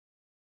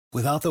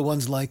Without the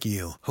ones like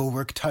you, who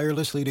work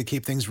tirelessly to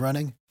keep things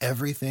running,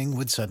 everything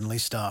would suddenly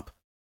stop.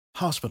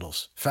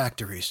 Hospitals,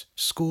 factories,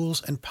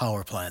 schools, and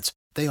power plants,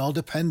 they all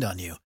depend on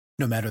you.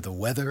 No matter the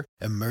weather,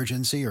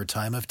 emergency, or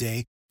time of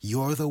day,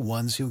 you're the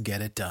ones who get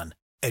it done.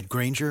 At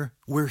Grainger,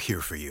 we're here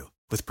for you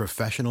with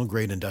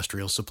professional-grade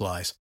industrial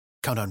supplies.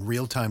 Count on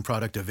real-time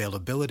product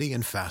availability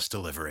and fast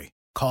delivery.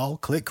 Call,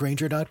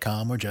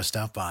 clickgrainger.com, or just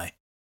stop by.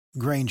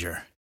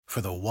 Grainger, for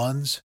the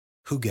ones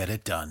who get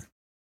it done.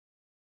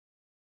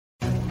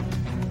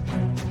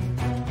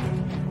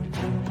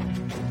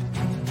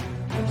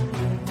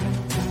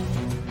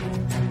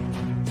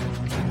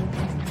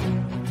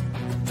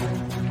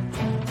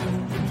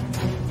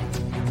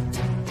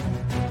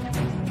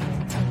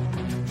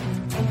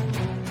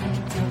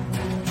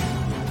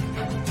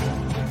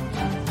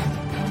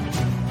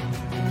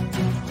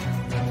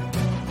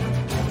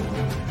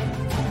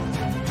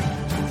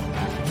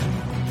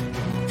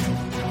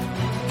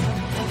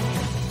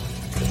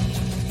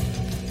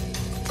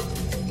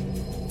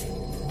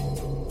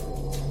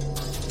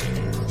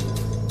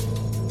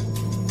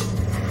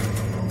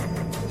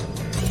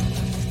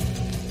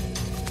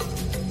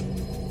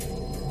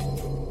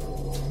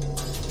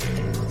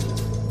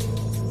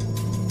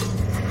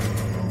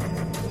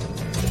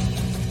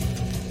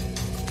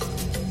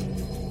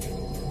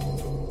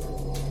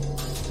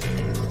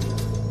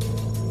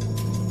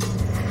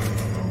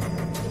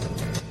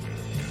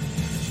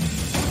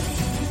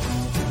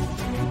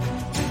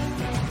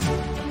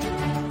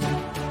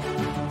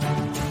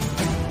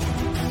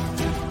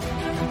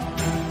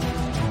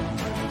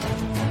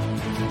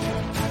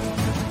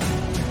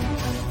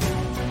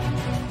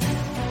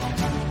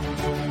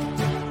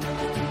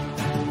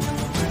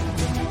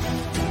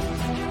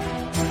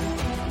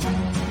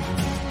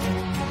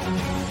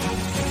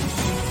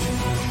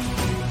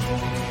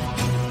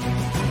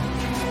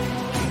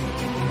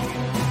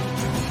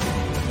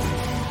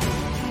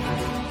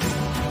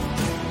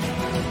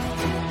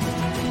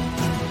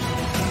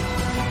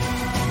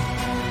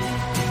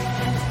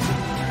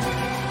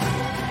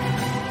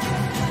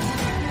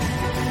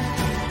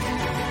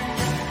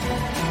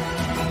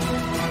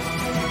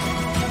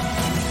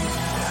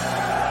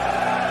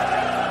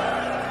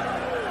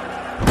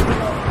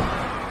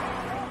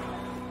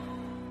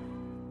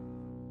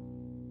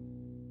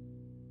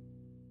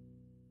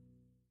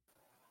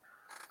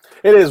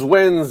 It is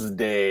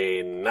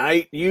Wednesday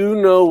night. You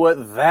know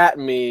what that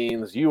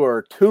means. You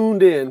are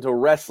tuned in to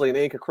Wrestling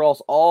Inc.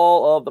 across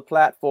all of the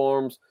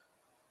platforms,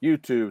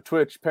 YouTube,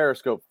 Twitch,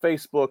 Periscope,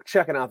 Facebook,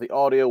 checking out the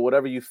audio,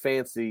 whatever you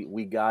fancy,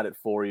 we got it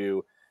for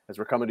you. As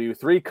we're coming to you,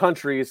 3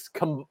 countries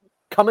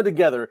coming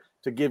together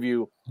to give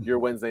you your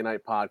Wednesday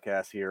night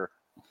podcast here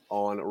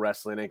on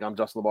Wrestling Inc. I'm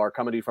Justin LaBar,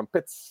 coming to you from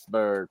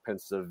Pittsburgh,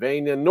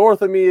 Pennsylvania.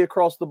 North of me,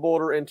 across the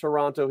border in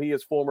Toronto, he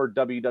is former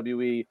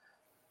WWE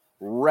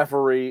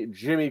referee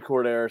Jimmy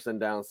Corderas, and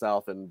down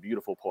south in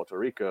beautiful Puerto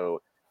Rico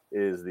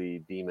is the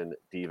Demon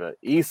Diva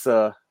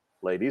Issa.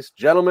 Ladies,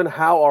 gentlemen,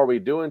 how are we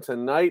doing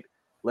tonight?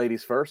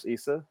 Ladies first,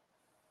 Issa,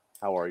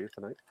 how are you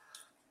tonight?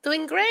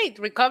 Doing great,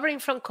 recovering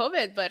from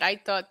COVID, but I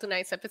thought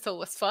tonight's episode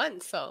was fun,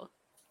 so.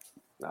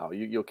 No,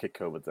 you'll kick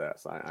COVID's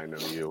ass. I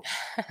know you.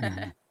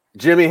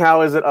 Jimmy,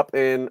 how is it up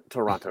in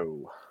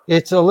Toronto?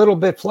 It's a little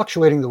bit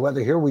fluctuating, the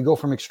weather here. We go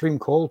from extreme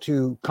cold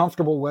to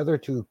comfortable weather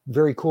to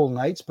very cool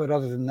nights, but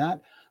other than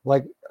that,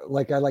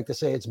 like I like to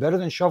say, it's better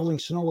than shoveling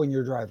snow in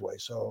your driveway,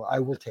 so I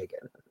will take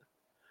it.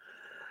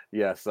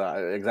 Yes,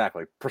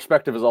 exactly.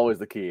 Perspective is always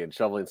the key, and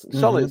shoveling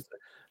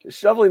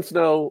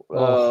snow.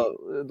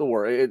 The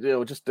worry,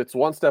 it's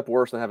one step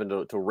worse than having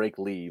to rake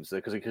leaves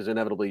because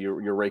inevitably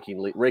you're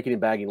raking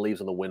and bagging leaves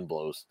when the wind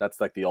blows. That's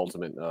like the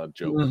ultimate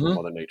joke of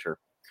Mother Nature.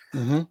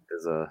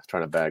 Is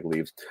trying to bag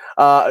leaves.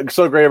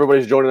 So great,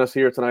 everybody's joining us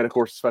here tonight, of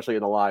course, especially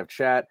in the live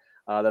chat.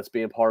 That's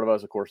being part of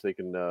us. Of course, they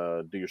can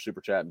do your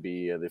super chat and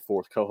be the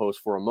fourth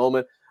co-host for a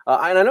moment.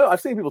 And I know I've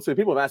seen people too.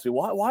 People have asked me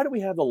why do we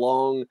have the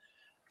long,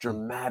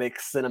 dramatic,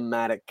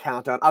 cinematic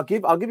countdown? I'll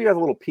give you guys a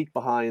little peek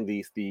behind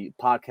the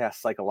podcast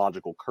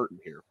psychological curtain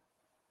here.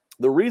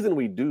 The reason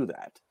we do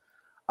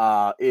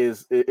that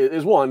is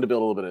one, to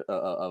build a little bit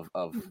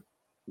of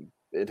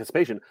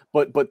anticipation,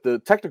 but the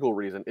technical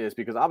reason is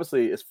because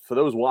obviously it's for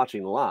those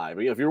watching live.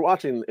 If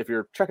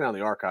you're checking out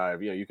the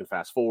archive, you can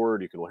fast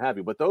forward, you can what have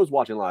you. But those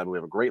watching live, we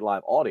have a great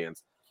live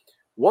audience.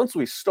 Once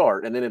we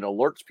start, and then it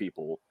alerts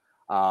people,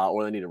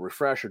 or they need to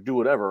refresh or do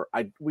whatever.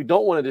 We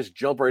don't want to just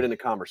jump right into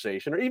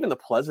conversation or even the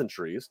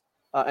pleasantries,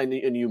 and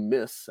you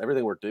miss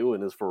everything we're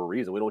doing is for a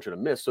reason. We don't want you to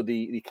miss. So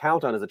the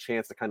countdown is a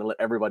chance to kind of let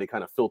everybody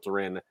kind of filter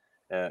in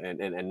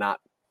and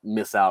not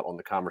miss out on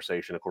the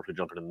conversation. Of course, we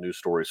jump into the news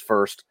stories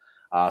first.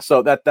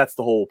 So that's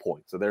the whole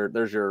point. So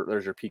there's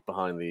your peek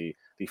behind the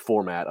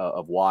format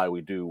of why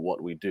we do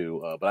what we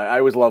do. But I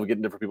always love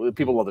getting different people.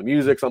 People love the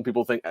music. Some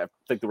people think that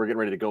we're getting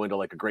ready to go into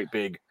like a great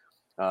big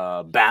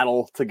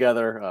battle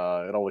together.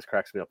 It always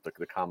cracks me up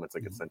the comments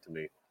that get sent to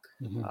me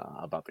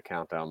about the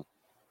countdown.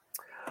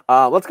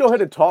 Let's go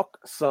ahead and talk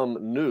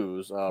some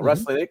news.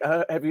 Wrestling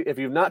Inc. If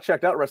you've not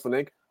checked out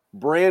Wrestling Inc.,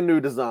 brand new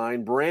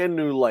design, brand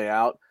new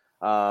layout.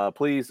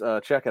 Please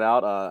check it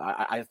out.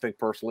 I think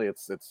personally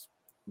it's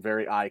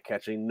very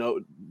eye-catching.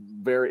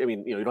 I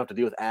mean, you don't have to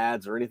deal with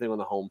ads or anything on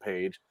the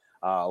homepage.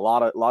 A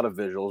lot of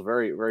visuals,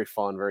 very, very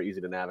fun, very easy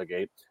to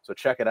navigate. So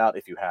check it out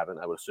if you haven't.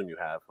 I would assume you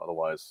have.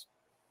 Otherwise,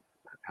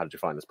 how did you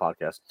find this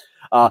podcast?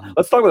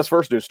 Let's talk about this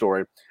first news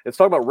story. Let's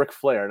talk about Ric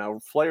Flair. Now,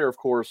 Flair, of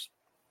course,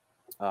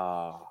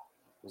 was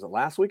it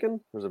last weekend?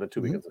 Or has it been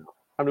 2 weekends ago?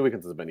 How many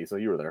weekends has it been? So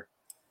you were there.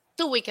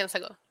 2 weekends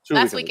ago.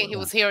 Last weekend he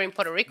was here in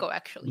Puerto Rico,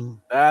 actually.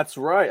 That's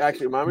right.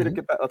 Actually, remind me to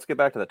get back. Let's get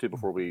back to that too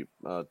before we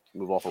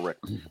move off of Rick.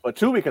 But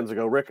 2 weekends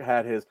ago, Rick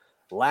had his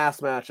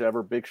last match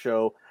ever, big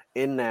show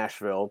in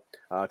Nashville,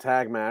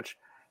 tag match,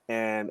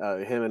 and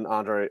him and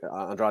Andrade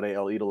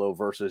El Idolo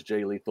versus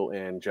Jay Lethal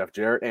and Jeff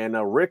Jarrett, and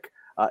Rick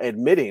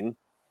admitting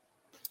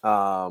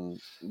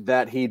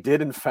that he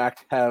did in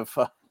fact have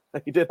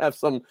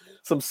some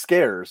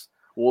scares.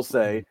 We'll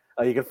say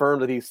he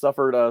confirmed that he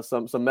suffered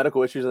some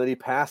medical issues and that he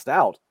passed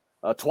out.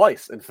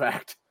 Twice, in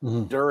fact,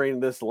 during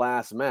this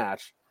last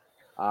match.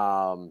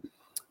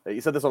 He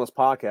said this on his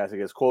podcast. He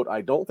goes, quote, "I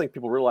don't think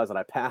people realize that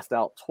I passed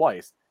out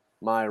twice.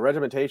 My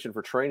regimentation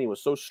for training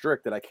was so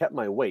strict that I kept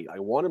my weight. I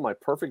wanted my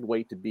perfect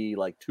weight to be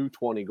like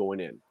 220 going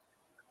in.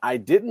 I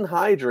didn't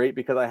hydrate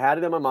because I had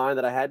it in my mind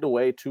that I had to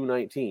weigh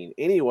 219.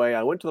 Anyway,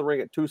 I went to the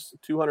ring at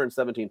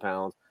 217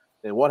 pounds.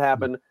 And what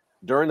happened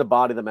during the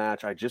body of the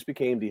match, I just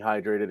became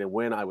dehydrated. And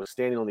when I was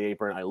standing on the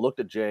apron, I looked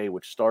at Jay,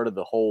 which started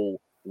the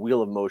whole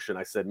wheel of motion.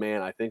 I said,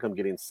 man, I think I'm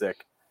getting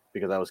sick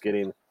because I was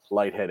getting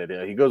lightheaded."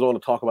 He goes on to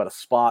talk about a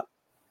spot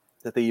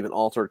that they even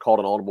altered, called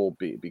an audible,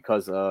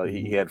 because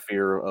he had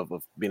fear of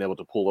being able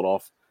to pull it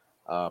off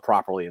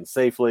properly and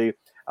safely.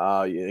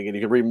 Again,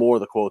 you can read more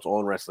of the quotes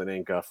on Wrestling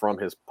Inc. From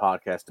his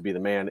podcast, To Be the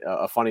Man.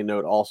 A funny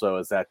note also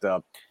is that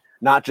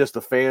not just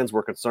the fans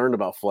were concerned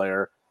about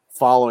Flair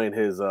following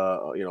his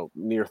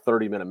near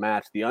 30-minute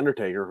match. The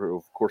Undertaker, who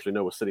of course we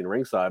know was sitting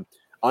ringside,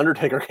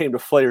 Undertaker came to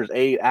Flair's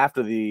aid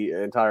after the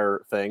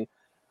entire thing,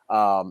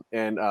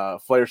 and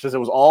Flair says it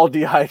was all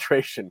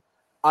dehydration.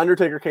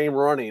 Undertaker came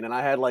running, and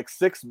I had like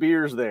 6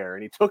 beers there,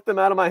 and he took them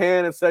out of my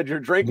hand and said,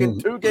 "You're drinking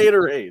 2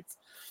 Gatorades."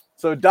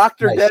 So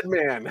Dr.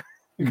 Deadman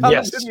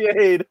coming to the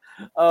aid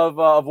of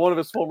one of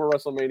his former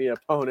WrestleMania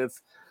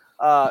opponents.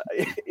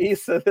 He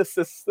said,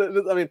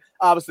 I mean,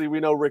 obviously we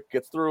know Rick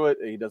gets through it.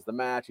 He does the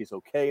match. He's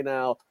okay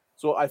now.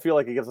 So I feel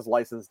like it gives us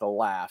license to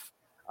laugh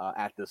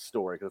at this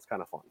story because it's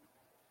kind of fun.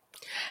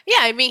 Yeah,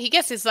 I mean, he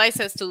gets his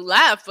license to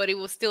laugh, but it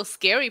was still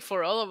scary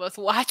for all of us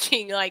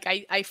watching. Like,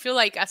 I feel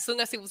like as soon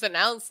as it was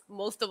announced,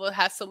 most of us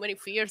had so many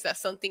fears that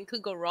something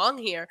could go wrong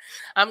here.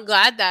 I'm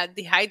glad that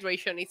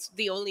dehydration is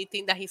the only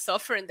thing that he's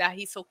suffering, that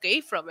he's okay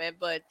from it.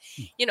 But,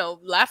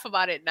 laugh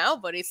about it now,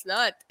 but it's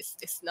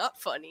not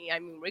funny. I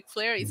mean, Ric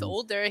Flair is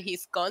older.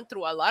 He's gone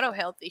through a lot of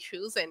health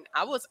issues, and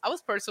I was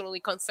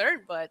personally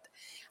concerned, but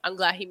I'm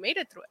glad he made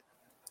it through it.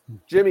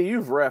 Jimmy,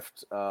 you've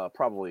reffed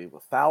probably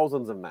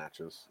thousands of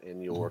matches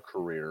in your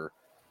career.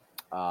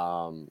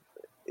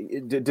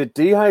 Did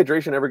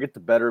dehydration ever get the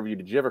better of you?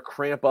 Did you ever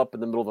cramp up in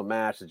the middle of a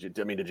match? Did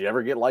you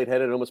ever get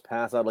lightheaded and almost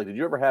pass out? Like, did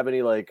you ever have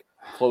any like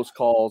close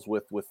calls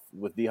with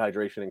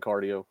dehydration and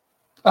cardio?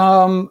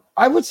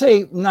 I would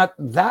say not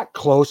that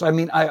close. I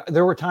mean,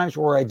 there were times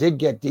where I did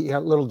get a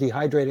little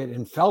dehydrated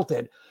and felt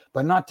it,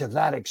 but not to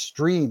that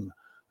extreme.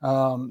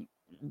 I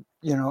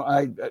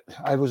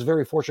was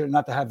very fortunate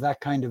not to have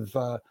that kind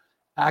of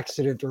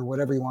accident or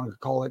whatever you want to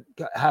call it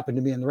happen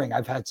to me in the ring.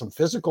 I've had some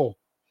physical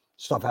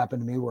stuff happen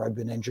to me where I've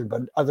been injured,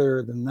 but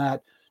other than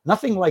that,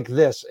 nothing like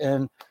this.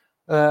 And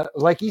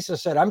like Issa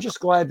said, I'm just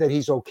glad that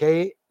he's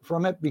okay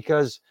from it,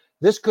 because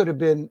this could have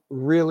been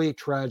really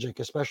tragic,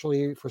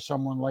 especially for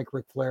someone like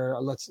Ric Flair.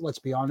 Let's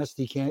be honest.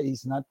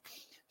 He's not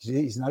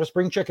a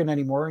spring chicken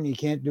anymore, and he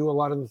can't do a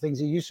lot of the things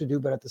he used to do.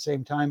 But at the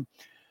same time,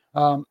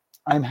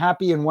 I'm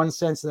happy in one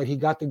sense that he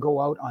got to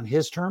go out on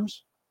his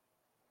terms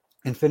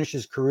and finish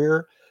his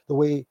career the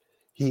way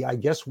he, I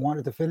guess,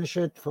 wanted to finish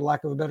it, for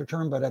lack of a better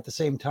term. But at the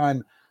same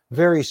time,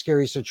 very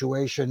scary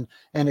situation.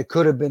 And it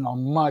could have been a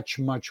much,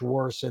 much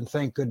worse. And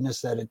thank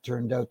goodness that it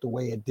turned out the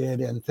way it did.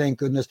 And thank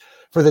goodness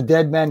for the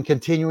dead man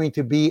continuing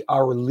to be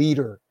our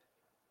leader,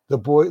 the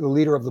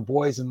leader of the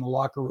boys in the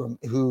locker room,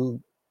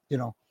 who,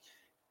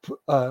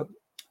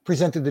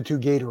 presented the 2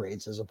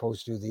 Gatorades as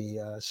opposed to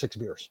the 6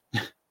 beers.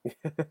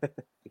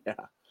 Yeah.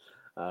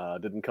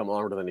 Didn't come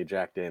armed with any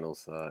Jack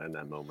Daniels in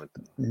that moment.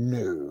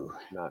 No.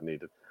 Not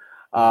needed.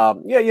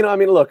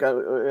 Look,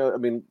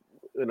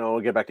 we'll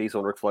get back to Issa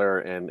and Ric Flair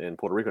and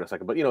Puerto Rico in a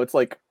second, but it's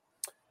like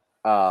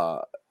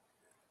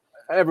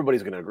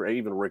everybody's going to agree.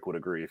 Even Rick would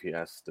agree if he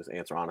asked this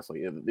answer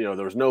honestly. There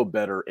was no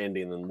better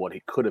ending than what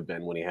he could have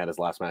been when he had his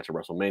last match at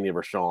WrestleMania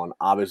versus Shawn.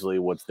 Obviously,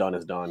 what's done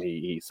is done.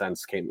 He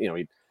since came,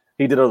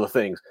 he did other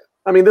things.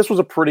 I mean, this was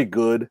a pretty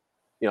good,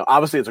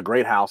 obviously it's a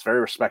great house, very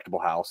respectable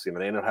house. They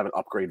ended up having an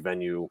upgrade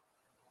venue.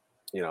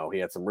 He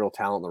had some real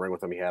talent in the ring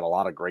with him. He had a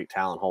lot of great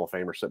talent, Hall of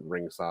Famers sitting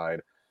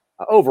ringside.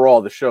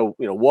 Overall, the show,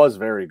 was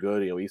very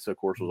good. Issa, of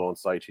course, was on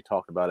site. She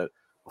talked about it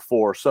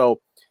before. So,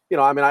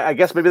 I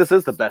guess maybe this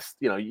is the best,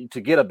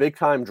 to get a big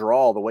time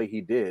draw the way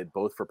he did,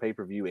 both for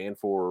pay-per-view and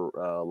for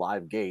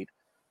live gate.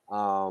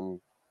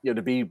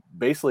 To be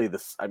basically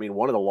this, I mean,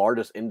 one of the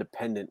largest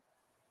independent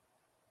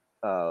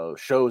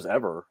shows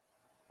ever.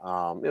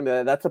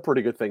 That's a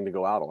pretty good thing to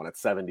go out on at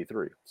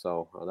 73.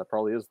 So that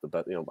probably is the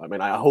best. I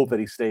mean, I hope that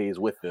he stays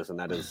with this, and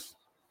that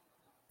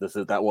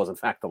was in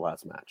fact the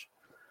last match.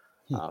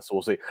 So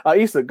we'll see.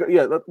 Issa,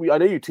 I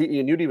know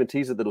you'd even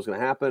teased it that it was going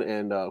to happen,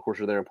 and of course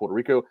you're there in Puerto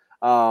Rico.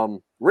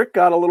 Rick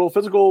got a little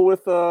physical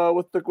with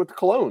the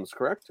Colognes,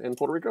 correct, in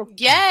Puerto Rico?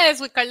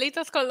 Yes, with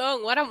Carlitos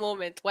Colon. What a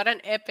moment! What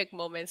an epic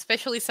moment,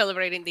 especially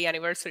celebrating the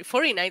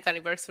 49th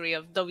anniversary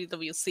of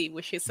WWC,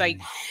 which is like,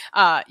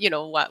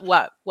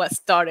 what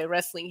started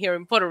wrestling here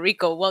in Puerto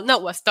Rico. Well,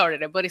 not what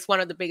started it, but it's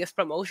one of the biggest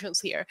promotions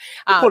here.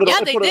 They put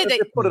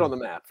it on the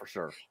map for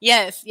sure.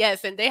 Yes,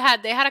 and they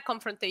had a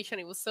confrontation.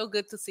 It was so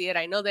good to see it.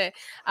 I know that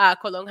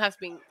Colon has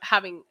been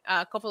having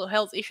a couple of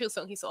health issues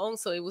on his own,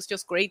 so it was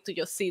just great to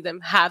just see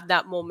them have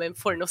that moment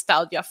for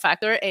nostalgia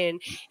factor. And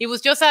it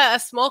was just a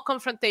small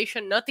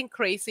confrontation, nothing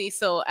crazy.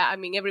 So I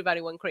mean,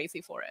 everybody went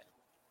crazy for it.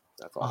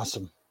 That's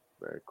awesome.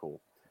 Very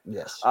cool.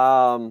 Yes.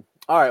 All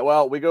right.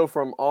 Well, we go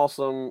from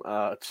awesome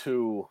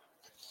to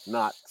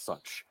not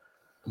such.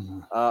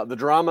 Mm-hmm. The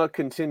drama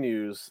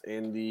continues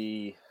in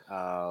the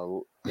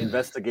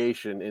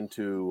investigation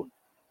into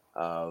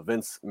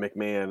Vince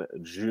McMahon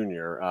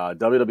Jr.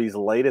 WWE's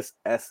latest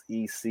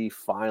SEC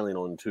filing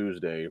on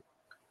Tuesday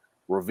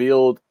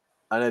revealed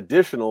an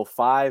additional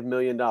 $5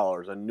 million,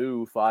 a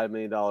new $5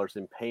 million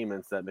in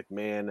payments that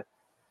McMahon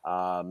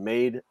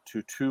made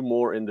to two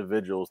more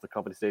individuals. The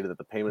company stated that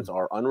the payments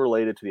are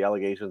unrelated to the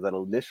allegations that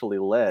initially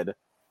led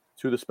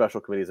to the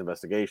special committee's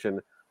investigation.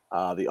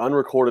 The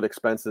unrecorded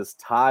expenses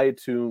tied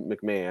to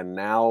McMahon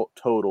now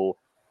total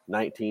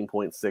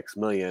 $19.6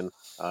 million.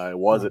 It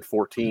was at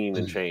 14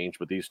 and change,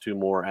 but these two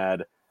more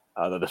add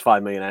this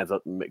 $5 million adds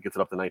up, gets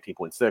it up to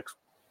 19.6.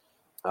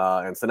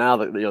 And so now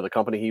the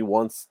company he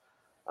once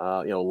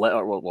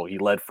he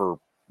led for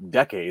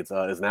decades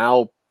is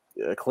now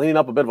cleaning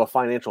up a bit of a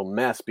financial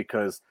mess,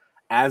 because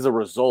as a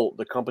result,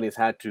 the company's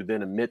had to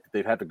then admit that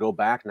they've had to go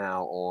back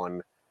now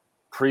on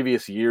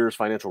previous years'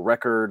 financial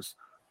records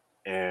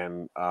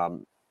and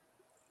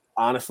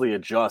honestly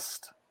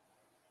adjust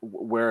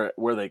where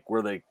they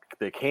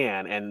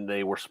can, and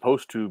they were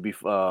supposed to be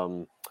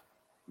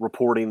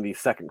reporting the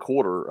second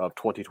quarter of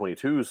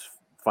 2022's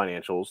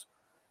financials,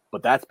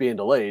 but that's being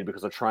delayed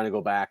because they're trying to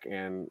go back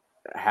and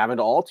having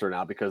to alter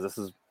now, because this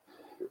is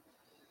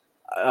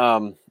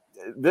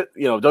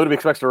WWE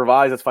expects to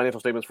revise its financial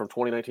statements from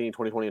 2019,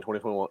 2020, and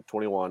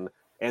 2021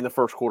 and the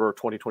first quarter of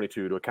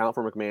 2022 to account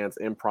for McMahon's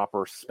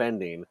improper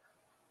spending.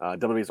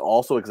 WWE is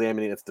also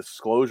examining its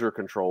disclosure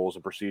controls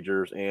and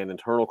procedures and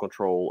internal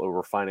control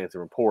over finance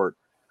and report.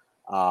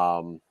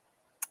 And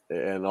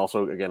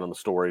also, again, on the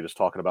story, just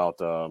talking about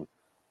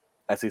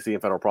SEC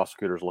and federal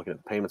prosecutors looking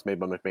at payments made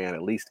by McMahon.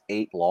 At least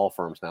 8 law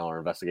firms now are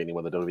investigating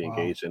whether WWE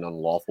engaged in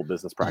unlawful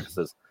business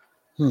practices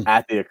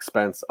at the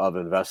expense of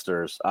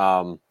investors.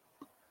 On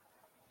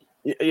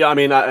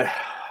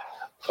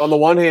the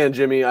one hand,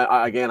 Jimmy,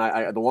 I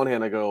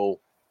go,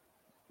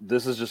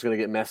 this is just going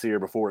to get messier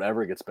before it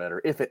ever gets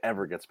better, if it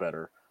ever gets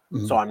better.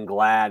 Mm-hmm. So I'm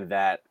glad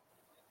that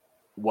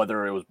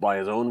whether it was by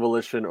his own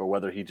volition or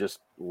whether he just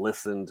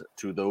listened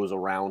to those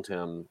around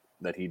him,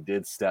 that he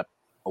did step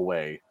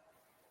away,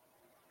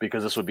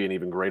 because this would be an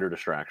even greater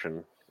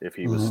distraction if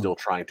he was still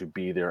trying to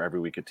be there every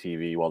week at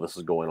TV while this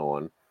is going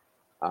on.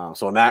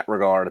 So in that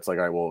regard, it's like,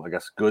 all right, well, I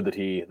guess good that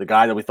the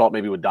guy that we thought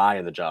maybe would die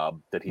in the job,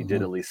 that he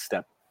did at least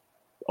step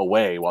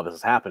away while this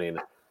is happening.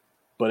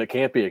 But it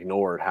can't be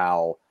ignored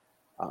how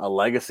a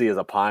legacy as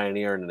a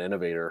pioneer and an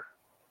innovator.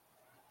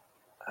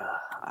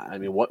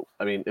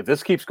 If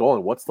this keeps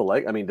going, what's the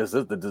leg? I mean, does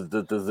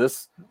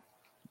this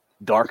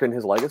darken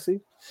his legacy?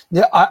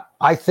 Yeah,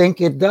 I think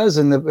it does,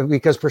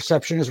 because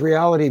perception is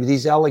reality.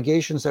 These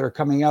allegations that are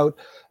coming out,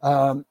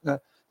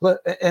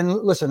 and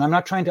listen, I'm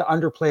not trying to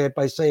underplay it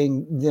by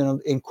saying,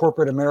 in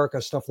corporate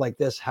America, stuff like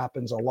this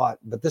happens a lot,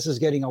 but this is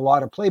getting a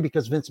lot of play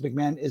because Vince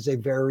McMahon is a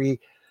very,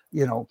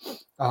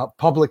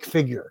 public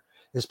figure,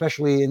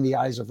 especially in the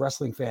eyes of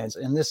wrestling fans.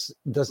 And this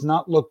does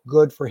not look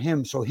good for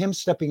him. So him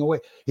stepping away,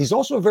 he's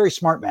also a very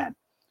smart man.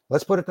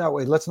 Let's put it that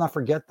way. Let's not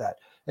forget that.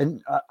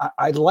 And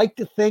I'd like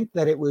to think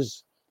that it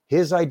was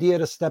his idea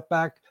to step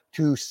back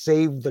to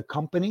save the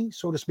company,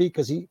 so to speak,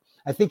 because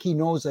I think he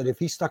knows that if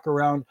he stuck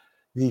around,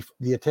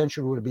 the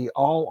attention would be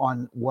all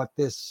on what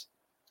this,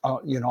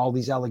 all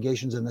these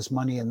allegations and this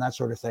money and that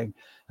sort of thing.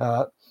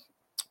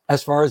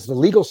 As far as the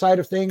legal side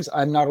of things,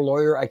 I'm not a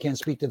lawyer. I can't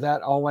speak to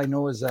that. All I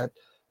know is that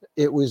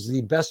it was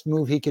the best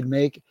move he could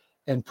make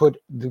and put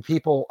the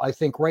people. I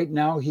think right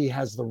now he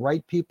has the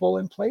right people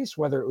in place.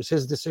 Whether it was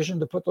his decision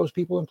to put those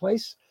people in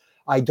place,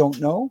 I don't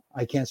know.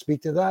 I can't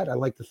speak to that. I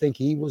like to think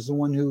he was the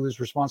one who was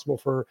responsible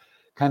for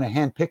kind of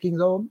handpicking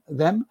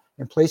them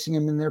and placing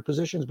them in their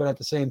positions. But at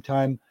the same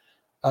time,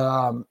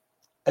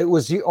 it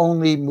was the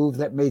only move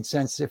that made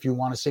sense if you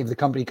want to save the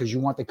company, because you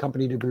want the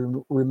company to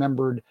be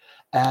remembered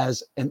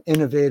as an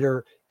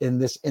innovator in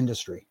this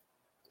industry.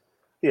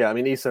 Yeah, I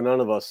mean, Issa, none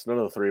of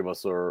the three of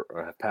us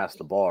have passed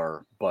the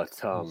bar, but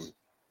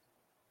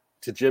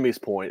to Jimmy's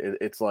point,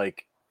 it's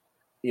like,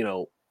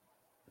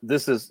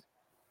 this is,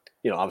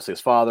 obviously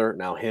his father,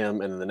 now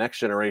him, and then the next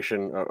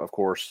generation, of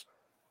course,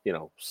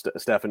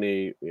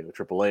 Stephanie,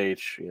 Triple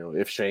H,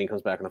 if Shane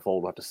comes back in the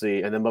fold, we'll have to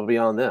see. And then, but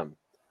beyond them,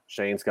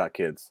 Shane's got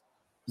kids.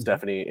 Mm-hmm.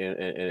 Stephanie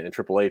and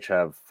Triple H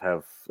have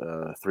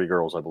 3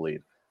 girls, I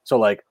believe. So,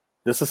 like,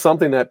 this is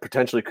something that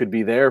potentially could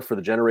be there for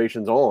the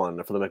generations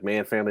on, for the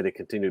McMahon family to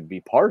continue to be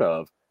part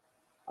of.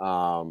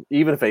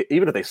 Even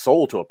if they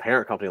sold to a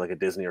parent company like a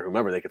Disney or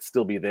whomever, they could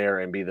still be there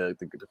and be the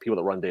people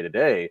that run day to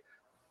day.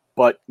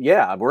 But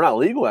yeah, we're not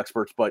legal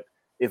experts, but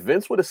if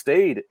Vince would have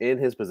stayed in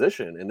his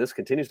position and this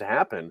continues to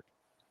happen,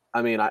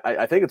 I mean,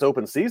 I think it's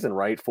open season,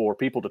 right, for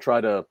people to try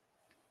to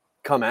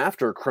come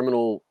after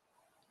criminal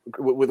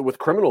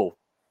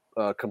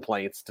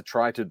complaints to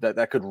try to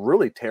that could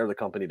really tear the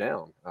company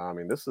down.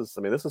 This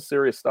is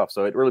serious stuff.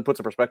 So it really puts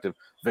in perspective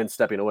Vince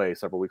stepping away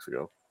several weeks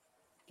ago.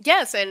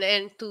 Yes,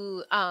 and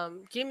to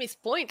Jimmy's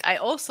point, I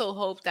also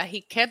hope that he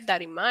kept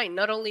that in mind.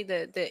 Not only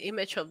the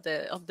image of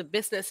the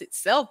business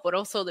itself, but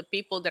also the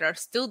people that are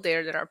still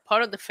there, that are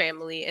part of the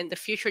family, and the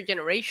future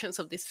generations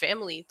of this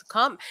family to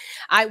come.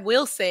 I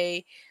will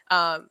say,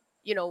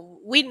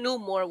 we knew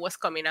more was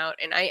coming out,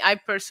 and I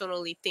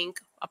personally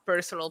think, a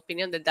personal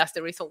opinion, that's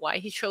the reason why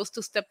he chose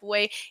to step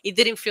away. It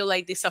didn't feel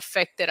like this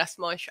affected as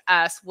much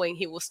as when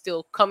he was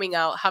still coming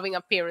out, having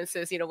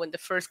appearances, when the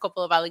first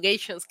couple of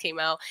allegations came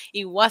out,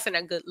 it wasn't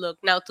a good look.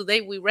 Now,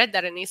 today we read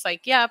that and it's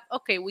like, yeah,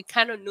 okay, we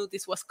kind of knew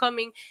this was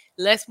coming.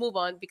 Let's move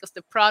on, because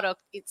the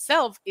product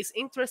itself is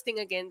interesting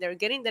again. They're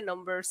getting the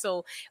numbers.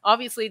 So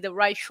obviously the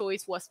right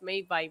choice was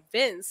made by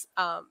Vince.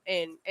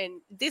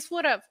 And this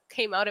would have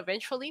came out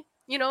eventually,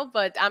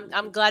 but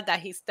I'm glad that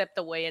he stepped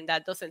away, and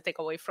that doesn't take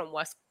away from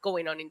what's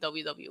going on in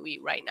WWE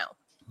right now.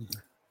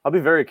 I'll be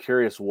very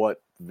curious what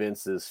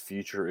Vince's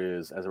future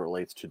is as it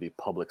relates to the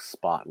public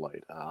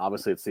spotlight.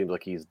 Obviously, it seems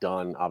like he's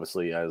done,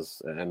 obviously,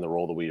 and the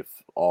role that we've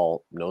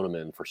all known him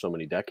in for so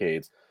many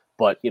decades.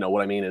 But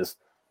what I mean is,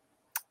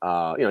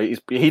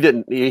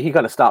 he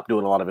kind of stopped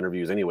doing a lot of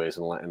interviews anyways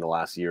in the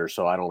last year,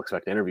 so I don't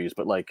expect interviews.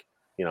 But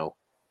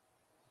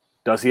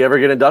does he ever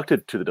get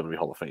inducted to the WWE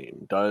Hall of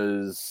Fame?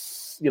 Does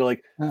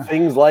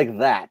things like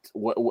that?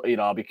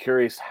 I'll be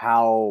curious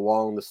how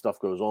long this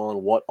stuff goes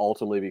on. What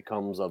ultimately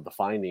becomes of the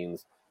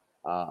findings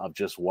of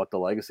just what the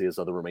legacy is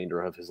of the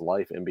remainder of his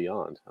life and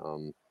beyond.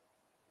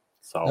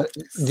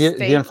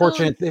 The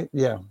unfortunate thing,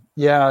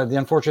 the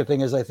unfortunate thing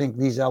is, I think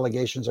these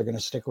allegations are going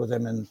to stick with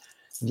him. And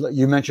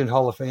you mentioned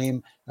Hall of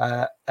Fame.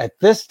 At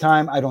this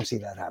time, I don't see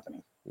that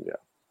happening. Yeah,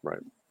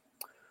 right.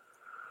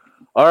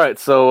 All right,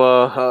 so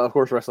of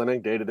course, Wrestling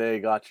Inc. Day to day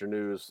got your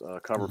news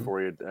covered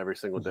for you every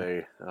single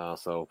day.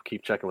 So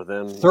keep checking with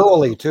them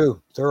thoroughly.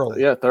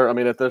 Yeah,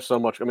 there's so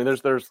much.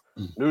 There's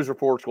news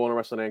reports going on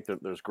Wrestling Inc.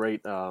 There's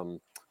great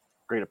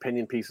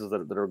opinion pieces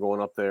that are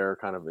going up there.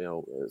 Kind of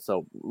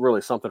so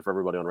really something for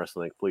everybody on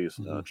Wrestling Inc. Please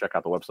check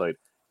out the website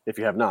if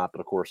you have not.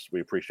 But of course,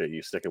 we appreciate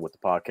you sticking with the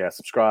podcast.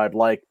 Subscribe,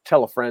 like,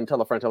 tell a friend.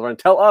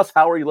 Tell us,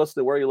 how are you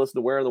listening? Where are you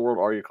listening? Where in the world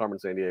are you, Carmen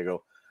Sandiego?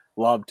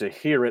 Love to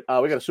hear it.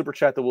 We got a super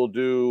chat that we'll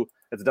do.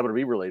 It's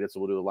WWE related, so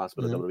we'll do the last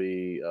bit of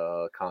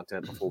WWE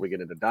content before we get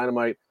into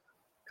Dynamite.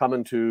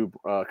 Coming to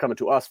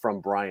us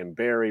from Brian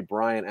Barry.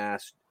 Brian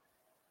asked,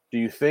 "Do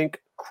you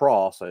think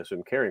Cross, I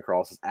assume Karrion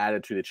Kross, is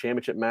added to the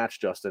championship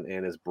match, Justin,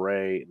 and is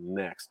Bray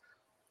next?"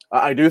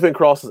 I do think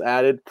Cross is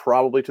added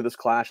probably to this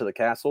Clash of the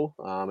Castle.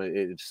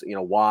 It's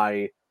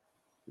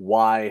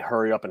why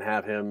hurry up and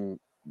have him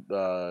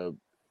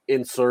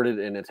inserted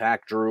and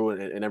attack Drew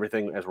and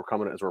everything as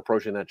we're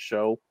approaching that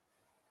show.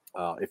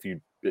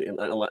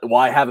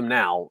 Why have him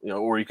now?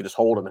 Or you could just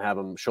hold him and have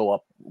him show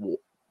up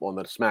on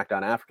the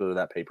SmackDown after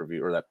that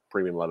pay-per-view or that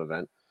Premium Live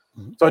event.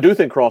 So I do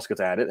think Cross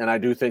gets added, and I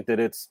do think that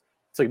it's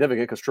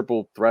significant because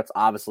triple threats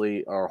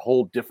obviously are a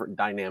whole different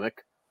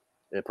dynamic.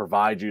 It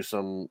provides you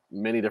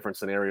many different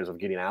scenarios of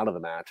getting out of the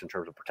match in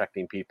terms of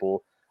protecting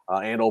people.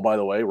 And by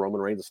the way,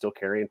 Roman Reigns is still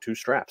carrying 2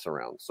 straps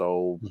around,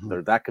 so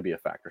that could be a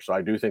factor. So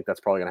I do think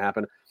that's probably going to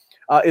happen.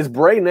 Is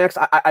Bray next?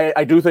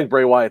 I do think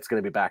Bray Wyatt's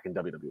going to be back in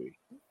WWE.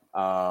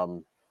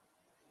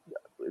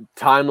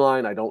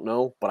 Timeline, I don't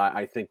know, but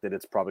I think that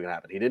it's probably gonna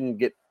happen. He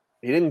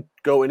didn't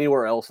go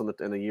anywhere else in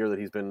the year that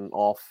he's been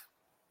off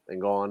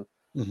and gone.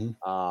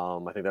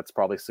 I think that's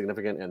probably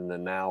significant. And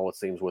then now it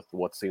seems with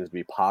what seems to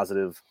be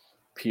positive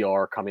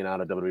PR coming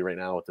out of WWE right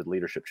now with the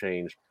leadership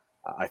change,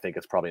 I think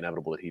it's probably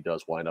inevitable that he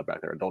does wind up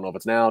back there. Don't know if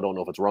it's now, don't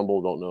know if it's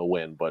Rumble, don't know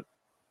when, but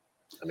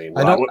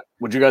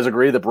would you guys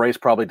agree that Bray's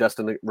probably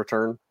destined to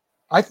return?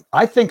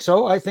 I think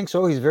so.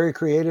 He's very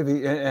creative,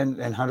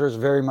 and Hunter's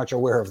very much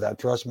aware of that.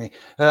 Trust me.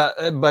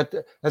 But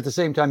at the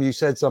same time, you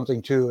said something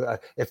too.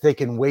 If they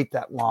can wait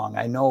that long,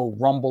 I know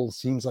Rumble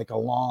seems like a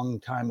long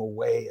time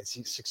away. It's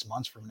 6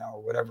 months from now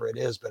or whatever it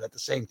is. But at the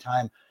same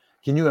time,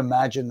 can you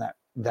imagine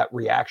that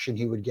reaction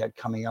he would get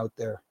coming out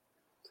there?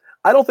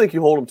 I don't think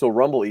you hold him till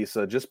Rumble,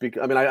 Issa. Just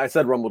because I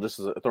said Rumble just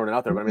as throwing it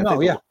out there. But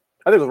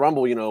I think with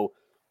Rumble,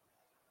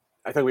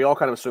 I think we all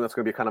kind of assume that's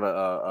going to be kind of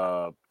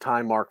a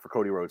time mark for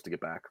Cody Rhodes to get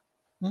back.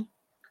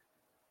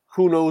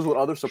 who knows what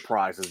other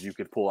surprises you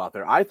could pull out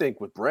there. I think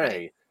with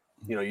Bray,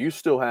 you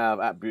still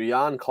have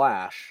beyond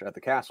Clash at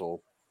the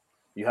Castle,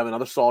 you have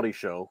another Saudi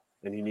show,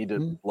 and you need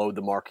to load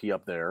the marquee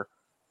up there.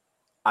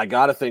 I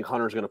got to think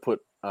Hunter's going to put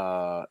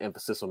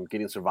emphasis on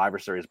getting Survivor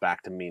Series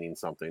back to meaning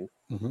something.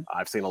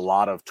 I've seen a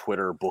lot of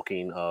Twitter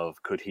booking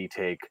of could he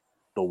take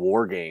the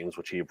War Games,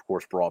 which he of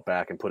course brought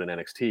back and put in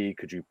NXT.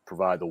 Could you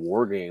provide the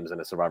War Games in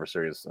a Survivor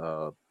Series?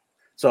 And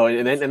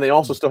they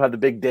also still have the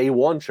big Day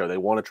One show. They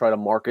want to try to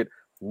market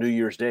New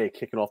Year's Day,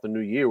 kicking off the new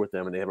year with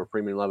them, and they have a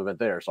premium live event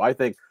there. So I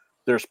think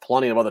there's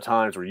plenty of other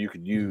times where you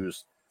could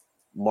use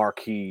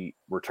marquee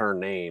return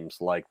names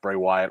like Bray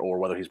Wyatt, or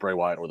whether he's Bray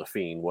Wyatt or The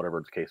Fiend,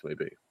 whatever the case may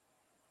be.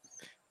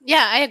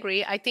 Yeah, I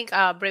agree. I think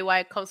Bray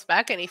Wyatt comes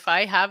back, and if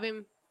I have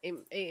him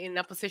in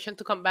a position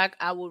to come back,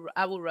 I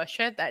will rush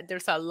it.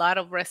 There's a lot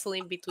of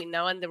wrestling between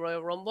now and the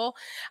Royal Rumble.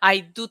 I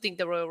do think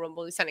the Royal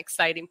Rumble is an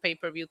exciting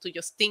pay-per-view to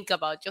just think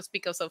about, just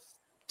because of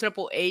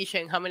Triple H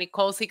and how many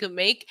calls he could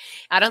make.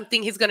 I don't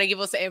think he's going to give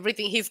us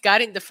everything he's got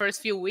in the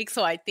first few weeks,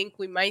 so I think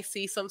we might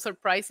see some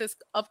surprises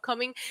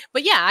upcoming.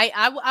 But yeah,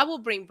 I will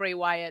bring Bray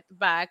Wyatt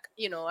back,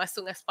 as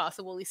soon as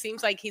possible. It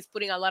seems like he's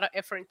putting a lot of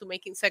effort into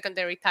making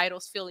secondary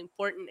titles feel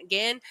important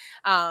again.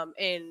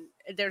 And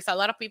there's a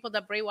lot of people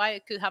that Bray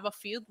Wyatt could have a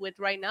feud with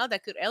right now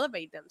that could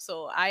elevate them.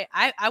 So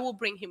I will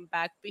bring him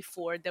back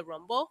before the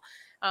Rumble.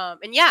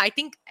 And yeah, I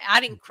think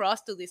adding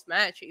Cross to this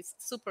match is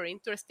super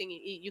interesting.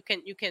 You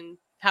can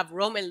have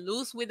Roman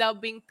lose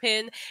without being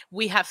pinned.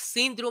 We have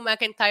seen Drew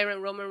McIntyre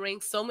and Roman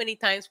Reigns so many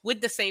times with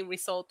the same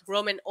result.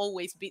 Roman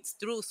always beats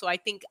Drew. So I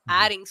think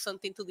adding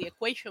something to the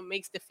equation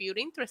makes the feud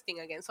interesting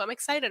again. So I'm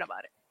excited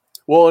about it.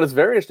 Well, and it's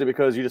very interesting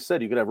because you just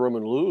said you could have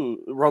Roman lose.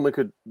 Roman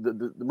could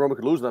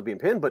lose without being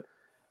pinned, but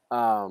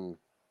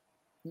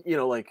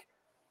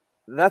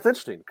that's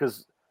interesting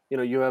because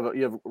you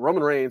have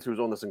Roman Reigns, who's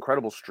on this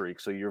incredible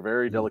streak, so you're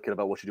very delicate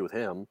about what you do with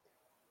him.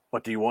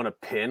 But do you want to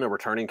pin a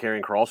returning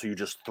Karrion Kross, or you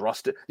just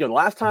thrust it?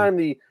 Last time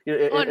I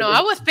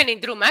was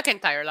pinning Drew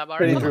McIntyre, Lavar.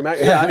 Pinning Drew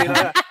McIntyre.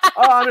 Yeah,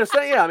 I'm just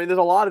saying. Yeah, there's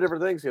a lot of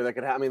different things here that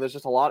could happen. There's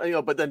just a lot.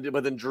 But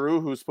then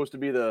Drew, who's supposed to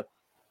be the,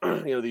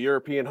 the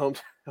European home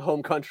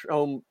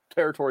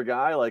territory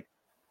guy, like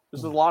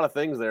there's a lot of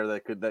things there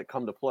that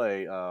come to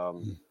play.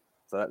 So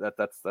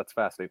that's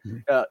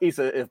fascinating.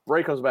 Issa, if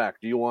Bray comes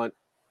back, do you want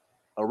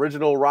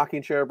original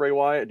rocking chair Bray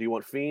Wyatt? Do you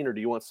want Fiend, or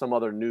do you want some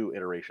other new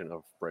iteration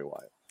of Bray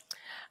Wyatt?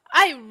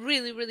 I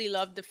really, really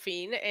love The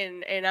Fiend,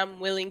 and I'm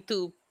willing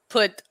to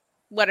put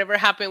whatever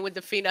happened with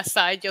The Fiend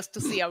aside just to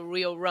see a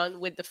real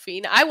run with The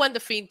Fiend. I want The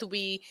Fiend to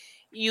be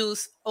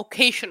used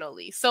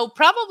occasionally. So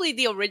probably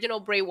the original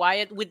Bray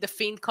Wyatt with The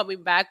Fiend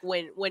coming back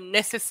when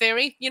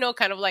necessary,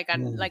 kind of like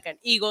an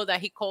ego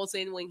that he calls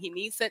in when he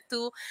needs it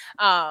to.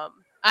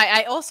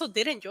 I also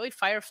did enjoy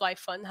Firefly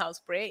Funhouse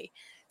Bray.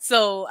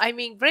 So,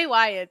 Bray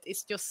Wyatt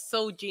is just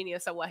so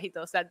genius at what he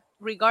does that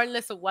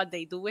regardless of what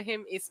they do with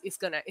him, it's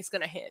gonna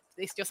hit.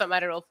 It's just a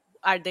matter of,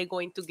 are they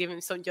going to give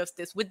him some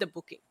justice with the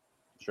booking?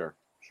 Sure.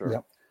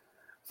 Yep.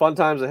 Fun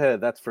times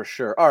ahead, that's for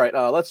sure. All right,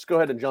 let's go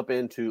ahead and jump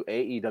into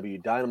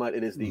AEW Dynamite.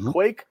 It is the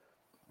Quake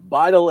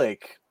by the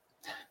Lake.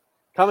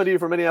 Coming to you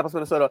from Minneapolis,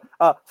 Minnesota.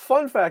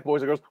 Fun fact,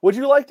 boys and girls, would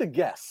you like to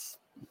guess?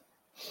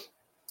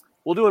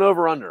 We'll do an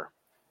over-under.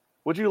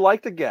 Would you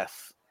like to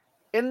guess,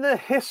 in the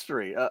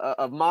history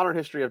of modern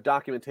history of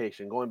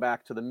documentation, going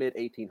back to the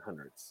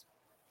mid-1800s,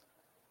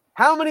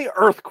 how many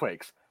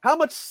earthquakes, how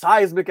much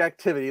seismic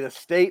activity the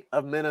state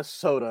of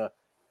Minnesota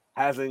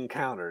has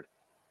encountered?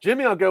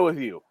 Jimmy, I'll go with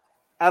you.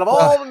 Out of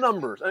all the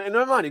numbers, and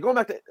never mind, you're going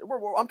back to,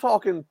 I'm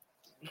talking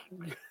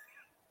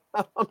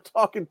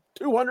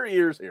 200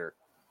 years here.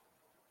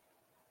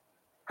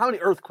 How many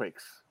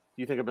earthquakes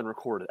do you think have been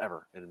recorded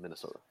ever in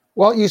Minnesota?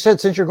 Well, you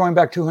said since you're going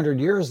back 200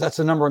 years, that's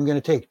the number I'm going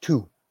to take,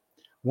 2.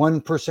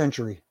 1 per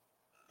century,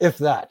 if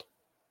that.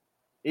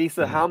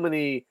 Issa, how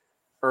many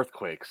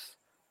earthquakes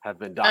have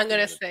been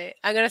documented?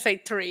 I'm gonna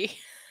say 3.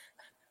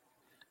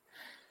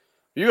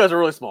 You guys are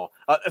really small.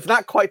 It's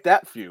not quite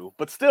that few,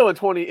 but still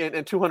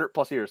in 200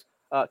 plus years,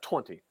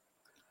 20.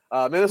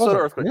 Minnesota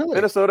earthquake. Really?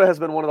 Minnesota has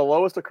been one of the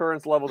lowest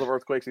occurrence levels of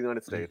earthquakes in the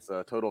United States.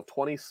 A total of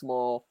 20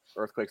 small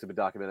earthquakes have been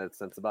documented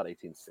since about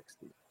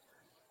 1860.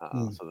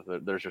 So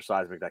there's your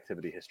seismic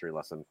activity history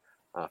lesson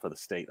for the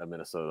state of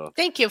Minnesota.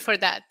 Thank you for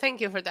that.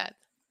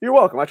 You're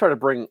welcome. I try to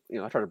bring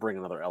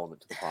another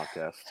element to the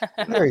podcast.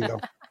 There you go.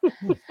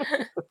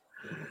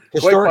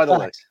 Historic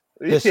facts.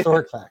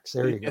 Historic facts.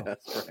 There you go.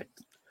 That's right.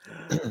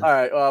 All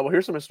right. Well,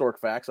 here's some historic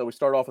facts. We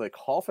start off with a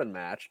coffin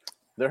match.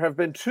 There have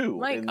been 2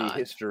 the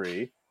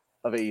history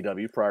of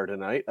AEW prior to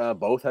tonight.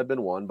 Both have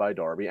been won by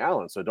Darby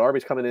Allin. So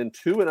Darby's coming in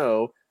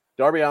 2-0.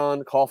 Darby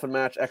Allin, coffin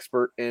match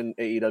expert in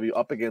AEW,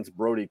 up against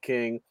Brody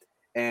King.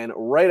 And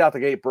right out the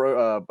gate,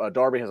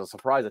 Darby has a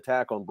surprise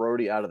attack on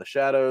Brody out of the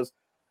shadows.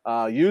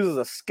 Uses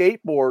a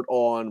skateboard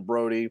on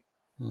Brody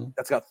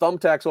that's got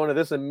thumbtacks on it.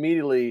 This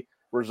immediately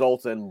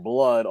results in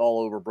blood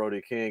all over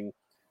Brody King.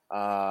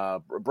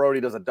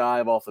 Brody does a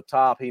dive off the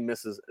top. He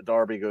misses.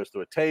 Darby goes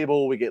through a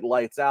table. We get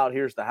lights out.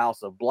 Here's the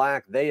House of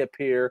Black. They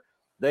appear.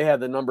 They had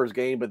the numbers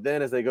game, but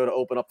then as they go to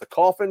open up the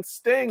coffin,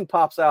 Sting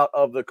pops out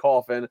of the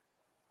coffin.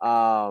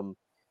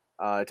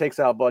 Takes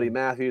out Buddy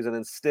Matthews, and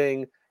then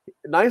Sting.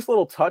 Nice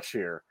little touch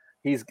here.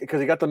 Because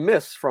he got the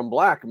miss from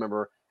Black,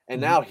 remember? And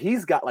now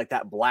he's got like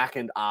that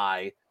blackened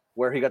eye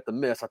where he got the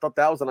miss. I thought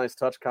that was a nice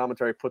touch.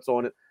 Commentary puts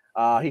on it.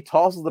 He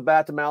tosses the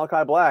bat to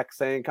Malachi Black,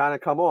 saying, kind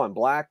of, come on.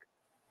 Black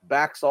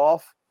backs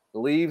off,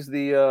 leaves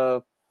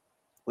the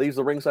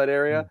ringside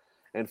area,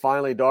 and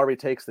finally Darby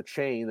takes the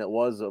chain that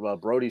was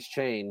Brody's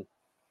chain,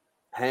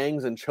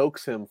 hangs and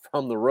chokes him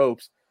from the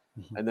ropes,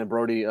 and then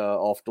Brody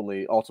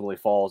ultimately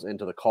falls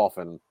into the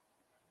coffin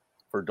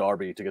for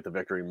Darby to get the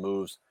victory,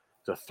 moves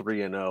to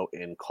 3-0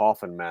 in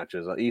coffin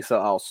matches. Issa,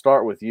 I'll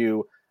start with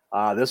you.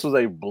 This was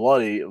a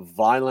bloody,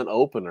 violent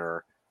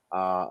opener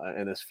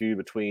in this feud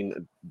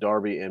between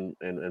Darby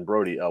and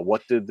Brody.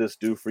 What did this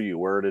do for you?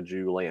 Where did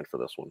you land for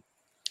this one?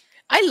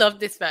 I love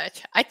this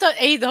match. I thought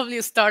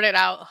AEW started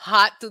out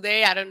hot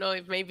today. I don't know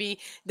if maybe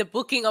the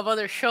booking of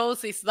other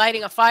shows is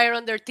lighting a fire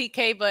under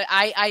TK, but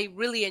I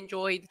really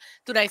enjoyed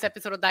tonight's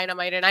episode of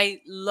Dynamite, and I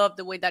love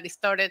the way that it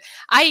started.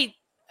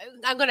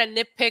 I'm gonna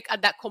nitpick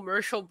at that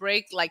commercial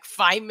break, like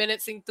 5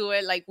 minutes into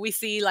it. Like we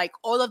see like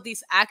all of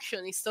this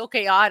action is so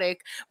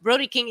chaotic.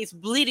 Brody King is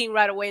bleeding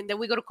right away, and then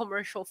we go to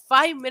commercial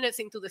 5 minutes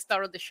into the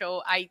start of the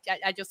show. I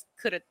just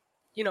couldn't,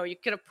 you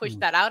could have pushed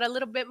that out a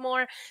little bit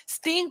more.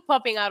 Sting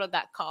popping out of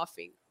that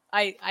coffin.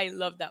 I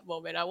love that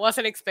moment. I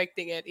wasn't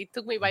expecting it. It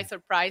took me by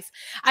surprise.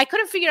 I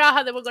couldn't figure out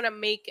how they were going to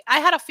make it. I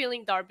had a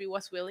feeling Darby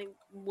was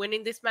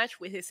winning this match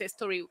with his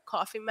history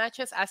coffin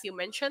matches, as you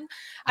mentioned.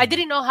 I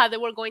didn't know how they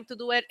were going to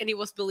do it, and it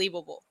was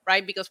believable,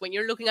 right? Because when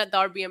you're looking at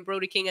Darby and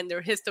Brody King and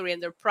their history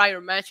and their prior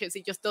matches,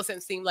 it just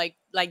doesn't seem like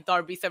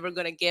Darby's ever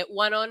going to get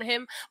one on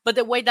him. But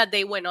the way that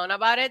they went on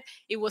about it,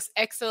 it was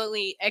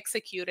excellently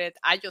executed.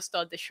 I just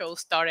thought the show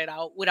started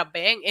out with a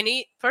bang. And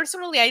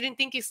personally, I didn't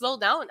think it slowed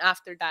down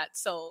after that.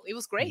 So it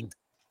was great.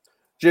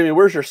 Jimmy,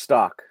 where's your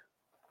stock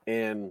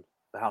in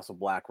the House of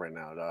Black right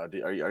now?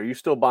 Are you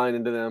still buying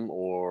into them,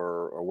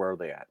 or where are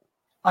they at?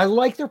 I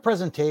like their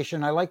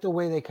presentation. I like the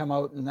way they come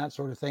out and that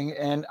sort of thing.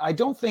 And I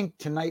don't think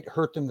tonight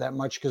hurt them that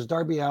much because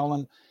Darby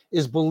Allin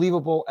is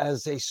believable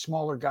as a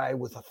smaller guy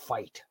with a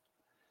fight.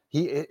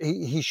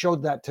 He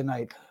showed that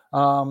tonight.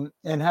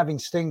 And having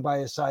Sting by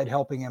his side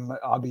helping him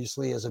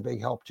obviously is a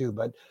big help too.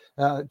 But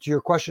to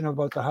your question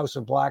about the House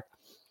of Black,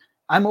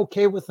 I'm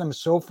okay with them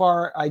so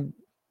far.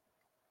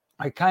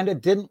 I kind of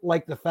didn't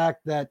like the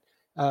fact that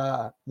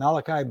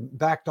Malachi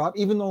backed off,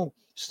 even though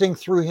Sting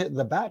threw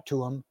the bat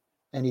to him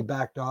and he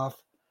backed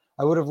off.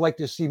 I would have liked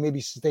to see maybe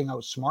Sting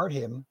outsmart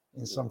him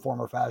in some form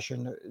or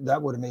fashion.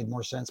 That would have made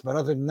more sense. But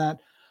other than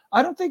that,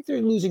 I don't think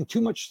they're losing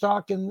too much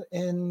stock in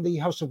the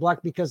House of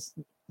Black because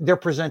they're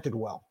presented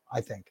well,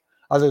 I think,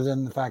 other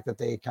than the fact that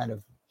they kind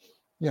of,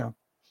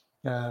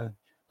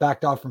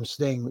 backed off from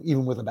Sting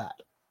even with a bat.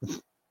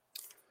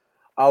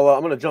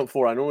 I'm going to jump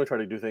forward. I normally try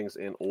to do things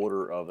in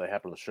order of they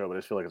happen on the show, but I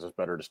just feel like it's just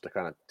better just to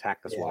kind of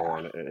tack this one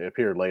on. It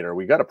appeared later.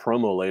 We got a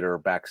promo later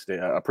backstage,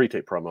 a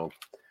pre-tape promo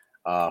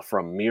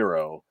from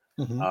Miro,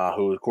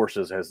 who, of course,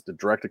 has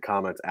directed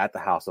comments at the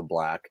House of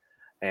Black.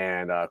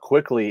 And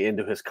quickly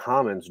into his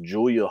comments,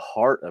 Julia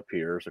Hart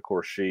appears. Of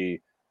course, she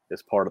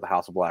is part of the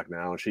House of Black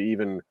now. And she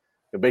even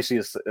basically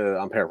is,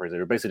 I'm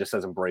paraphrasing, it basically just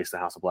says, embrace the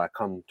House of Black,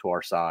 come to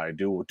our side,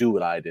 do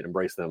what I did,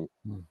 embrace them.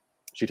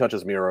 She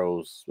touches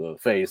Miro's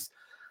face.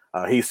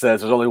 He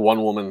says there's only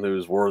one woman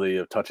who's worthy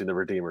of touching the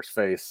Redeemer's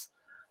face.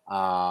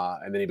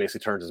 And then he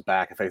basically turns his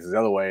back and faces the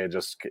other way and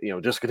just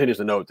continues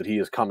to note that he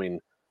is coming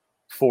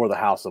for the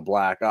House of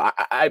Black.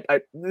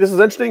 This is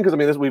interesting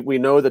because we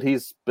know that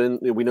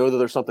we know that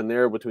there's something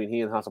there between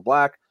he and House of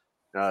Black.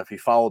 If you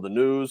follow the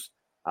news,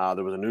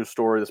 there was a news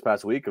story this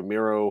past week of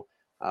Miro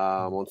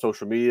on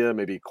social media,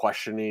 maybe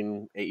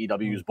questioning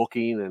AEW's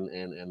booking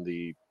and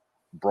the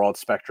broad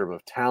spectrum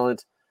of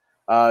talent.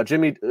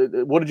 Jimmy,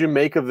 what did you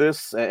make of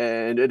this?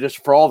 And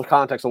just for all the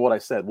context of what I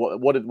said,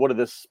 what did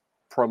this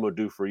promo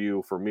do for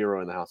you for Miro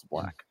and the House of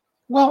Black?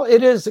 Well,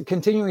 it is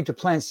continuing to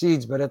plant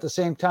seeds, but at the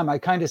same time, I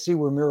kind of see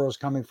where Miro's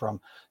coming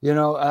from.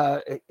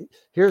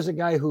 Here's a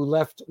guy who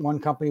left one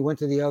company, went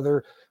to the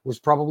other, was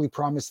probably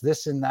promised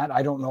this and that.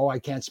 I don't know. I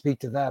can't speak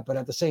to that. But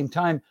at the same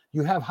time,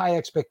 you have high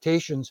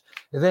expectations.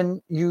 And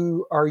then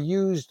you are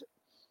used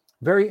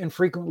very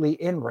infrequently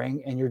in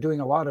ring, and you're doing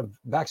a lot of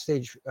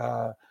backstage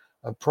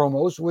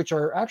promos, which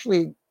are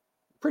actually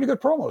pretty good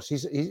promos.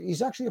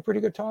 He's actually a pretty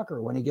good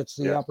talker when he gets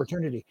the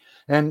opportunity.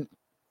 And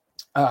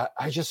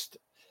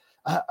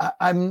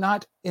I'm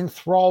not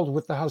enthralled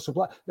with the House of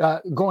Black.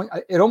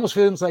 It almost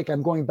feels like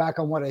I'm going back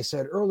on what I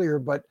said earlier,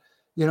 but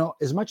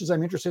as much as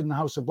I'm interested in the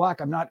House of Black,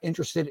 I'm not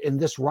interested in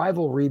this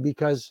rivalry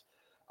because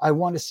I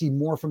want to see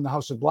more from the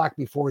House of Black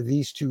before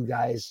these two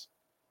guys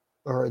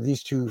or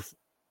these two,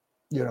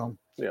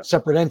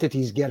 separate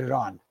entities get it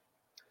on.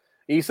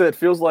 Issa, it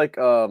feels like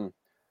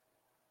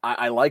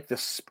I like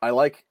this. I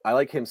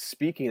like him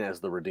speaking as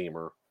the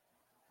Redeemer,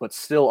 but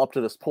still up to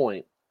this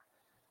point,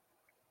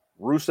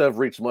 Rusev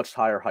reached much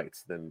higher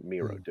heights than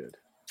Miro did.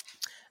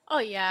 Oh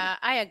yeah,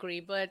 I agree.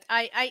 But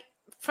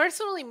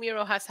Personally,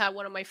 Miro has had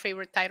one of my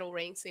favorite title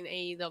reigns in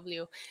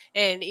AEW,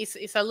 and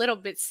it's a little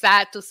bit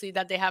sad to see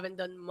that they haven't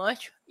done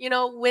much,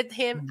 with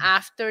him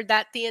after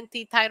that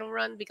TNT title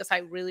run, because I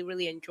really,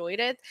 really enjoyed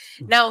it.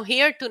 Now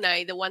here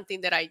tonight, the one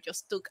thing that I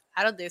just took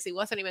out of this, it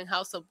wasn't even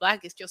House of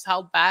Black, it's just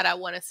how bad I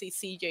want to see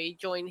CJ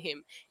join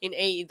him in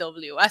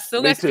AEW. As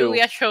soon as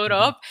Julia showed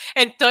up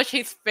and touched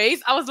his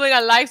face, I was doing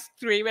a live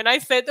stream and I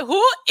said,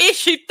 who is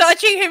she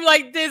touching him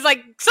like this?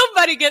 Like,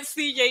 somebody get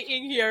CJ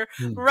in here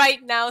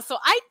right now. So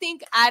I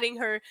think adding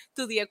her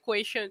to the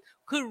equation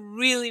could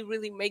really,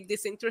 really make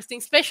this interesting,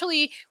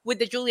 especially with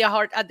the Julia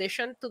Hart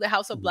addition to the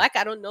House of Black.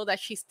 I don't know that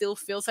she still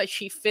feels like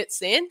she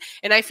fits in.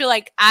 And I feel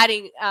like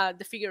adding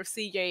the figure of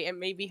CJ and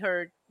maybe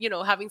her,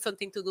 having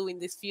something to do in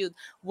this feud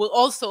will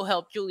also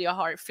help Julia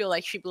Hart feel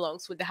like she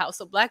belongs with the House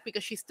of Black,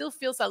 because she still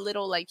feels a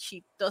little like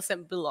she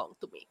doesn't belong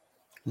to me.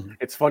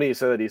 It's funny you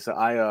said that,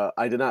 Issa.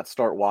 I did not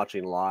start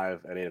watching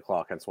live at 8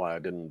 o'clock. That's why I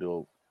didn't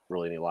do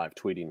really any live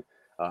tweeting.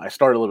 I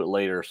started a little bit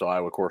later, so I,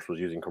 of course, was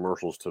using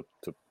commercials to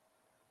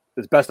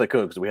as best I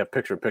could, because we have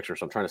picture-in-picture,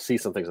 so I'm trying to see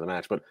some things in the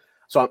match. But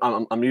so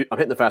I'm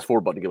hitting the fast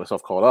forward button to get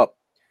myself caught up,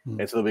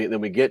 and so then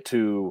we get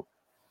to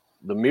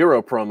the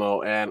Miro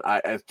promo, and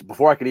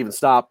before I could even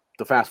stop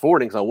the fast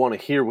forwarding, because I want to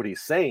hear what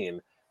he's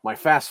saying, my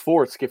fast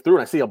forward skipped through,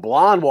 and I see a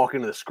blonde walk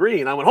into the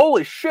screen. I went,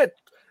 "Holy shit!"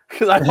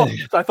 Because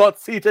I thought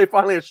CJ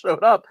finally had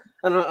showed up,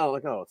 and I'm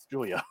like, "Oh, it's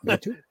Julia."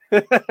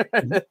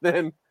 And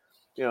then.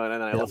 And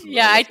then I listened.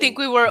 Yeah, I think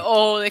we were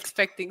all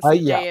expecting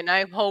CJ, and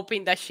I'm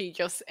hoping that she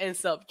just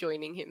ends up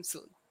joining him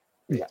soon.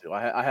 Yeah,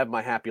 I have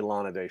my Happy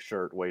Lana Day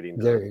shirt waiting.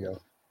 There you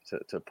go.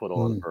 To put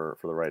on for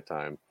the right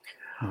time.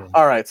 Yeah.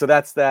 All right, so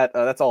that's that.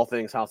 That's all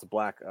things House of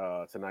Black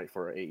tonight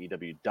for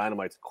AEW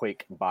Dynamite's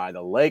Quake by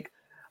the Lake.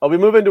 We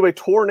move into a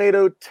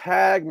tornado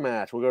tag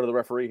match. We'll go to the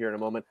referee here in a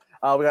moment.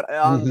 We got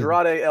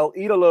Andrade, El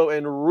Idolo,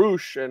 and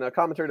Rush, and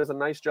commentary does a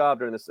nice job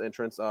during this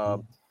entrance.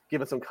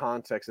 Given some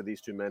context of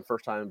these two men,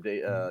 first time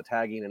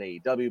tagging in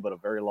AEW, but a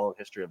very long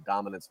history of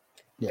dominance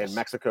in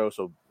Mexico.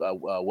 So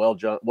well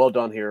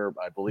done here.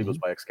 I believe it was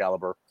by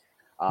Excalibur.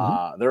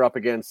 They're up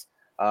against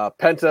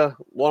Penta,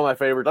 one of my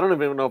favorites. I don't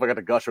even know if I got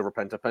to gush over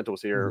Penta. Penta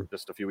was here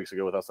just a few weeks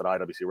ago with us at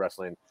IWC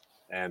Wrestling,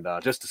 and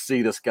just to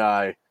see this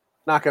guy,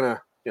 not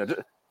gonna,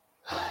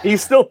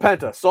 he's still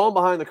Penta. Saw him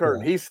behind the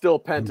curtain. He's still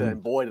Penta,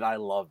 and boy, did I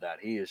love that.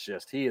 He's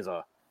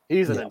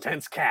an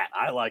intense cat.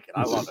 I like it.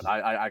 I love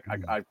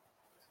it.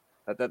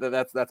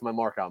 That's my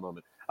mark out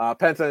moment.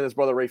 Penta and his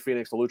brother Ray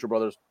Phoenix, the Lucha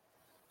Brothers,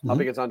 up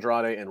against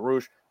Andrade and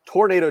Rush.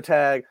 Tornado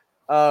tag.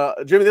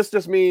 Jimmy, this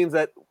just means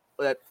that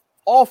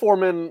all four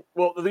men.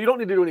 Well, you don't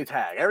need to do any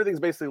tag. Everything's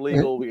basically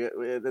legal.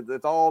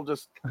 It's all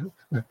just.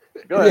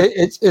 Go ahead.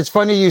 It's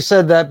funny you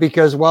said that,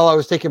 because while I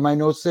was taking my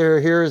notes there,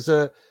 here's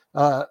a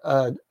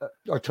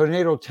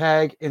tornado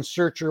tag.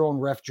 Insert your own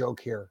ref joke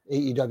here.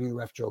 AEW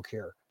ref joke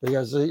here.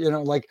 Because,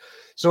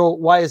 so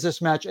why is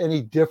this match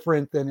any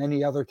different than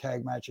any other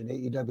tag match in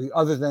AEW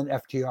other than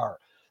FTR?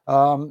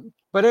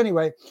 But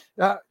anyway,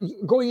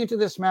 going into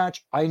this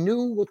match, I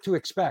knew what to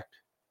expect,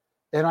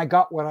 and I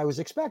got what I was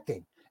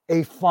expecting.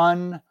 A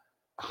fun,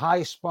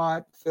 high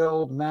spot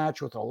filled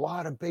match with a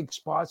lot of big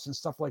spots and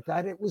stuff like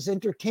that. It was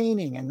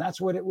entertaining, and that's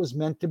what it was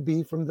meant to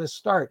be from the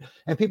start.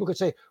 And people could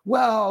say,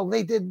 well,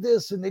 they did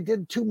this and they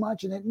did too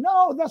much.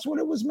 No, that's what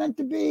it was meant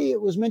to be.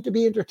 It was meant to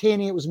be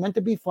entertaining. It was meant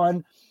to be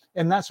fun.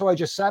 And that's why I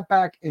just sat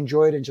back,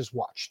 enjoyed, and just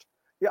watched.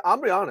 Yeah,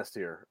 I'll be honest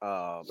here.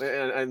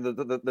 And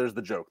there's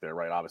the joke there,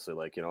 right? Obviously,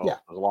 there's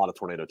a lot of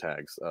tornado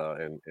tags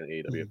in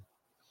AEW.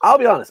 I'll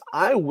be honest.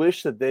 I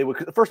wish that they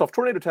would. First off,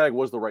 tornado tag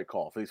was the right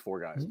call for these four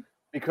guys,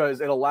 because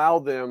it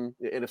allowed them.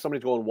 And if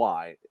somebody's going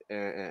why,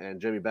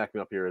 and Jimmy backed me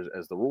up here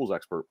as the rules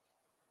expert,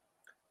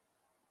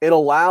 it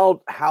allowed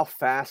how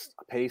fast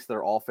paced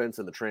their offense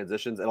and the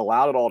transitions. It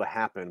allowed it all to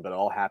happen, but it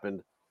all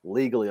happened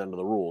legally under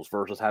the rules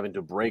versus having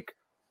to break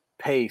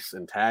pace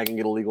and tag and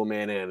get a legal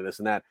man in and this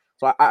and that.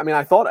 So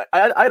I thought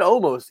I'd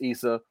almost,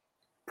 Issa,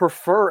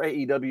 prefer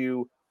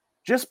AEW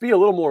just be a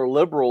little more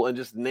liberal and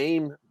just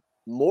name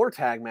more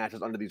tag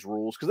matches under these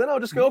rules, because then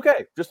I'll just go,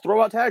 okay, just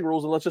throw out tag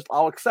rules and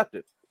I'll accept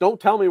it. Don't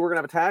tell me we're gonna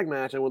have a tag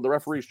match and when the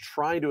referee's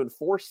trying to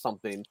enforce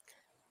something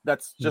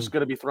that's just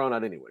gonna be thrown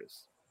out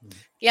anyways.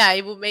 Yeah,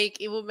 it will make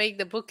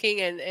the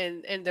booking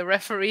and the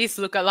referees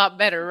look a lot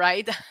better,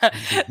 right?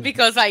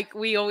 Because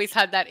we always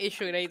had that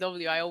issue in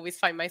AEW. I always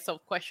find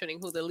myself questioning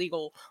who the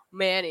legal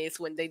man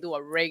is when they do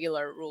a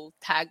regular rule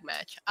tag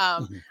match.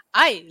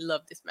 I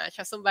love this match.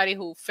 As somebody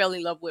who fell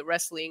in love with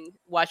wrestling,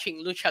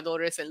 watching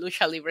luchadores and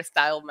lucha libre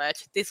style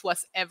match, this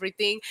was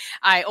everything.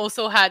 I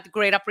also had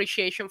great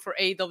appreciation for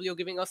AEW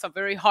giving us a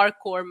very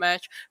hardcore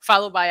match,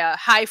 followed by a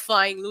high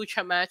flying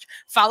lucha match,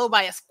 followed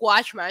by a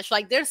squash match.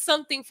 Like, there's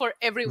something for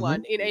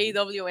everyone in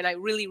AEW, and I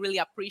really, really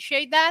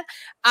appreciate that.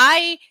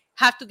 I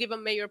have to give a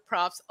major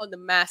props on the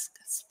mask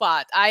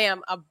spot. I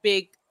am a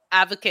big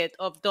advocate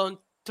of don't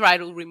try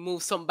to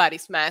remove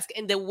somebody's mask.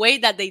 And the way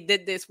that they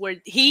did this, where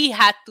he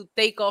had to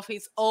take off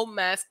his own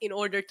mask in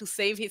order to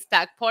save his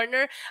tag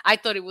partner, I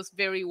thought it was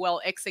very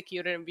well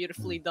executed and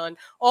beautifully done.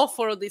 All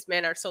four of these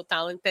men are so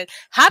talented.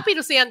 Happy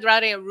to see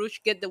Andrade and Rush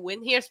get the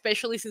win here,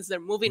 especially since they're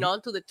moving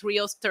on to the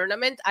trios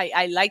tournament.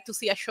 I like to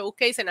see a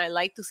showcase, and I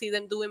like to see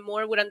them doing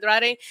more with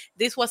Andrade.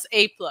 This was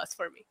A+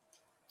 for me.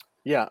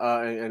 Yeah,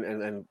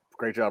 and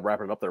great job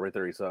wrapping it up there right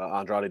there. He's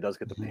Andrade does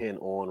get the pin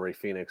on Rey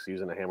Fenix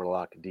using a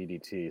hammerlock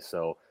DDT.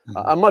 So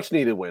a much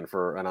needed win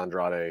for an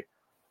Andrade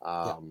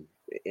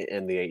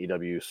in the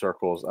AEW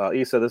circles.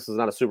 Issa, this is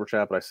not a super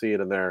chat, but I see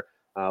it in there.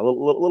 A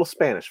little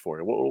Spanish for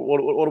you.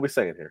 What are we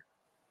saying here?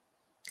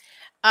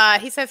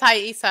 He says, "Hi,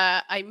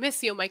 Issa. I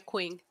miss you, my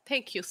queen."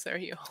 Thank you,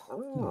 Sergio.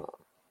 Oh,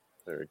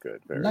 very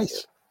good. Very nice.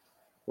 Good.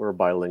 We're a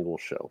bilingual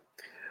show.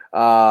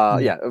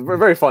 Yeah,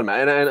 very fun,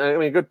 man. And I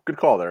mean, good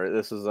call there.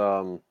 This is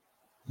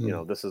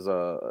this is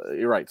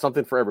you're right,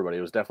 something for everybody.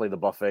 It was definitely the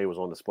buffet was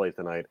on display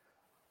tonight.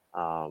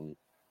 In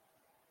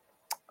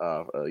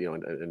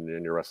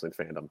your wrestling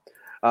fandom.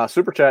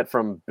 Super chat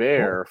from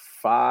Bear,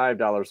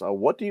 $5.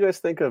 What do you guys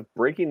think of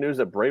breaking news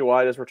that Bray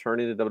Wyatt is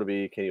returning to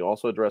WWE? Can you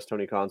also address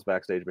Tony Khan's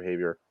backstage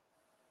behavior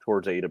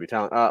towards AEW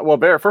talent? Well,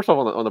 Bear, first of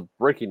all, on the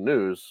breaking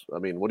news, I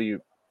mean, are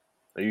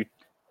you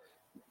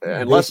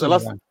unless I'm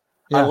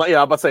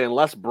about to say,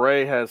 unless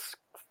Bray has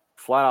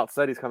flat out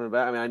said he's coming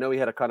back. I mean, I know he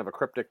had a kind of a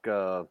cryptic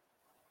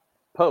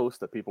post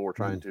that people were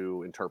trying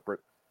to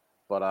interpret,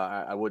 but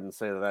I wouldn't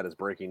say that is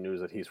breaking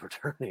news that he's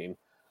returning.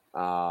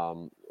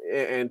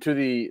 And to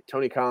the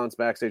Tony Khan's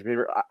backstage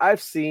behavior,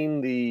 I've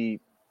seen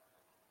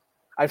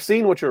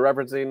what you're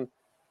referencing.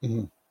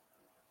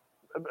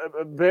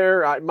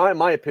 Bear,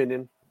 my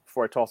opinion,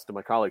 before I toss it to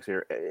my colleagues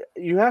here,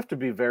 you have to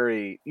be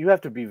very,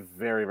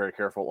 very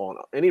careful on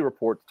any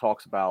report that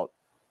talks about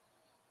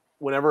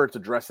whenever it's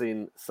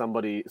addressing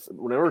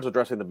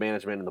the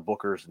management and the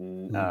bookers,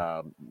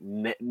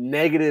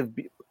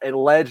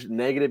 alleged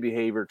negative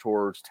behavior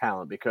towards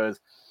talent, because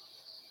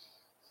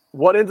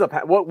what ends up,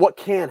 what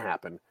can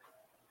happen,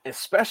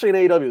 especially in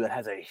AEW that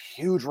has a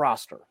huge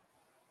roster,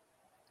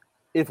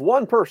 if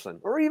one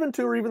person, or even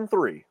two, or even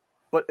three,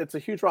 but it's a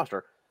huge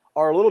roster,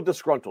 are a little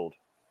disgruntled,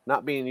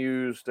 not being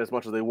used as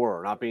much as they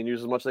were, not being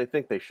used as much as they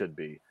think they should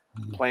be,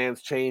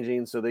 plans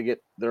changing, so they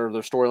get their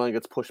storyline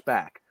gets pushed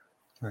back.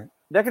 Right.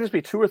 That could just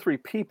be two or three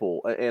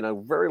people in a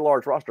very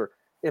large roster.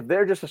 If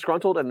they're just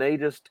disgruntled and they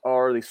just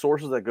are the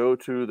sources that go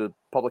to the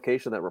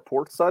publication that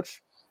reports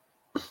such,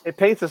 it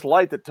paints this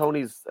light that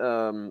Tony's.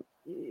 But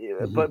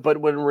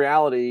when in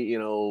reality,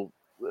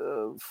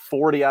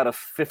 40 out of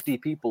 50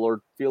 people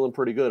are feeling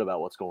pretty good about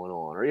what's going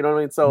on, or you know what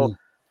I mean. So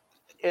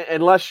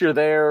unless you're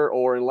there,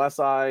 or unless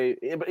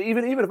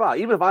even if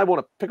I want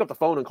to pick up the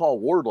phone and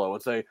call Wardlow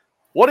and say,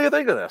 what do you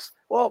think of this?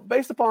 Well,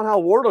 based upon how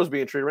Wardlow's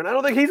being treated right now, I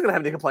don't think he's going to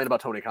have any complaint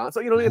about Tony Khan.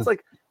 So, it's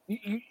like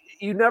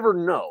you never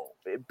know,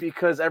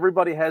 because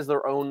everybody has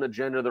their own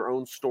agenda, their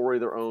own story,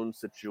 their own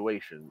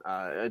situation.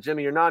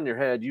 Jimmy, you're nodding your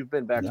head. You've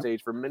been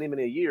backstage for many,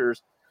 many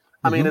years.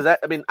 I mean,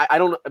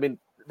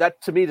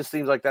 that to me just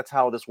seems like that's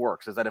how this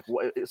works, is that if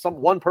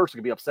one person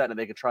could be upset and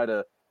they could try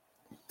to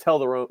tell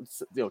their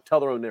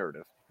own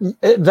narrative.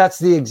 That's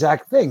the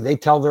exact thing. They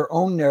tell their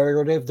own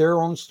narrative,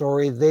 their own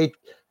story.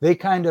 They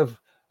kind of,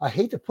 I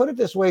hate to put it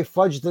this way,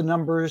 fudge the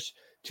numbers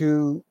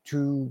to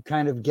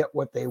kind of get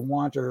what they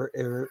want, or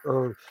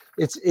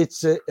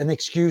it's an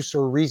excuse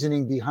or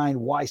reasoning behind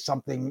why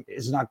something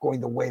is not going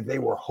the way they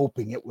were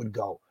hoping it would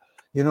go.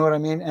 You know what I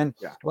mean? And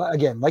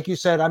again, like you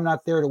said, I'm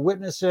not there to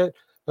witness it,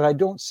 but I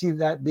don't see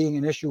that being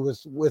an issue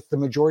with the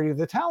majority of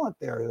the talent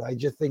there. I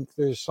just think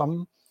there's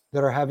some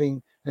that are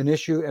having an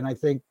issue, and I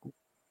think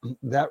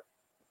that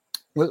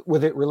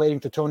with it relating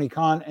to Tony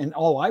Khan, and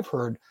all I've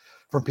heard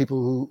from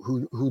people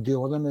who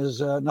deal with them is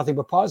nothing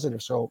but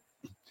positive. So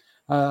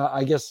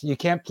I guess you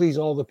can't please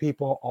all the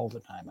people all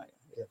the time.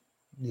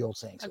 The old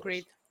saying.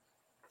 Agreed.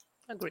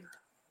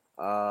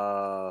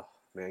 Man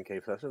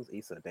Cave Sessions,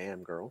 Issa,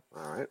 damn girl.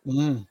 All right.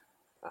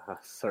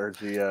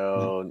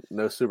 Sergio,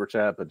 no super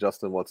chat, but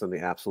Justin, what's in the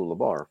Absolute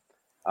bar?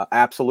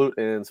 Absolute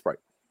and Sprite.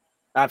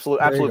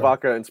 Absolute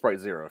vodka and Sprite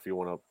Zero if you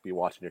want to be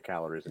watching your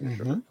calories and your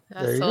sugar.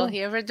 That's all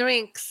he ever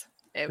drinks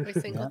every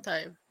single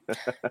time.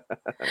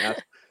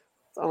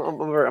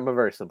 I'm a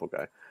very simple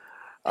guy.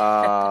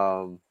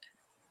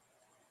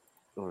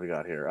 What do we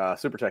got here?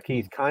 Super Chat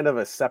Keith, kind of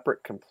a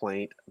separate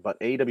complaint, but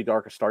AEW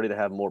Dark is starting to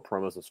have more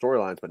promos and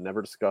storylines, but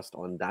never discussed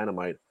on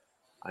Dynamite.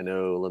 I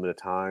know limited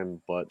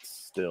time, but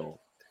still.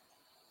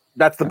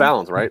 That's the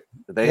balance, right?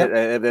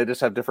 They just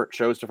have different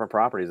shows, different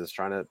properties. It's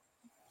trying to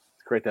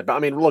create that. But I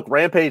mean, look,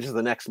 Rampage is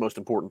the next most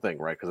important thing,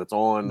 right? Because it's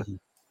on,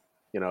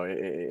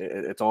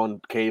 it's on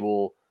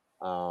cable.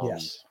 So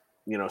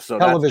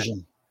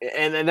television.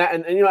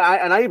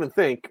 I even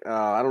think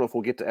I don't know if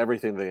we'll get to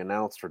everything they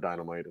announced for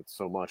Dynamite. It's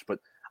so much, but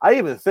I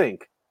even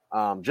think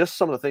just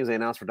some of the things they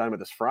announced for Dynamite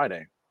this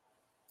Friday,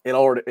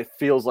 it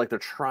feels like they're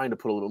trying to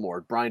put a little bit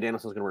more. Bryan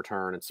Danielson's going to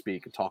return and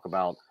speak and talk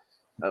about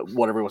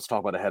whatever he wants to talk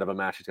about ahead of a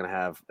match he's going to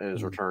have in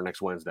his return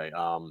next Wednesday.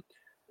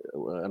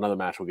 another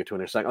match we'll get to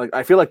in a second. Like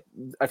I feel like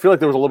there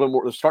was a little bit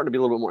more. There's starting to be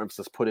a little bit more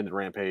emphasis put into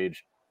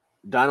Rampage.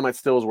 Dynamite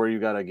still is where you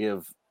got to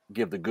give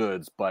the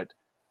goods, but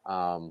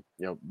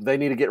they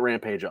need to get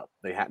Rampage up.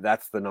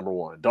 That's the number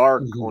one.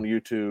 Dark on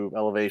YouTube,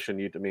 Elevation.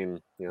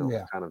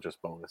 Kind of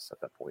just bonus at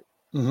that point.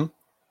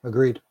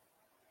 Agreed.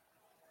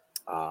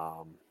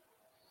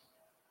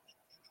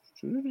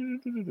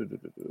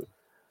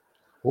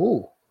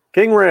 Ooh.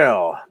 King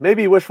Rail,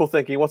 maybe wishful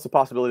thinking. What's the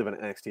possibility of an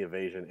NXT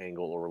Invasion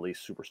angle or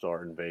release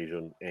Superstar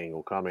Invasion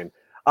angle coming?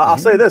 I'll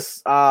say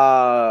this,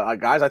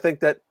 guys. I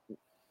think that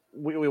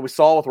we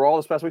saw with Raw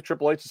this past week.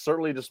 Triple H is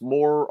certainly just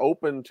more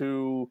open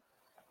to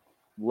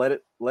let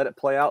it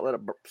play out, let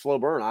it slow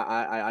burn.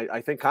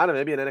 I think kind of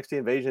maybe an NXT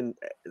Invasion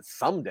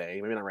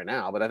someday, maybe not right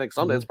now, but I think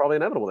someday it's probably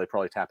inevitable. They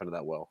probably tap into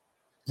that well.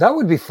 That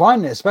would be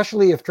fun,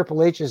 especially if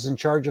Triple H is in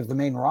charge of the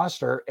main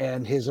roster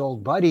and his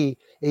old buddy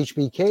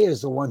HBK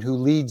is the one who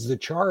leads the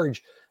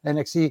charge.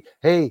 NXT,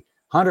 hey,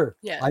 Hunter,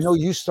 I know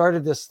you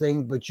started this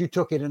thing, but you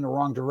took it in the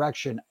wrong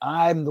direction.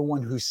 I'm the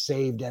one who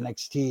saved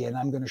NXT, and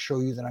I'm going to show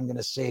you that I'm going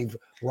to save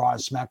Raw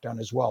and SmackDown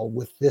as well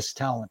with this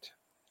talent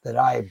that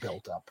I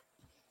built up.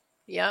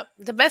 Yeah.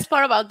 The best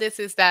part about this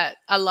is that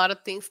a lot of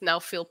things now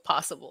feel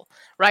possible,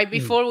 right?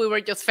 Before we were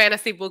just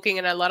fantasy booking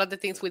and a lot of the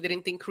things we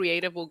didn't think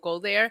creative will go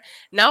there.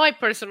 Now I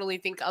personally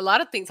think a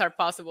lot of things are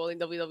possible in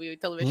WWE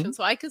television.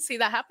 So I could see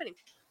that happening.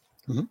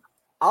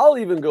 I'll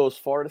even go as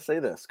far to say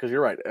this, because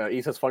you're right.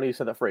 It's funny you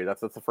said that phrase.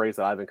 That's the phrase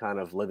that I've been kind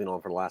of living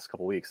on for the last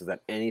couple of weeks, is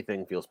that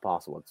anything feels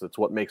possible. It's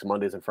what makes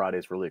Mondays and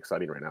Fridays really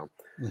exciting right now.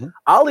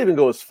 I'll even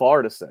go as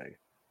far to say,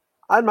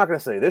 I'm not going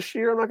to say this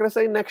year. I'm not going to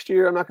say next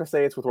year. I'm not going to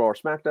say it's with Raw or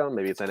SmackDown.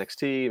 Maybe it's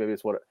NXT. Maybe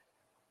it's what.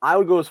 I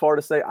would go as far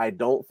to say I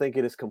don't think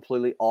it is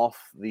completely off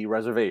the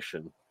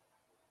reservation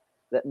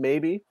that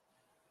maybe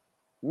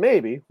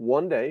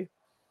one day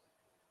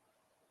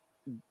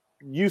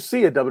you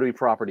see a WWE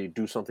property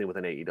do something with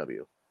an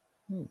AEW.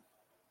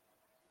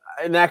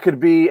 And that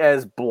could be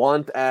as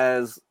blunt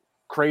as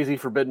Crazy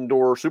Forbidden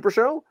Door Super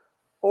Show,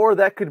 or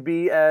that could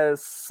be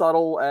as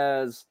subtle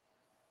as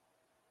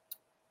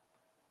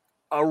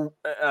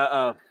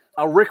a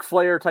Ric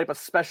Flair type of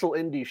special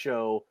indie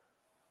show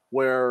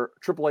where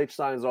Triple H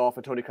signs off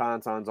and Tony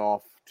Khan signs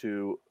off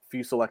to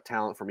few select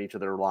talent from each of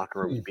their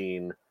locker rooms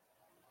being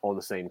on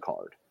the same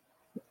card.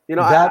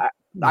 I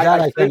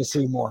can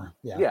see more.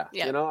 Yeah.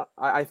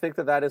 I think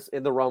that is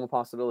in the realm of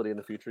possibility in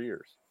the future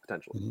years,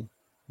 potentially.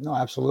 No,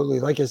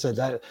 absolutely. Like I said,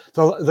 that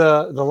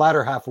the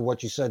latter half of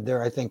what you said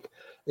there, I think,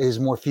 is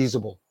more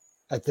feasible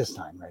at this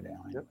time right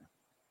now. Anyway.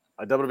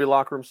 A WWE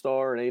locker room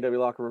star, an AEW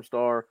locker room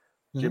star.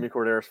 Jimmy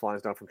Corderas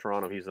flies down from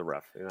Toronto. He's the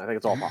ref. I think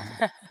it's all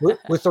possible.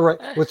 with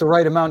the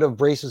right amount of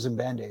braces and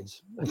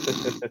Band-Aids. I thought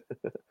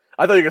you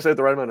were going to say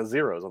the right amount of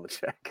zeros on the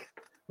check.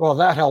 Well,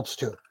 that helps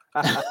too.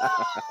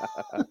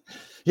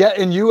 Yeah,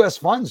 and U.S.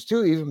 funds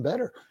too, even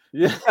better.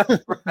 Yeah,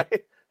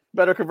 right.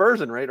 Better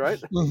conversion rate, right?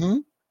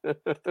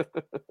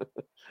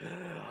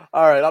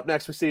 All right, up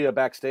next we see a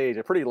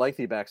pretty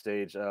lengthy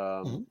backstage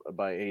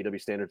by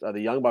AEW standards. The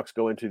Young Bucks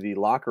go into the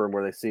locker room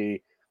where they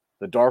see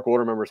the Dark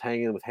Order members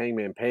hanging with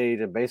Hangman Page,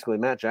 and basically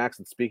Matt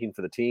Jackson speaking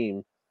for the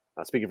team,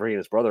 speaking for he and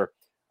his brother,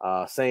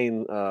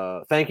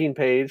 thanking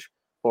Page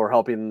for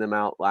helping them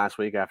out last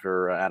week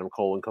after Adam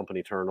Cole and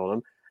company turned on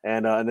him,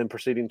 and then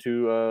proceeding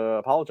to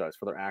apologize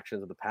for their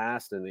actions of the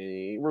past. And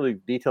he really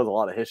details a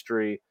lot of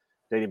history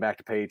dating back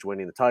to Page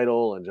winning the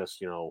title, and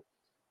just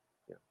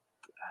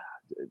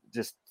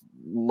just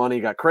money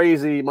got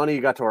crazy, money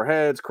got to our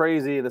heads,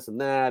 crazy, this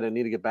and that, and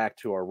need to get back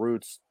to our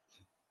roots.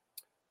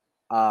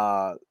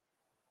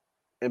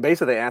 And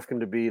basically they ask him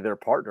to be their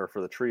partner for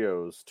the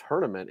trios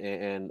tournament.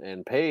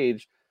 And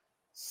Page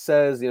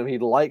says,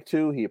 he'd like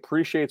to, he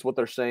appreciates what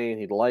they're saying.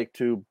 He'd like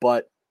to,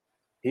 but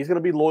he's going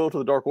to be loyal to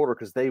the Dark Order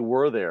because they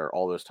were there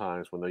all those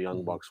times when the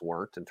Young Bucks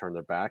weren't and turned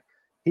their back.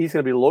 He's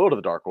going to be loyal to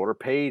the Dark Order.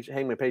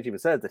 Hangman Page even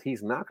says that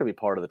he's not going to be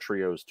part of the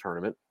trios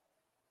tournament.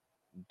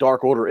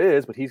 Dark Order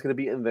is, but he's going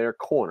to be in their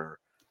corner.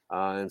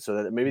 And so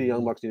that maybe the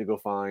Young Bucks need to go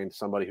find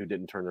somebody who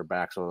didn't turn their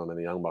backs on them. And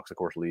the Young Bucks, of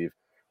course, leave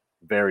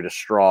very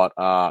distraught.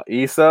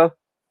 Issa,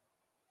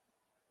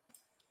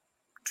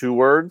 2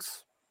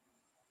 words.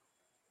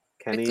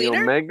 Kenny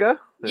Omega?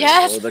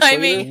 Yes, I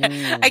mean,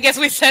 I guess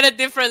we said it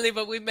differently,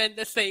 but we meant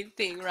the same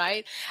thing,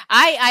 right?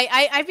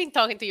 I've been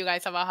talking to you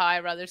guys about how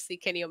I'd rather see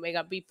Kenny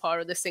Omega be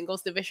part of the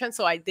singles division,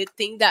 so I did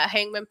think that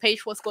Hangman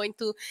Page was going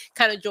to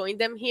kind of join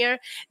them here.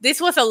 This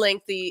was a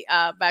lengthy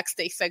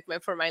backstage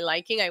segment for my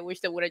liking. I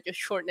wish they would have just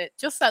shortened it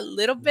just a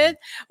little bit,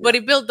 but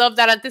it built up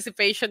that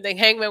anticipation that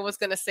Hangman was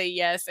going to say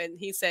yes, and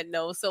he said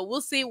no. So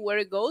we'll see where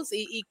it goes.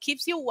 It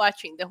keeps you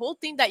watching. The whole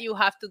thing that you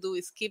have to do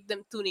is keep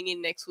them tuning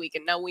in next week,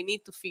 and now we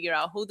need to figure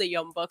out who the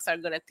Young Bucks are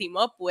going to team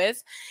up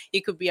with.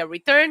 It could be a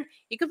return,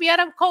 it could be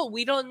Adam Cole,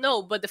 we don't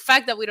know, but the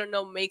fact that we don't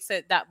know makes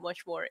it that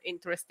much more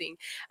interesting.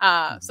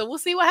 So we'll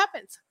see what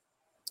happens.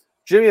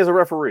 Jimmy, as a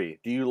referee,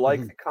 do you like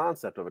the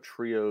concept of a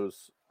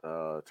trios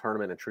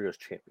tournament and trios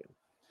champion?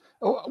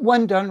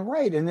 When done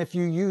right, and if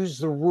you use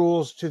the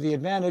rules to the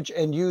advantage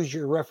and use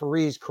your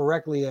referees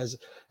correctly as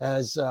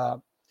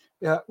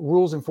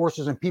rules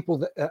enforcers and people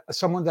that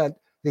someone that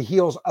the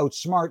heels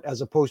outsmart,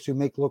 as opposed to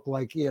make look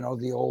like,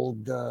 the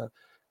old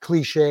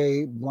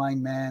cliche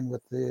blind man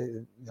with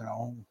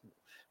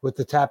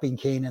the tapping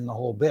cane and the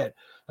whole bit.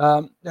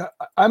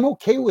 I'm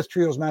okay with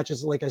trios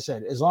matches, like I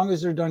said, as long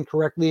as they're done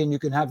correctly and you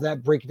can have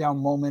that breakdown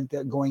moment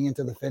going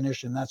into the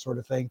finish and that sort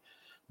of thing.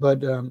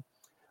 But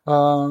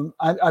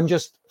I'm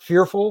just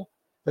fearful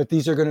that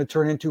these are going to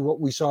turn into what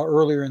we saw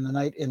earlier in the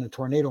night in a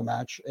tornado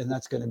match, and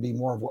that's going to be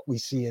more of what we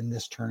see in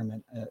this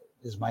tournament,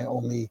 is my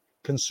only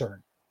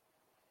concern.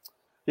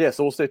 Yeah,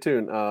 so we'll stay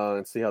tuned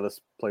and see how this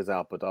plays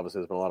out. But obviously,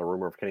 there's been a lot of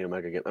rumor of Kenny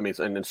Omega again. I mean,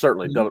 and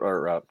certainly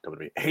WWE,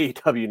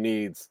 AEW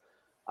needs.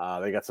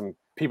 They got some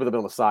people that have been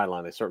on the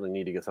sideline. They certainly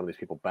need to get some of these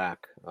people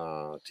back.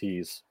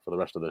 Tease for the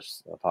rest of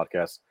this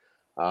podcast.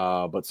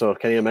 But so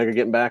Kenny Omega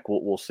getting back,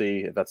 we'll see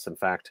if that's in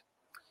fact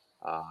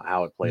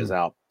how it plays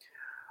out.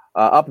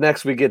 Up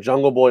next, we get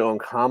Jungle Boy on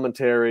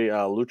commentary.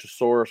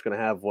 Luchasaurus going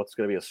to have what's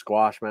going to be a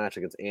squash match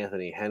against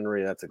Anthony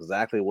Henry. That's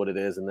exactly what it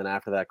is. And then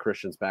after that,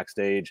 Christian's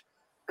backstage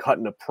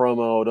cutting a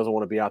promo. Doesn't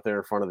want to be out there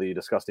in front of the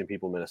disgusting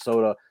people in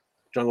Minnesota.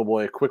 Jungle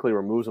Boy quickly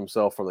removes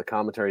himself from the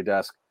commentary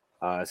desk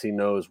as he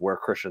knows where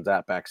Christian's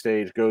at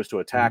backstage. Goes to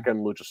attack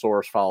him.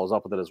 Luchasaurus follows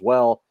up with it as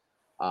well.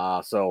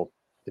 So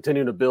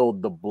continuing to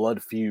build the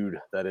blood feud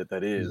that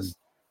is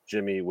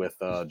Jimmy with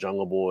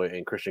Jungle Boy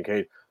and Christian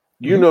Cage.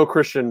 You know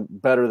Christian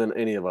better than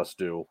any of us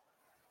do.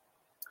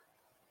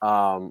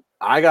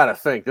 I got to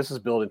think this is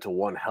building to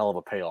one hell of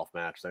a payoff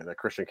match that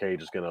Christian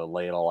Cage is going to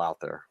lay it all out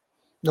there.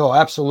 No,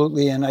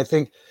 absolutely. And I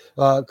think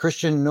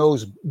Christian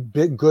knows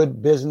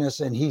good business,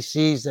 and he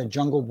sees that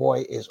Jungle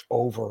Boy is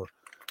over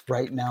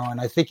right now.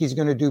 And I think he's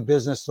going to do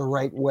business the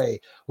right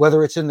way,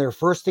 whether it's in their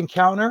first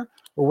encounter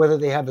or whether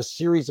they have a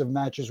series of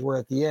matches where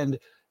at the end,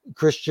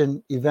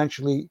 Christian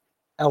eventually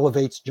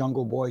elevates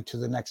Jungle Boy to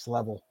the next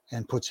level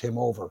and puts him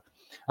over.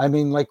 I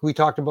mean, like we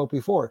talked about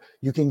before,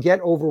 you can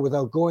get over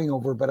without going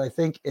over. But I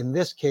think in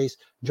this case,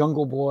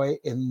 Jungle Boy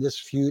in this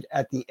feud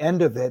at the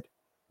end of it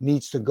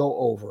needs to go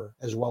over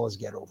as well as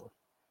get over.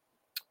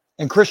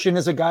 And Christian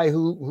is a guy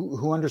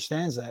who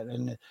understands that.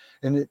 And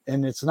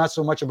it's not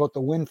so much about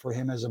the win for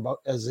him as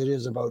it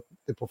is about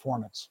the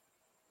performance.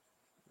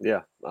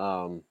 Yeah.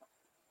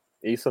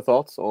 Issa,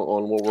 thoughts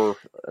on what we're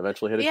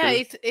eventually headed to?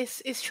 Yeah,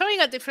 it's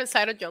showing a different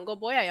side of Jungle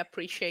Boy. I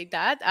appreciate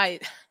that.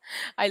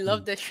 I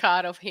love the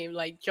shot of him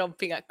like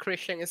jumping at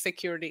Christian and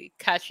security,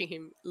 catching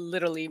him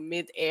literally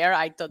mid-air.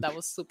 I thought that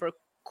was super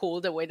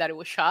cool the way that it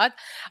was shot.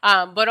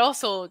 But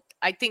also,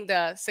 I think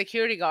the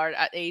security guard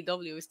at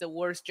AEW is the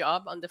worst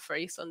job on the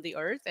face on the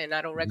earth, and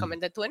I don't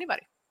recommend that to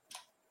anybody.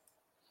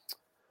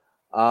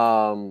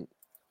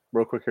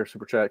 Real quick here,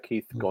 Super Chat.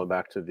 Keith, going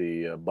back to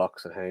the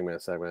Bucks and Hangman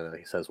segment,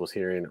 he says, was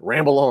hearing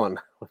ramble on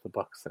with the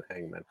Bucks and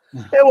Hangman.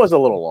 It was a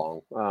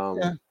little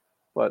long,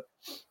 but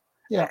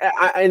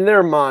in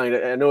their mind,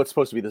 I know it's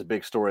supposed to be this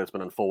big story that's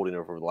been unfolding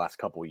over the last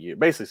couple of years,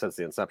 basically since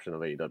the inception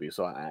of AEW.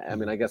 So, I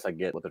mean, I guess I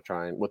get what they're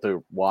trying,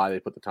 why they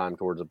put the time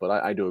towards it, but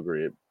I do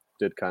agree. It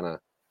did kind of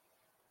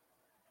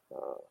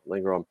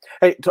linger on.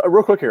 Hey,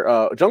 real quick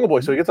here, Jungle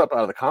Boy, so he gets up out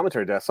of the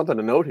commentary desk. Something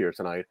to note here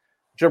tonight.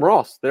 Jim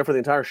Ross there for the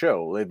entire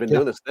show. They've been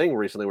doing this thing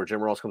recently where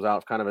Jim Ross comes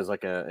out kind of as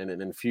like an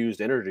infused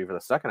energy for the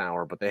second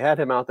hour, but they had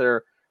him out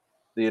there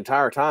the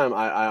entire time.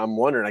 I'm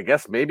wondering, I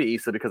guess maybe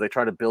Issa, because they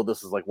try to build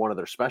this as like one of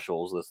their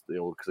specials, this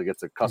because it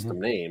gets a custom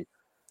name.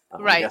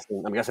 Right.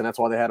 I'm guessing that's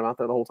why they had him out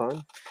there the whole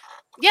time.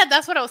 Yeah,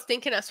 that's what I was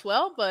thinking as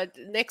well. But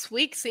next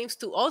week seems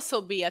to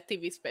also be a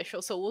TV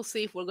special, so we'll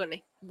see if we're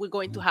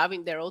going to have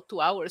him there all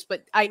 2 hours.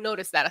 But I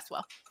noticed that as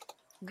well.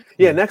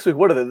 Yeah, next week.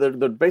 What are they?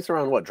 They're based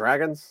around what,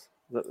 dragons?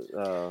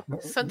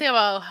 Something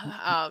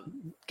about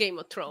Game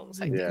of Thrones,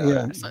 I think,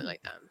 or something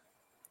like that.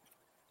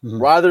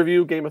 Were either of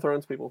you Game of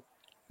Thrones people?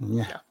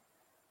 Yeah.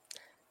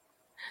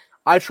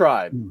 I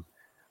tried.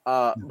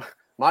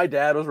 My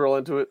dad was real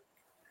into it.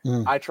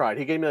 I tried.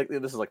 He gave me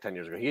this is like 10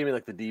 years ago. He gave me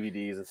like the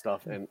DVDs and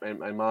stuff, and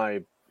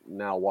my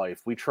now wife,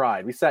 we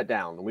tried. We sat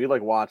down and we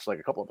like watched like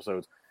a couple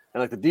episodes,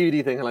 and like the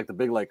DVD thing had like the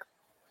big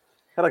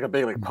had a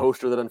big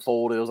poster that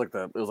unfolded. It was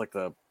like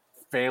the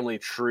family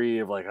tree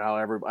of like how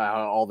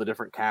all the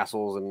different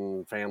castles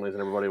and families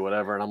and everybody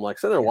whatever, and I'm like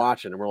sitting there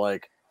watching, and we're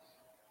like,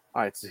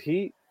 all right, so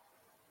he's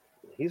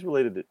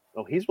related to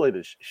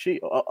she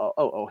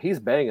he's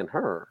banging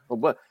her,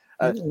 but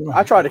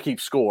I tried to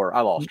keep score.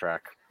 I lost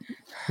track.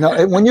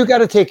 No, when you got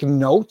to take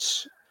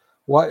notes,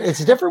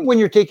 it's different when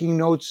you're taking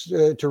notes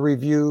to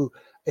review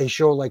a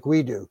show like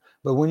we do,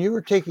 but when you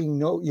were taking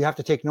note, you have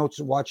to take notes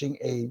watching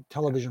a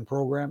television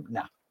program.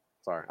 Nah,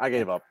 sorry, I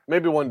gave up.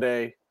 Maybe one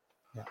day.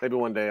 Maybe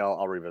one day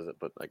I'll revisit,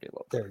 but I gave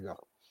up. There you go.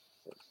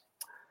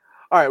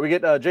 All right, we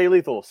get Jay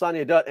Lethal,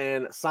 Sonya Dutt,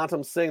 and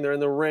Santam Singh. They're in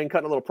the ring,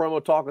 cutting a little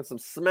promo, talking some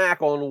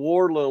smack on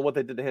Wardlow and what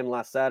they did to him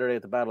last Saturday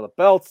at the Battle of the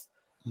Belts.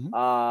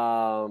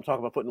 Talking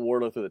about putting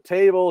Wardlow through the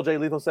table. Jay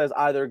Lethal says,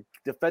 either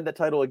defend that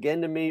title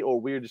again to me or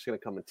we're just going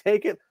to come and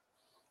take it.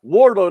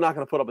 Wardlow not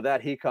going to put up with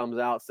that. He comes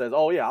out, says,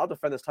 oh, yeah, I'll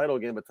defend this title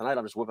again, but tonight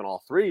I'm just whipping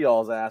all three of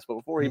y'all's ass. But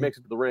before he makes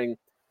it to the ring,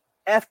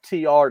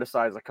 FTR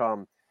decides to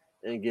come.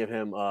 and give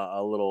him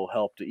a little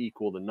help to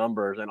equal the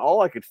numbers. And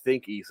all I could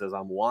think, as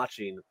I'm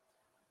watching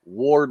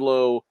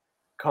Wardlow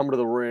come to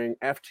the ring,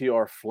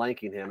 FTR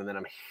flanking him, and then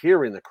I'm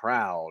hearing the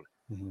crowd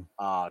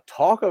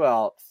talk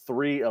about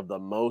three of the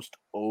most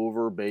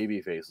over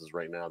baby faces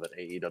right now that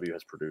AEW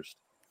has produced.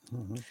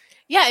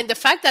 Yeah, and the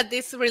fact that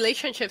this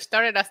relationship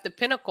started as the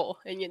Pinnacle,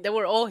 and they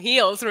were all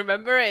heels,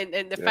 remember?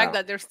 And the fact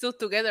that they're still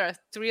together as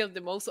three of the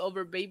most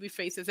over baby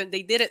faces, and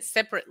they did it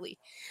separately.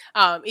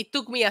 It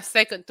took me a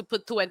second to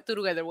put two and two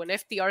together. When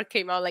FTR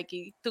came out, like,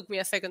 it took me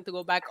a second to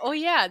go back. Oh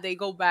yeah, they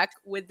go back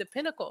with the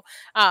Pinnacle.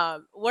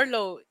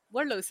 Wardlow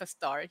is a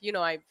star. You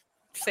know, I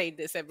say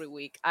this every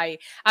week. I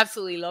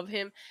absolutely love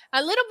him.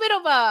 A little bit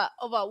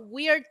of a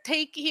weird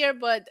take here,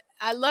 but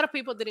a lot of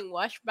people didn't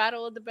watch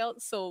Battle of the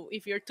Belts. So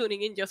if you're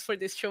tuning in just for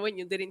this show and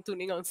you didn't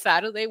tune in on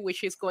Saturday,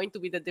 which is going to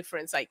be the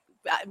difference, like,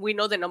 we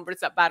know the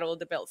numbers that Battle of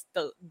the Belts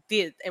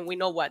did, and we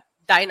know what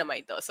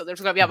Dynamite does. So there's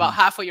going to be about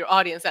half of your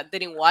audience that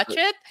didn't watch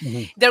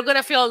it. They're going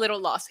to feel a little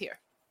lost here.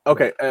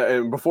 Okay,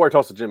 and before I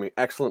toss to Jimmy,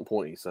 excellent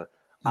point, Issa.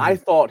 I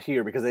thought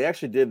here, because they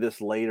actually did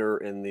this later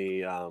in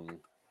the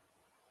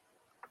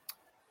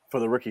for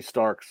the Ricky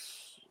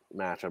Starks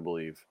match, I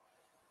believe,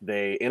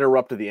 they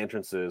interrupted the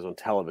entrances on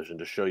television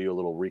to show you a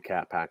little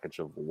recap package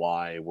of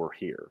why we're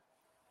here.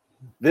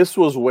 This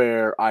was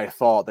where I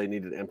thought they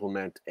needed to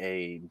implement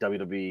a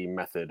WWE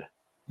method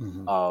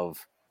of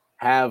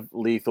have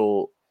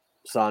Lethal,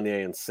 Sonya,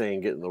 and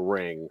Singh get in the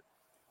ring.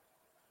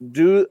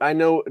 I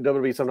know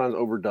WWE sometimes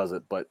overdoes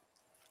it, but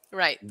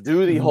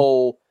do the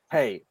whole,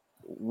 hey,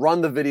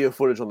 run the video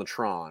footage on the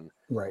Tron.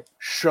 Right.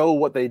 Show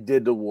what they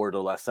did to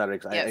Wardlow last Saturday.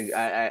 Yes.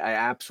 I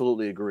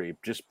absolutely agree.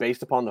 Just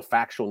based upon the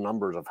factual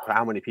numbers of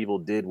how many people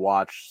did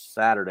watch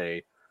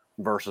Saturday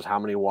versus how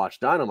many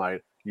watched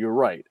Dynamite, you're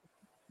right.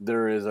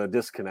 There is a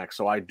disconnect.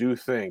 So I do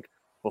think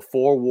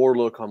before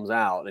Wardlow comes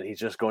out and he's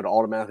just going to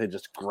automatically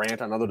just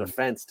grant another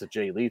defense to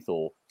Jay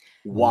Lethal,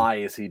 why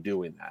is he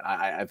doing that?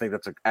 I think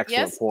that's an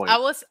excellent point. I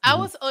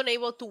was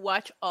unable to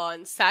watch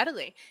on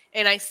Saturday,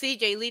 and I see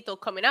Jay Lethal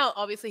coming out.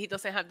 Obviously, he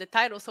doesn't have the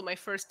title, so my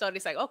first thought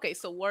is like, okay,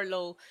 so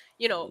Wardlow,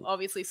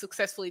 obviously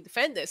successfully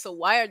defended. So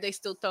why are they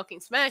still talking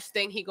smash?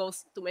 Then he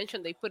goes to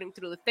mention they put him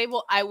through the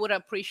table. I would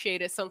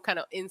appreciate some kind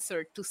of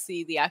insert to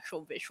see the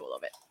actual visual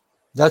of it.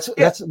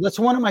 That's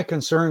one of my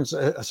concerns.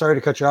 Sorry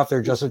to cut you off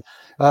there, Justin.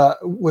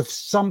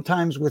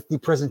 Sometimes with the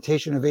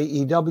presentation of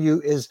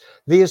AEW is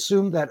they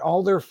assume that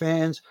all their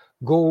fans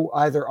go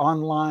either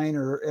online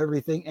or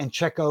everything and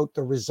check out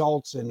the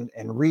results and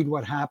read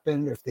what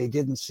happened if they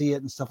didn't see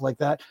it and stuff like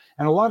that.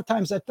 And a lot of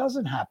times that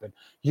doesn't happen.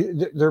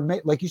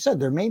 Like you said,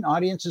 their main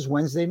audience is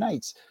Wednesday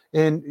nights,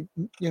 and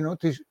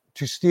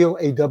to steal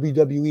a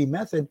WWE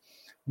method,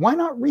 why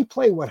not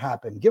replay what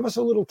happened? Give us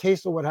a little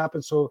taste of what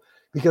happened. So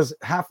because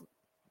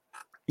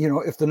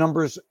if the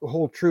numbers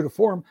hold true to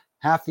form,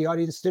 half the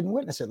audience didn't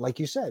witness it, like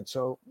you said.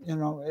 So,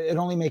 it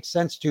only makes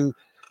sense to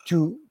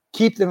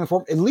keep them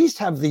informed, at least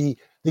have the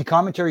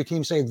commentary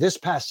team say this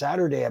past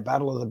Saturday at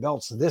Battle of the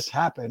Belts, this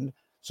happened.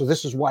 So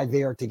this is why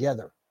they are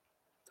together.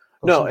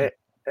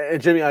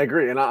 Jimmy, I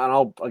agree. And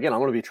I'm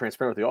going to be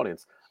transparent with the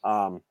audience.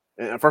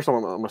 And first of all,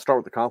 I'm going to start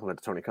with the compliment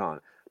to Tony Khan.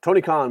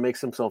 Tony Khan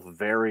makes himself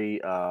very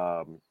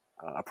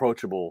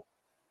approachable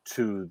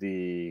to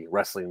the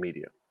wrestling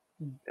media.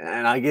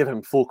 And I give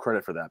him full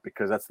credit for that,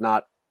 because that's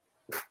not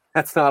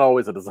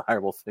always a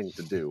desirable thing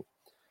to do.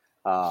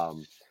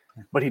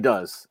 But he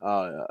does.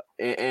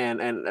 And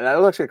that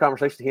was actually a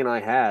conversation he and I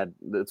had.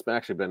 It's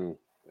been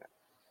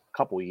a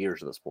couple of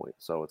years at this point,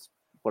 so it's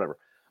whatever.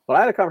 But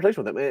I had a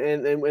conversation with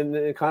him,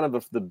 and kind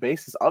of the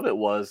basis of it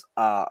was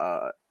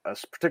a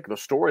particular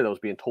story that was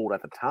being told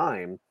at the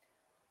time.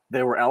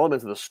 There were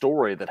elements of the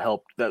story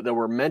that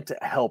were meant to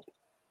help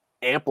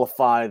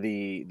amplify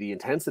the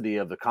intensity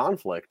of the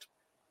conflict,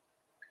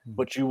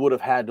 but you would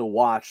have had to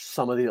watch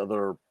some of the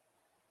other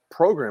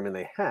programming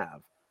they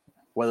have,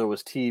 whether it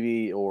was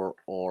TV or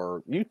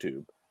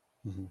YouTube.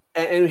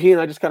 And he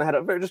and I just kind of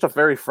had a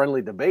very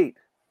friendly debate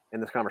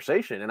in this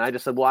conversation. And I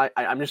just said, well,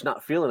 I'm just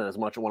not feeling it as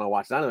much when I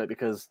watch Dynamite,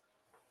 because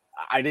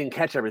I didn't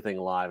catch everything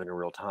live in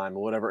real time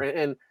or whatever.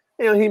 And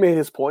he made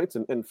his points,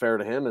 and fair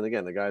to him. And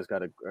again, the guy's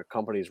got a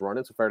company's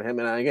running, so fair to him.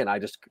 And again, I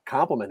just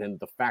compliment him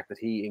the fact that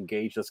he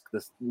engaged us.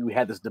 We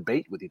had this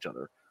debate with each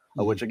other,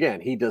 which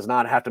again, he does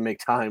not have to make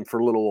time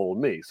for little old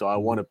me. So I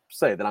want to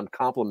say that I'm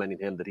complimenting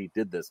him that he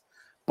did this.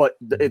 But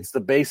it's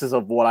the basis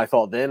of what I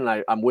thought then,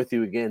 and I'm with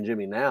you again,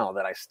 Jimmy, now,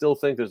 that I still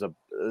think there's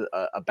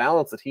a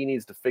balance that he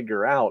needs to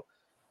figure out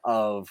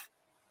of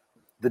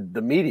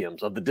the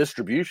mediums, of the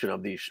distribution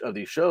of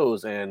these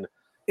shows. And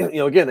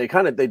again,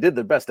 they did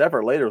their best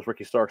effort later with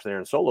Ricky Starks and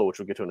Aaron Solo, which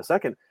we'll get to in a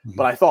second.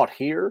 But I thought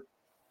here,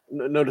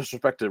 no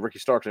disrespect to Ricky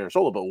Starks and Aaron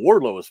Solo, but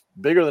Wardlow is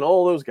bigger than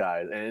all those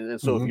guys. And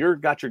so if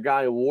you've got your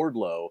guy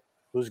Wardlow,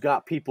 who's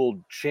got people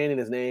chanting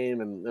his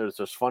name, and there's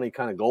this funny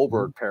kind of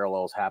Goldberg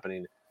parallels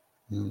happening.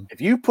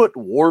 If you put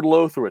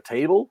Wardlow through a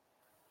table,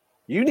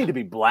 you need to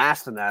be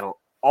blasting that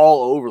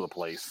all over the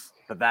place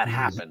that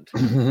happened.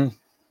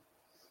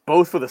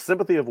 Both for the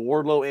sympathy of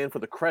Wardlow and for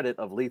the credit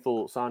of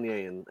Lethal, Sonya,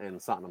 and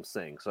Satnam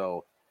Singh.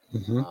 So,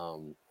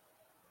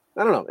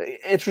 I don't know.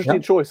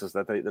 Interesting choices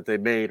that they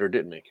made or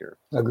didn't make here.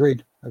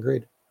 Agreed.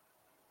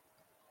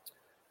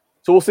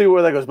 So we'll see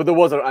where that goes. But there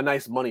was a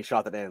nice money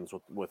shot that ends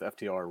with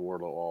FTR and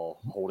Wardlow all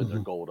holding their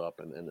gold up,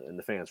 and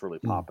the fans really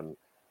popping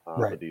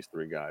for these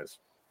three guys.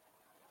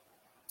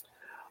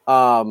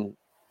 We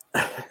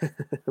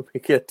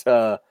get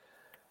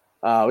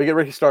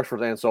Ricky Starks for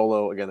Dan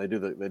Solo again. They do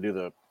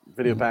the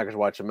video package.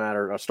 Watch it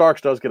matter.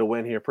 Starks does get a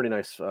win here. Pretty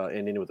nice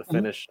ending with the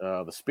finish,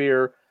 the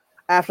spear.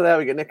 After that,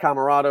 we get Nick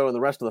Camarado and the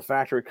rest of the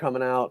factory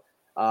coming out.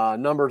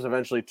 Numbers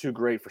eventually too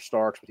great for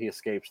Starks, but he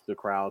escapes the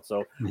crowd.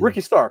 So Ricky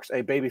Starks,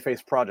 a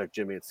babyface project,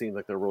 Jimmy. It seems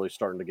like they're really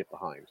starting to get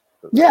behind.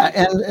 Yeah,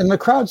 and the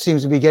crowd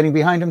seems to be getting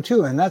behind him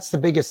too, and that's the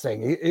biggest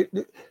thing.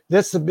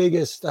 That's the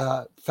biggest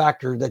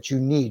factor that you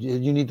need.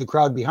 You need the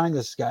crowd behind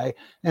this guy,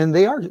 and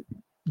they are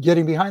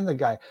getting behind the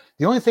guy.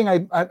 The only thing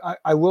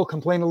I will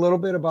complain a little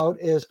bit about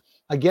is,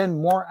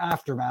 again, more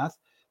aftermath,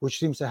 which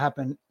seems to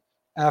happen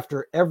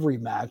after every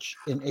match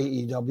in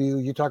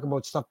AEW. You talk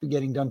about stuff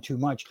getting done too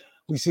much.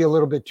 We see a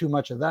little bit too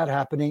much of that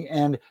happening.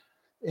 And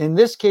in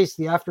this case,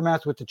 the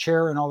aftermath with the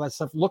chair and all that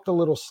stuff looked a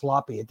little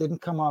sloppy. It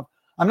didn't come off.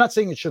 I'm not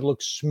saying it should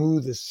look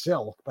smooth as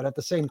silk, but at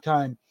the same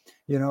time,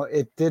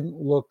 it didn't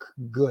look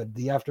good.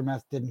 The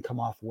aftermath didn't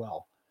come off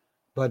well.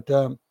 But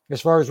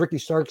as far as Ricky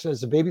Starks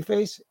as a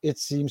babyface, it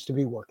seems to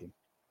be working.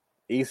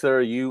 Issa,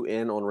 are you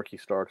in on Ricky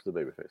Starks as a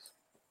babyface?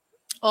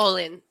 All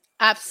in.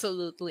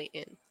 Absolutely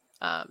in.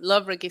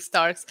 Love Ricky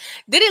Starks.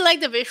 Didn't like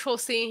the visual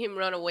seeing him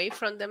run away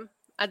from them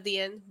at the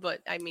end, but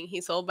I mean,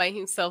 he's all by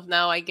himself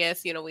now, I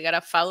guess. We got to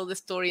follow the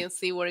story and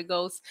see where it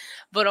goes.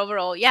 But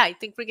overall, yeah, I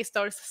think Ricky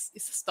Starks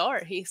is a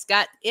star. He's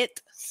got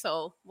it.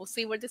 So we'll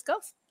see where this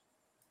goes.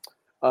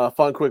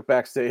 Fun, quick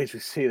backstage. We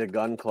see the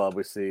Gun Club.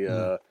 We see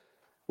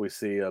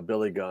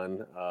Billy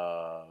Gunn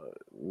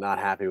not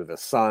happy with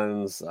his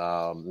sons.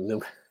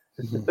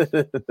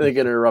 They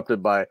get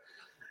interrupted by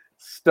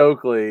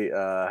Stokely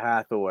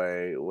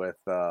Hathaway with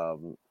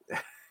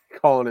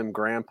calling him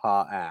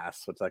Grandpa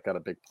Ass, which I got a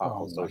big pop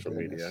on social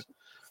media.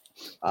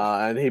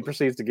 And he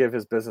proceeds to give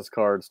his business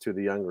cards to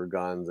the younger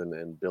Guns,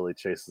 and Billy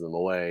chases them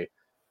away.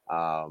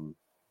 Fun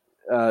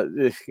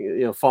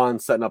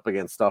setting up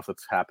against stuff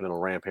that's happening on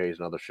Rampage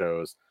and other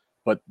shows.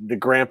 But the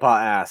Grandpa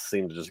Ass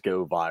seemed to just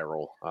go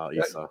viral.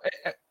 Issa.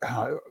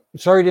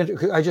 Sorry,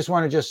 I just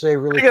want to just say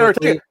really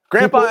quickly.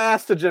 Grandpa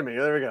Ass to Jimmy.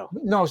 There we go.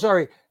 No,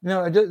 sorry.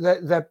 No,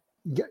 that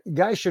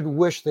guy should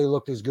wish they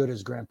looked as good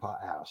as Grandpa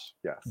Ass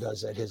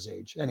does at his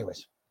age.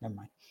 Anyways, never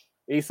mind.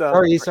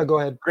 Issa, go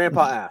ahead.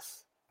 Grandpa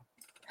Ass.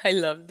 I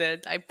loved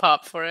it. I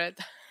popped for it.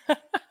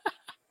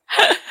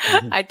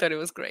 I thought it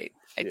was great.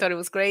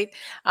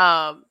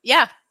 I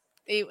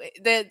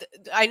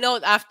know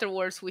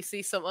afterwards we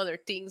see some other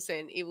things,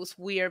 and it was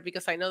weird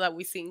because I know that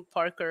we seen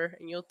Parker,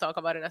 and you'll talk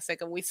about it in a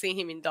second. We see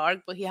him in Dark,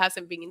 but he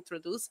hasn't been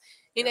introduced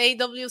in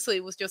AEW, so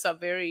it was just a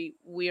very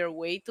weird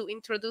way to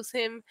introduce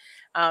him.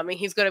 And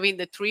he's gonna be in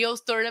the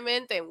trios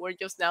tournament, and we're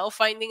just now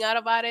finding out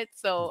about it.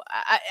 So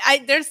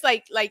I there's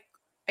like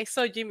I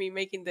saw Jimmy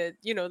making the,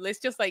 let's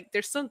just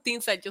there's some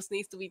things that just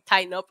needs to be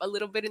tightened up a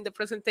little bit in the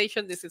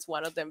presentation. This is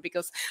one of them,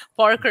 because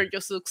Parker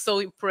just looks so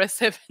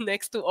impressive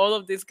next to all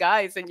of these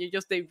guys, and you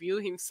just debut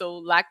him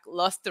so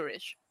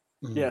lacklusterish.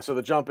 Yeah, so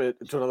the jump to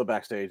another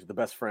backstage, the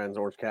best friends,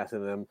 Orange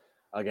Cassidy and them,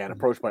 again,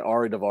 approached by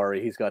Ari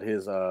Daivari. He's got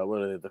his,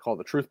 what are they called?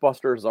 The Truth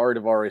Busters, Ari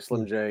Daivari,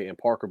 Slim J, and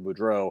Parker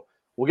Boudreaux.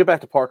 We'll get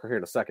back to Parker here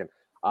in a second.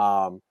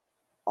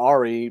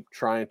 Ari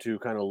trying to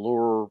kind of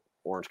lure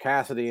Orange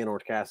Cassidy, and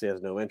Orange Cassidy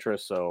has no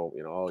interest. So,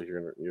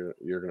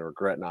 you're gonna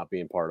regret not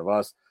being part of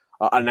us.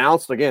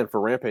 Announced again for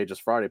Rampage this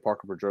Friday,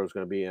 Parker Boudreaux is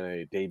going to be in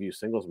a debut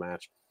singles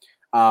match.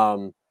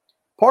 Parker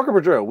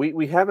Boudreaux,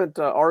 we haven't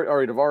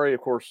Ari Daivari,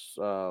 of course.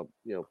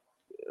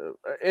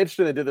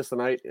 Interesting they did this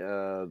tonight.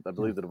 I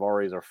believe the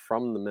Daivaris are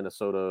from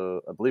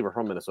Minnesota. I believe are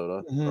from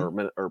Minnesota.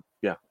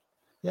 Yeah,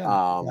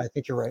 I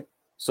think you're right.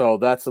 So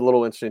that's a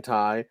little interesting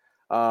tie.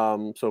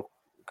 So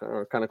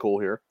kind of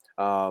cool here.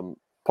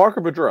 Parker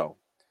Boudreaux.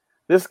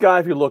 This guy,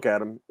 if you look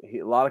at him,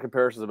 a lot of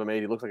comparisons have been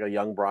made. He looks like a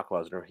young Brock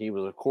Lesnar. He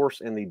was, of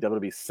course, in the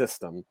WWE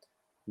system.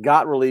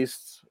 Got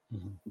released,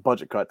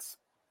 budget cuts.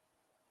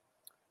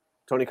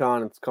 Tony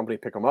Khan and his company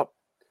pick him up.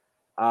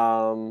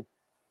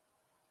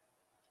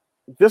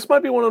 This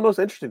might be one of the most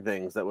interesting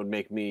things that would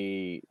make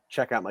me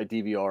check out my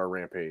DVR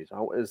Rampage,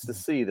 is to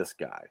see this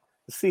guy,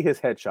 to see his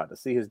headshot, to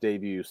see his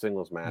debut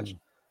singles match.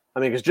 I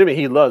mean, because Jimmy,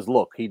 he does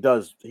look.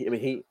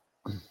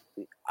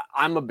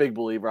 I'm a big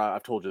believer.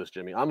 I've told you this,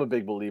 Jimmy. I'm a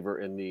big believer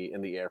in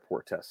the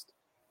airport test.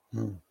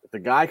 If the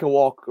guy can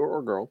walk,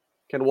 or girl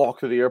can walk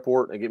through the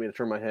airport and get me to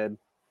turn my head,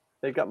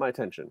 they've got my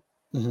attention.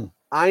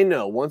 I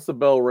know once the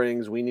bell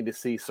rings, we need to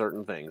see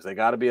certain things. They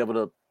got to be able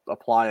to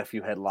apply a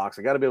few headlocks.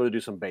 They got to be able to do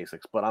some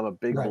basics. But I'm a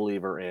big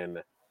believer in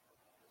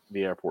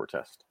the airport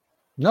test.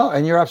 No,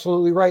 and you're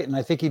absolutely right. And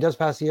I think he does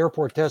pass the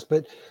airport test.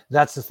 But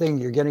that's the thing.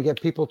 You're going to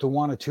get people to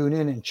want to tune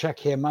in and check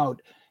him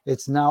out.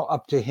 It's now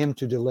up to him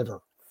to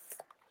deliver.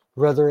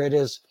 Whether it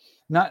is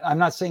not, I'm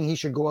not saying he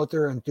should go out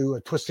there and do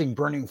a twisting,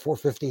 burning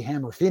 450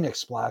 hammer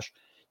Phoenix splash.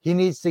 He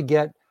needs to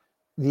get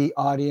the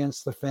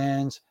audience, the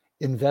fans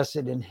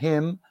invested in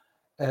him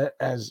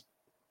as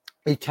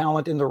a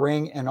talent in the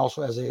ring and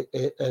also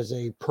as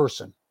a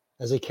person,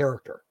 as a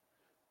character,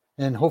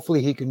 and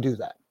hopefully he can do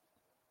that.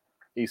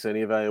 Issa,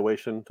 any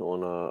evaluation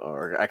on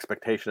or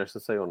expectation, I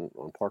should say, on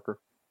Parker?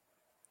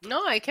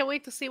 No, I can't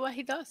wait to see what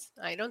he does.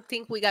 I don't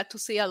think we got to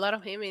see a lot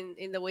of him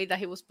in the way that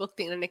he was booked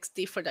in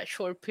NXT for that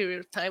short period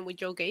of time with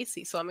Joe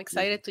Gacy. So I'm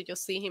excited to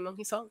just see him on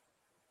his own.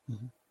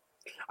 Mm-hmm.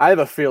 I have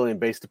a feeling,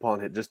 based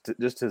upon it,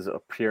 just his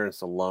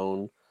appearance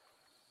alone,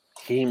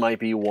 he might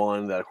be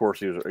one that, of course,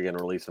 he was again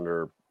released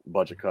under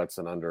budget cuts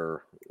and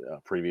under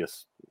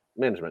previous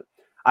management.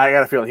 I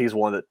got a feeling he's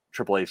one that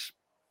Triple H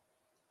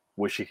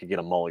wish he could get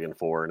a mulligan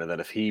for, and that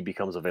if he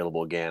becomes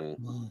available again,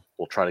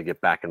 we'll try to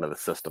get back into the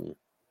system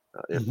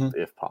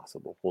if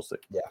possible. We'll see.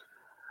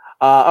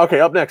 Yeah. Okay,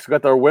 up next, we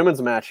got our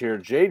women's match here.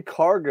 Jade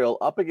Cargill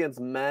up against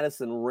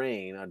Madison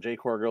Rayne. Jade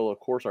Cargill, of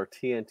course, our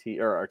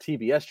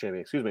TBS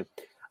champion, excuse me.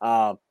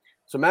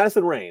 So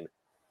Madison Rayne,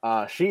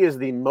 she is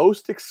the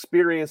most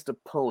experienced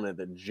opponent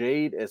that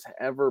Jade has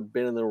ever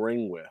been in the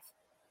ring with.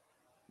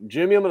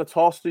 Jimmy, I'm going to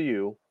toss to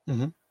you.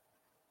 Mm-hmm.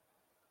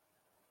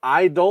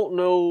 I don't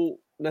know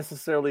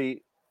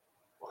necessarily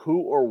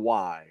who or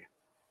why.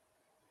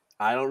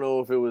 I don't know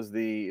if it was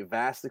the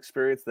vast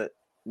experience that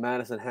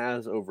Madison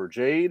has over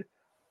Jade.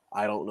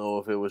 I don't know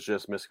if it was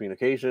just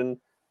miscommunication.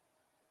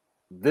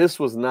 This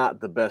was not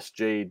the best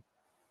Jade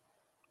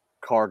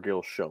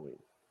Cargill showing.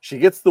 She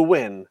gets the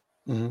win.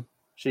 Mm-hmm.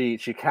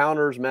 She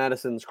counters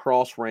Madison's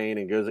cross rein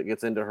and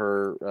gets into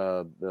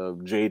her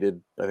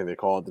jaded, I think they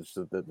call it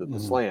the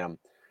slam.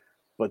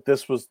 But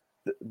this was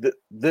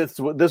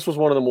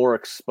one of the more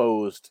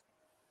exposed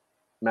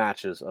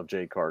matches of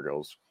Jade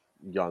Cargill's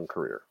young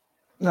career.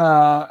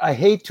 I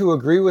hate to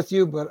agree with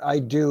you, but I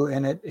do,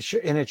 and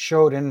it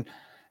showed. And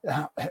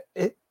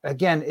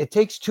it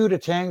takes two to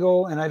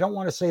tango. And I don't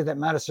want to say that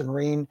Madison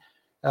Rayne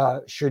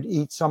should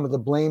eat some of the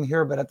blame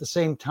here, but at the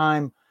same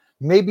time,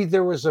 maybe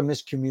there was a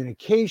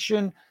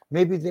miscommunication.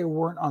 Maybe they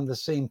weren't on the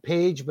same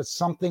page, but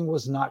something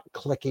was not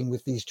clicking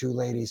with these two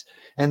ladies.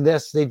 And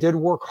they did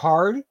work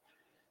hard.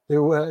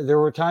 There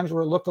were times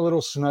where it looked a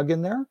little snug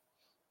in there,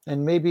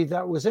 and maybe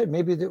that was it.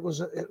 Maybe it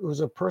was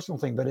a personal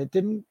thing, but it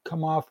didn't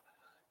come off.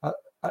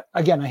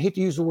 Again, I hate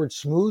to use the word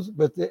smooth,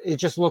 but it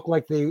just looked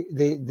like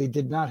they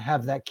did not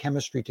have that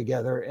chemistry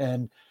together.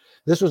 And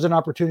this was an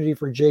opportunity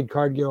for Jade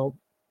Cargill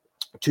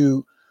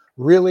to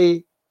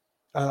really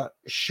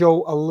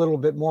show a little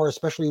bit more,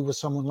 especially with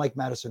someone like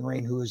Madison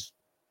Rayne, who has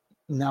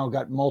now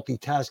got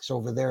multi-tasks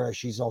over there, as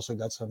she's also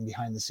got some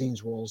behind the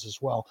scenes roles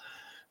as well.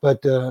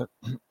 But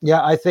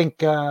I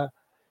think a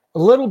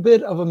little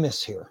bit of a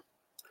miss here.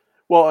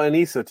 Well,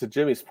 Anissa, to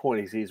Jimmy's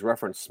point, he's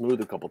referenced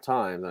smooth a couple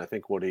times, and I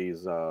think what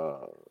he's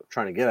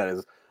trying to get at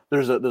is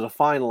there's a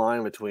fine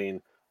line between,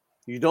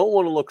 you don't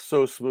want to look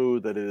so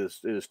smooth that it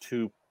is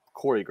too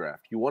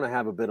choreographed. You want to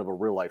have a bit of a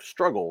real life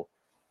struggle,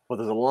 but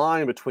there's a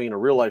line between a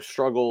real life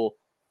struggle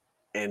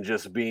and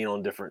just being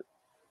on different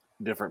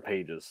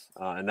pages,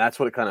 and that's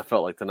what it kind of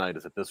felt like tonight.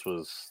 Is that this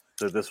was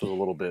a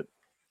little bit.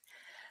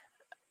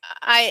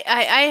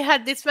 I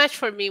had this match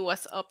for me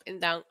was up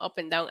and down.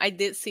 I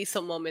did see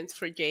some moments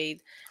for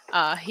Jade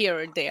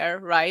here or there,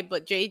 right?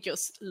 But Jade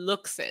just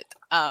looks it.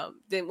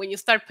 Then when you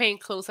start paying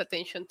close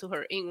attention to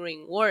her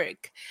in-ring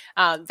work,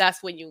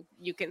 that's when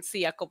you can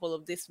see a couple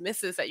of these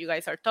misses that you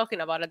guys are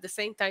talking about. At the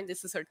same time,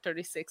 this is her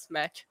 36th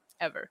match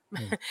ever.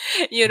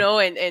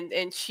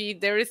 And she,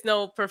 there is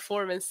no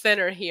performance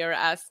center here,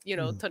 as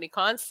Tony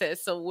Khan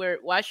says. So we're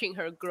watching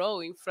her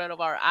grow in front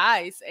of our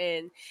eyes.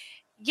 And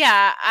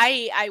yeah,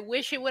 I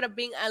wish it would have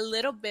been a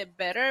little bit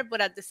better, but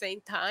at the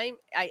same time,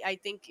 I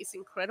think it's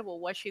incredible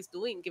what she's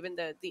doing given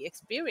the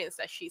experience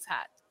that she's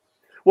had.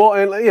 Well,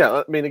 and yeah,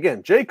 I mean,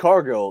 again, Jade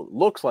Cargill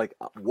looks like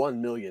 $1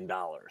 million.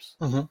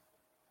 Mm-hmm.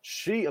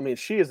 She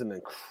is an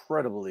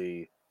incredible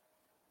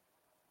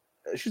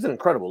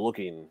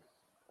looking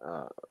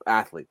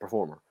athlete,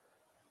 performer.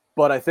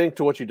 But I think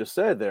to what you just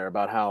said there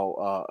about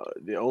how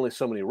only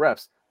so many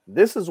reps,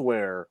 this is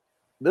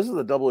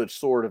the double-edged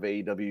sword of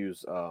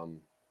AEW's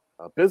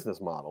business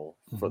model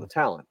for the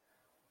talent.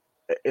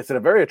 It's a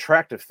very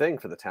attractive thing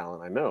for the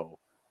talent. I know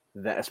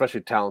that,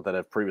 especially talent that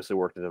have previously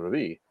worked in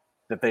WWE,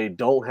 that they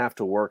don't have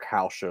to work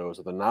house shows,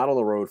 that they're not on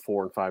the road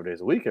 4 and 5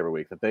 days a week every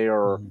week, that they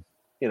are,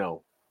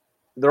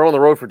 they're on the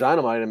road for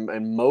Dynamite,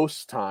 and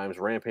most times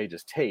Rampage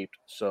is taped,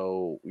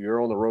 so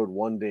you're on the road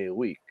 1 day a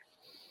week,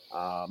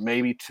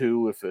 maybe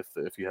 2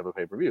 if you have a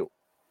pay-per-view.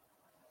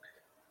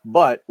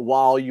 But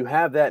while you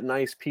have that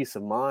nice peace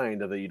of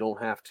mind that you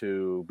don't have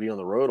to be on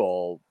the road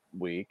all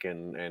week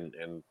and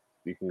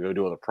you can go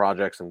do other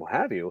projects and what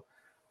have you,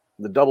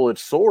 the double-edged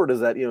sword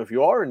is that if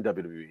you are in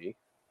WWE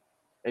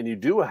and you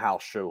do a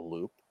house show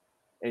loop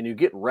and you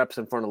get reps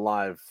in front of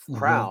live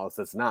crowds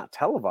that's not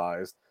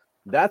televised,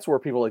 that's where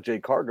people like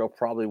Jade Cargill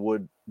probably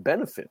would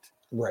benefit,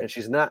 right? And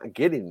she's not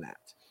getting that.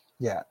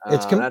 Yeah,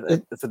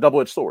 it's a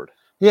double-edged sword.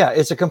 Yeah,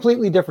 it's a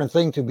completely different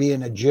thing to be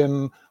in a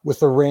gym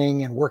with the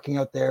ring and working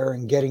out there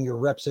and getting your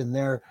reps in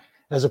there,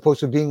 as opposed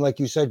to being, like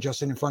you said,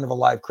 Justin, in front of a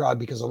live crowd,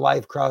 because a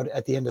live crowd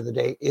at the end of the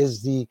day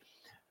is the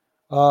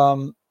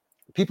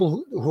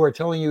people who are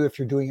telling you if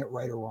you're doing it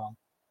right or wrong.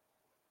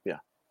 Yeah,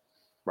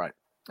 right.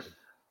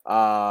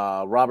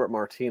 Robert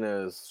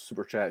Martinez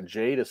super chat.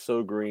 Jade is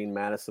so green.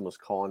 Madison was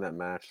calling that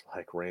match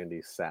like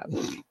Randy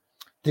Savage.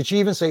 Did she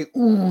even say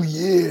 "ooh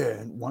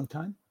yeah" one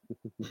time?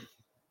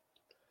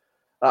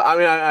 I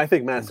mean, I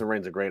think Madison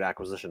Rain's a great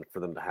acquisition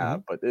for them to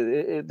have, but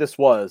this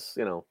was,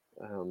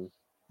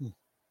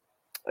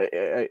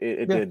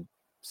 it did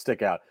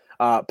stick out.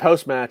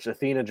 Post match,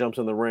 Athena jumps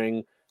in the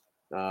ring.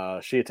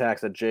 She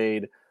attacks at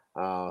Jade.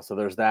 So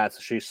there's that.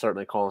 So she's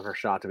certainly calling her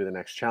shot to be the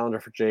next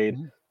challenger for Jade.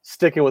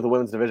 Sticking with the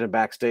women's division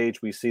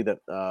backstage, we see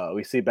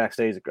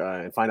backstage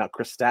and find out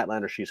Chris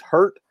Statlander, she's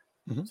hurt.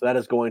 So that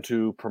is going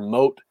to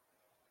promote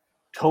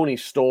Toni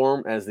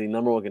Storm as the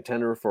number one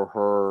contender for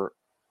her,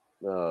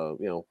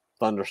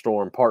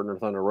 Thunderstorm partner,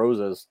 Thunder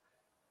Rosa's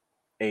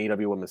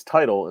AEW Women's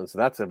title. And so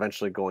that's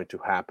eventually going to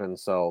happen.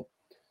 So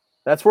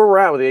that's where we're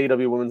at with the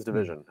AEW Women's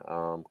division.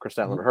 Chris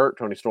Statlander hurt,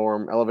 Toni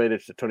Storm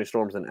elevated. Toni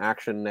Storm's in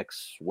action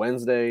next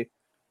Wednesday.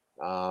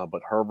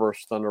 But her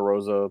versus Thunder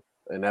Rosa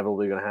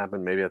inevitably going to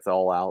happen. Maybe it's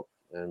all out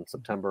in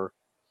September.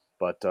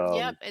 But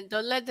and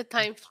don't let the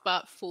time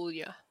spot fool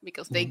you,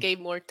 because they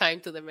gave more time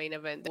to the main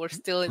event. We're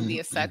still in the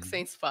exact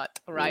same spot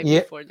right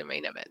before the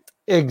main event.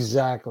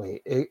 Exactly.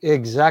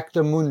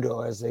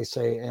 Exactamundo, as they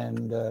say.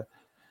 And,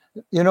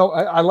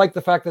 I like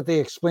the fact that they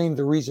explained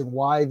the reason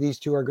why these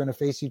two are going to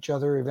face each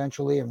other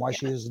eventually and why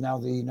she is now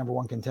the number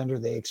one contender.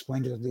 They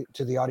explained it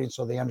to the audience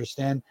so they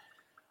understand.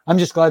 I'm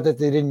just glad that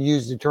they didn't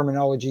use the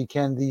terminology,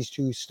 can these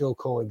two still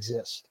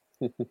coexist?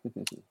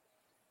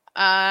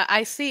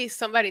 I see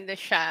somebody in the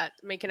chat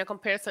making a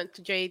comparison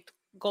to Jade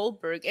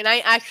Goldberg, and I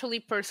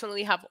actually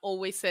personally have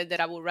always said that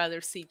I would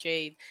rather see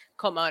Jade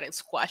come out and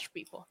squash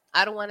people.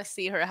 I don't want to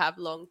see her have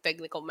long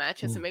technical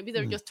matches, and maybe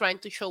they're just trying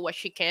to show what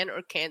she can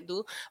or can't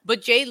do.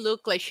 But Jade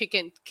looked like she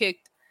can kick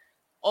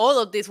all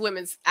of these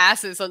women's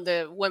asses on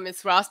the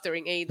women's roster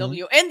in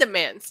AEW and the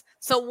men's.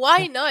 So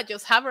why not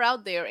just have her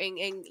out there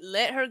and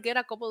let her get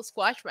a couple of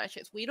squash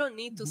matches? We don't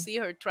need to see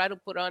her try to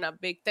put on a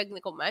big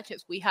technical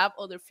matches. We have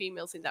other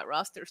females in that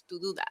roster to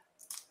do that.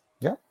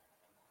 Yeah.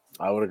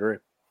 I would agree.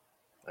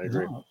 I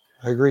agree. No,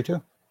 I agree too.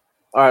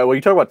 All right. Well,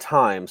 you talk about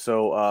time.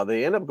 So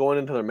they end up going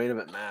into their main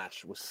event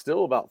match with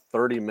still about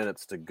 30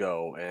 minutes to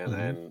go.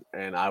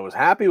 And I was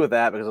happy with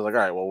that because I was like,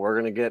 all right, well, we're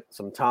going to get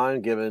some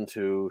time given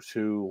to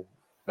two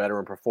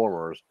veteran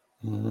performers.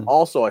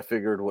 Also, I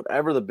figured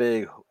whatever the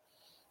big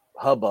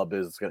hubbub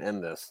is, it's going to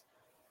end this.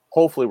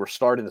 Hopefully, we're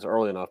starting this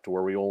early enough to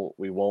where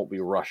we won't be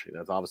rushing.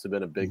 That's obviously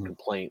been a big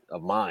complaint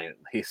of mine, at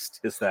least,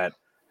 is that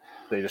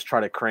they just try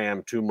to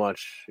cram too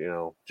much.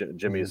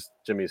 Jimmy's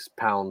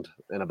pound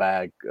in a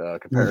bag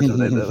compared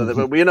to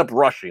but we end up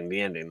rushing the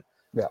ending.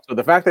 Yeah. So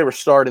the fact they were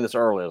starting this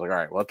early, I was like, all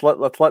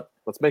right,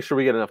 let's make sure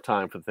we get enough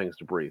time for things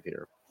to breathe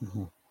here.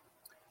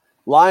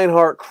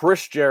 Lionheart,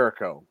 Chris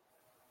Jericho.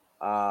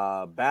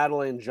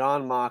 Battling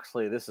Jon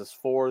Moxley. This is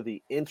for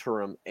the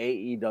interim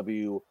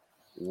AEW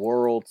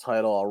World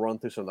title. I'll run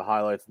through some of the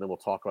highlights and then we'll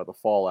talk about the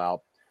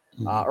fallout.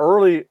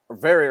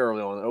 Very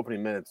early on in the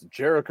opening minutes,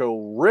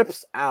 Jericho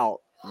rips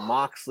out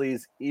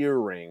Moxley's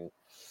earring.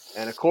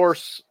 And of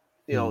course,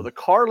 the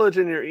cartilage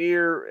in your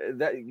ear,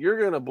 that you're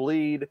going to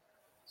bleed.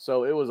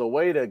 So it was a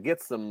way to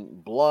get some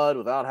blood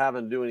without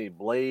having to do any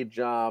blade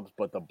jobs,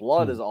 but the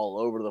blood is all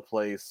over the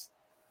place.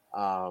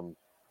 I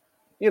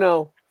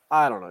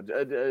don't know.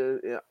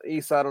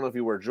 Issa, I don't know if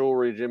you wear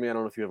jewelry. Jimmy, I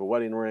don't know if you have a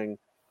wedding ring.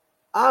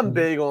 I'm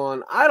big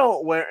on, I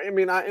don't wear,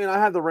 I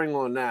have the ring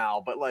on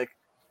now, but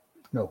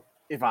no.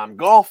 If I'm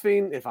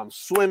golfing, if I'm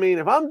swimming,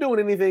 if I'm doing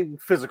anything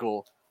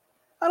physical,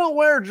 I don't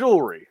wear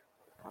jewelry.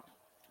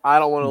 I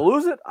don't want to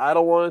lose it. I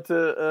don't want it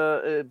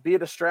to be a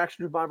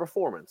distraction to my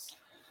perforformance.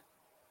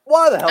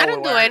 Why the hell? I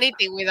don't do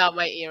anything without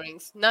my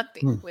earrings.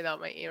 Nothing without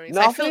my earrings.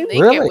 Nothing? I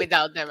feel naked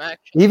without them,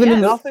 actually.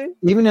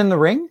 Even in the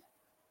ring?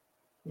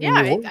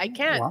 Yeah, I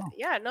can't. Wow.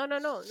 Yeah, no.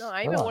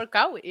 I even work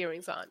out with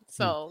earrings on.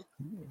 So,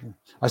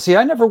 I see.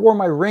 I never wore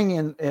my ring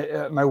in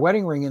my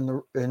wedding ring in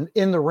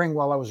the ring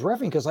while I was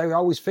reffing because I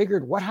always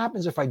figured, what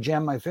happens if I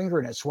jam my finger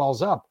and it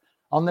swells up?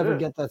 I'll never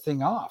get that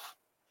thing off,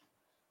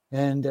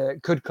 and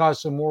it could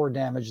cause some more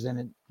damage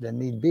than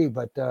need be.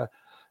 But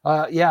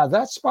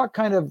that spot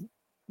kind of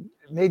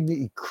made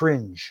me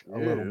cringe a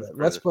little bit.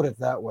 Let's put it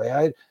that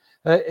way.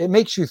 It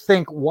makes you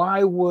think,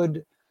 why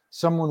would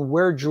someone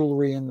wear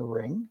jewelry in the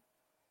ring?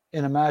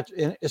 In a match,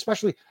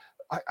 especially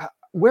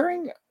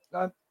wearing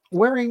a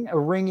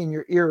ring in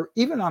your ear,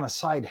 even on a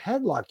side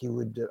headlock,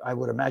 I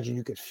would imagine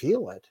you could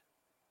feel it.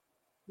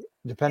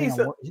 Depending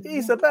on what.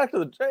 Issa, back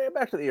to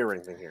the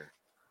earring thing here.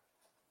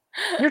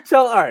 You're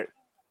telling. All right,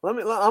 I'm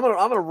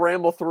gonna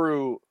ramble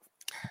through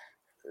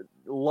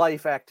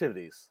life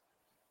activities.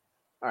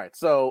 All right,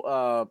 so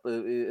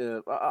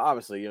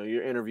obviously,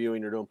 you're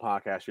interviewing, you're doing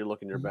podcasts, you're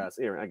looking your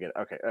best. Earring, I get it.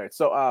 Okay, all right.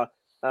 So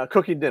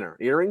cooking dinner,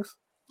 earrings.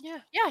 Yeah.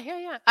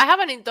 I have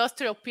an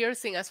industrial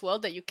piercing as well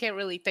that you can't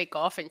really take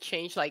off and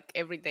change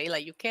every day.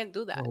 You can't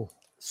do that.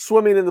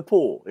 Swimming in the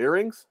pool,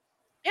 earrings?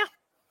 Yeah.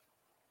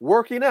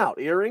 Working out,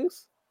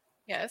 earrings?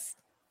 Yes.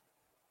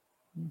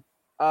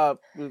 A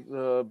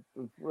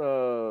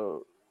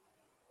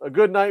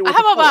good night with I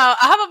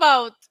have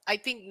about I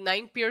think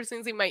 9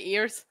 piercings in my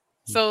ears.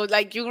 So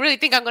like you really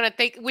think I'm gonna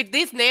take with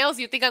these nails?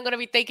 You think I'm gonna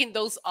be taking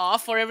those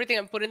off for everything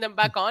and putting them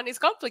back on? It's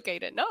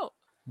complicated. No.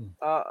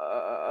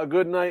 A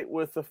good night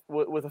with a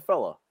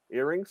fella.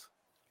 Earrings.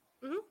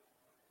 Mm-hmm.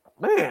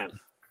 Man,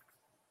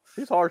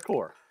 he's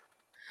hardcore.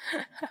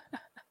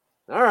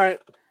 All right.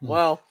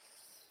 Well,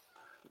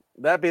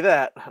 that be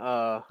that.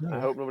 I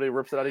hope nobody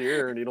rips it out of your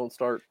ear and you don't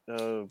start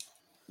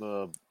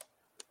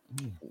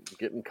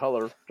getting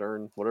color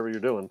during whatever you're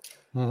doing.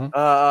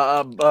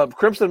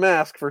 Crimson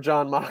Mask for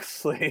Jon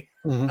Moxley.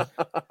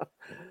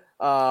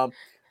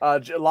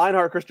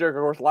 Lionheart, Chris Jericho,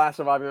 of course, last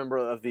surviving member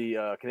of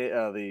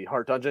the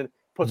Hart Dungeon,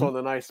 puts on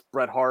the nice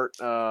Bret Hart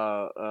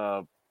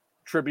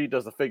tribute,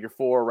 does the figure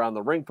 4 around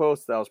the ring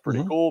post. That was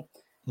pretty cool.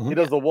 He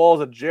does the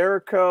walls of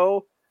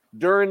Jericho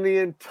during the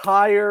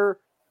entire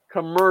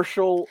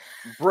commercial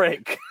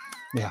break.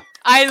 Yeah.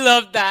 I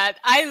love that.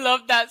 I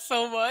love that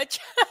so much.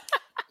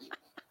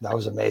 That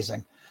was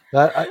amazing.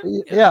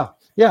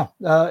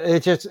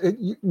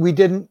 We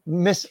didn't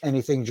miss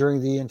anything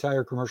during the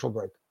entire commercial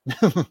break.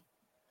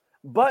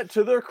 But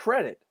to their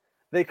credit,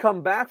 they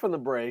come back from the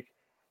break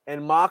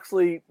and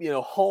Moxley,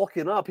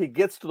 hulking up, he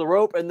gets to the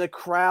rope and the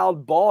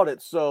crowd bought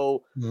it.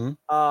 So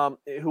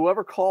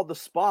whoever called the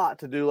spot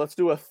to let's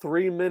do a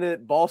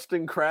 3-minute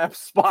Boston Crab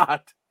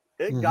spot,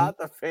 it got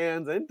the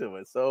fans into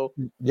it. So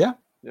yeah,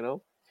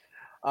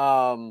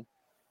 all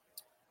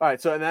right.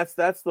 So and that's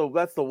the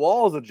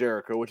walls of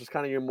Jericho, which is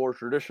kind of your more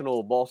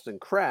traditional Boston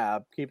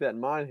Crab. Keep that in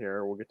mind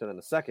here. We'll get to that in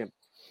a second.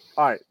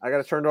 All right, I got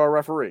to turn to our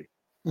referee.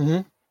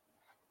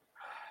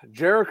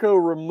 Jericho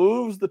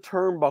removes the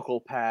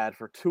turnbuckle pad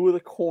for 2 of the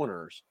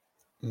corners,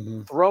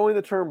 throwing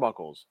the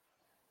turnbuckles.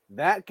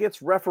 That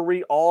gets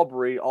referee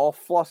Aubrey all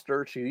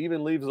flustered. She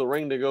even leaves the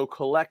ring to go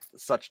collect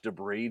such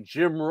debris.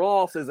 Jim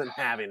Ross isn't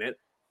having it.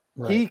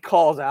 Right. He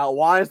calls out,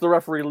 why is the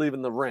referee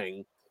leaving the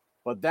ring?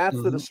 But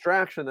that's the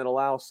distraction that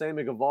allows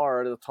Sammy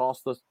Guevara to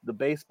toss the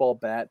baseball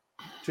bat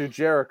to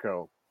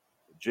Jericho.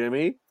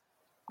 Jimmy,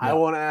 I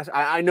want to ask,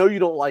 I know you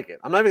don't like it.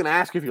 I'm not even going to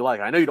ask if you like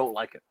it. I know you don't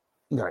like it.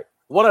 Right.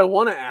 What I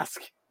want to ask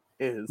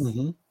is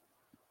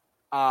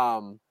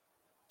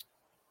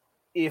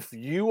if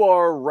you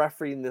are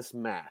refereeing this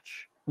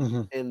match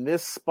and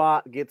this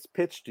spot gets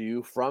pitched to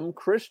you from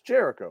Chris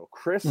Jericho,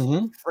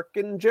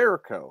 frickin'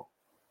 Jericho,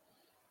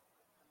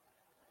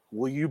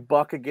 will you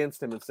buck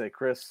against him and say,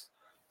 Chris,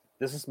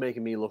 this is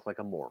making me look like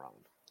a moron?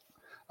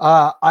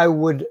 I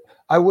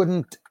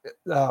wouldn't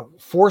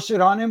force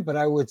it on him, but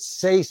I would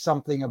say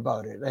something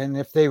about it. And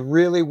if they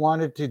really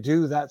wanted to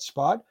do that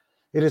spot,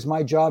 it is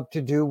my job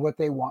to do what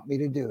they want me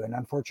to do. And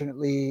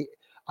unfortunately,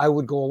 I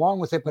would go along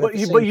with it. But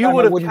you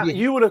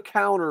would have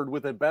countered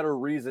with a better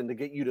reason to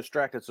get you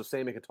distracted so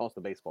Sammy could toss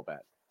the baseball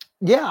bat.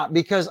 Yeah,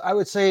 because I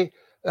would say,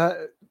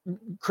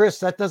 Chris,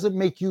 that doesn't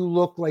make you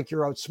look like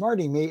you're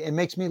outsmarting me. It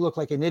makes me look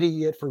like an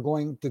idiot for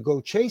going to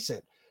go chase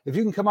it. If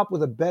you can come up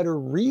with a better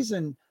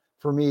reason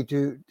for me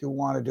to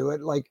want to do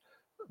it, like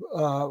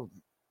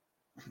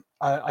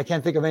I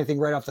can't think of anything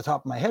right off the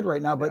top of my head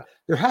right now, but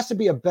there has to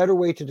be a better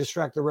way to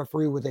distract the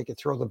referee where they could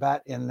throw the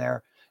bat in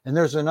there. And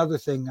there's another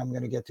thing I'm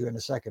going to get to in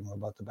a second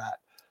about the bat.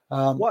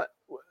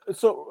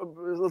 So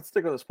let's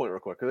stick on this point real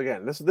quick. Because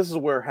again, this is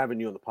where having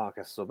you on the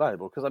podcast is so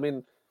valuable. Because I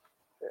mean,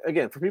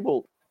 again, for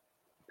people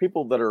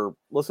that are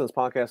listening to this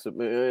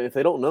podcast, if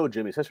they don't know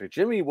Jimmy's history,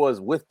 Jimmy was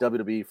with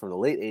WWE from the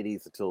late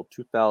 80s until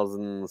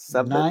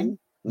 2007,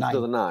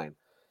 2009.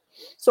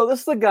 So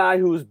this is a guy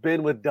who's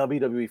been with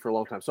WWE for a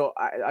long time. So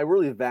I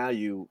really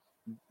value,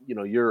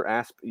 your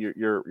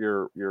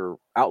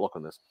outlook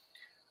on this.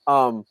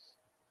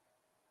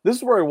 This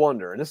is where I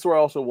wonder, and this is where I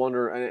also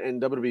wonder,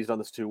 and WWE's done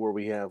this too, where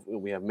we have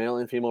male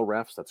and female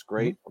refs. That's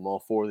great. I'm all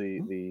for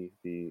the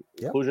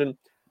inclusion.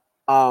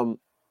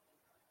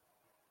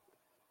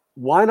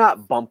 Why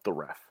not bump the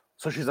ref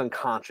so she's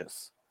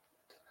unconscious?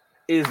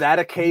 Is that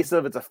a case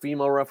of it's a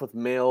female ref with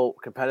male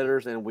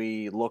competitors, and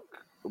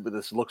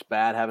this looks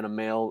bad having a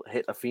male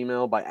hit a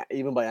female by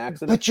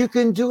accident? But you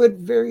can do it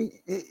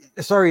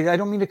sorry, I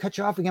don't mean to cut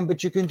you off again,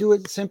 but you can do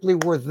it simply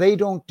where they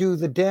don't do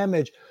the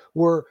damage.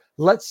 Where,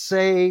 let's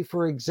say,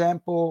 for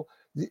example,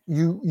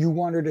 you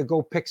want her to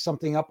go pick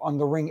something up on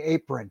the ring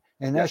apron,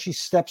 and as she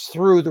steps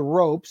through the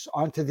ropes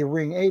onto the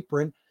ring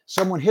apron,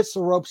 someone hits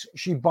the ropes,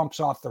 she bumps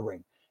off the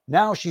ring.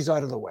 Now she's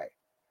out of the way,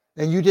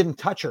 and you didn't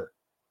touch her.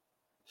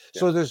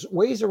 So there's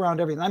ways around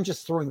everything. I'm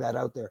just throwing that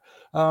out there.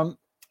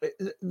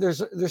 There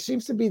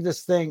seems to be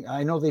this thing.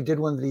 I know they did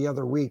one the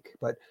other week,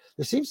 but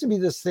there seems to be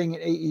this thing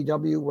at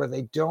AEW where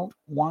they don't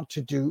want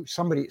to do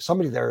somebody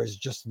there is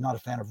just not a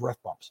fan of ref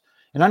bumps.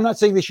 And I'm not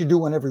saying they should do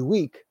one every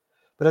week,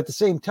 but at the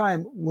same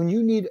time, when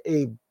you need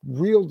a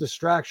real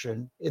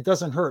distraction, it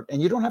doesn't hurt.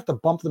 And you don't have to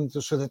bump them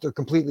so that they're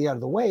completely out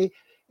of the way.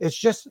 It's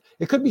just,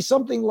 it could be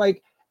something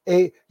like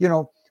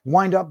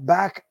wind up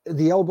back,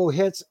 the elbow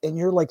hits, and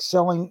you're like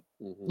selling,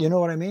 you know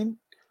what I mean?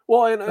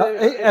 Well, and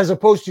as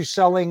opposed to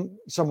selling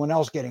someone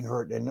else getting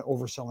hurt and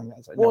overselling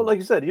that. Well, like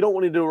you said, you don't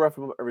want to do a ref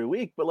every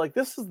week, but like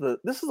this is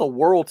a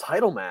world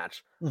title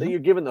match that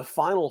you're giving the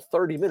final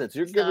 30 minutes.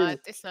 You're giving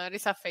it's not.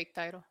 It's a fake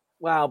title.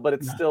 Wow, but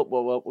it's still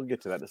well, we'll get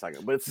to that in a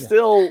second. But it's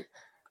still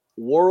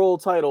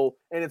world title,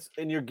 and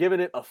you're giving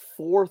it a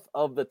fourth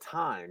of the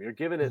time. You're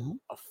giving it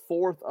a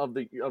fourth of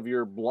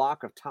your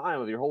block of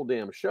time of your whole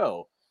damn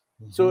show.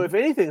 So if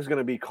anything's going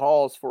to be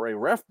cause for a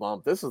ref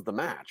bump, this is the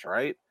match,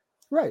 right?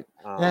 Right.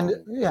 And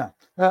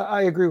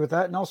I agree with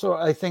that. And also,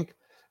 I think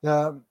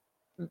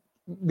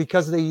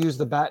because they used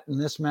the bat in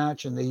this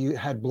match and they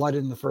had blood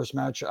in the first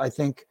match, I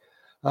think,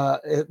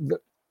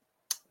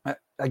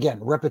 again,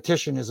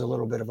 repetition is a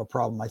little bit of a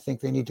problem. I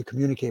think they need to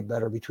communicate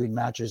better between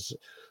matches.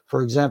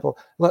 For example,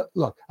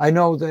 look, I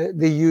know that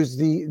they use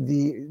the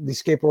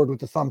skateboard with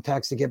the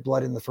thumbtacks to get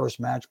blood in the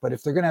first match, but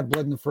if they're going to have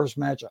blood in the first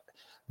match,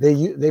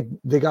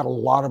 they got a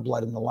lot of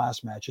blood in the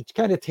last match. It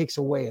kind of takes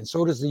away, and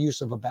so does the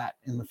use of a bat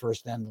in the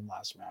first and the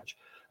last match.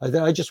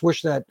 I just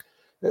wish that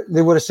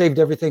they would have saved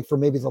everything for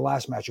maybe the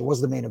last match. It was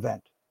the main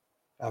event,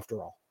 after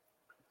all.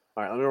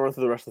 All right, let me run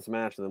through the rest of this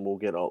match, and then we'll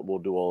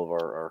do all of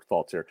our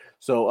thoughts here.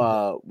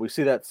 So we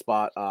see that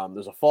spot.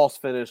 There's a false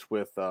finish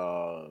with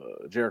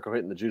Jericho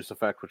hitting the Judas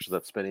Effect, which is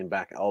that spinning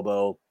back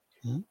elbow.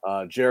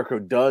 Jericho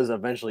does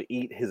eventually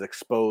eat his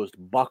exposed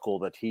buckle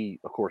that he,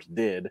 of course,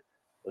 did.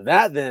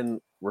 That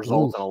then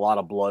results in a lot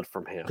of blood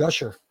from him.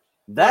 Gusher.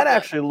 That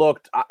actually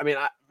looked. I mean,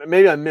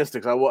 maybe I missed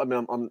it.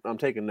 I'm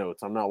taking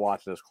notes. I'm not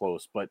watching this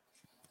close, but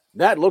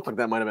that looked like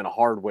that might have been a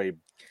hard way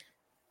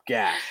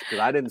gash because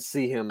I didn't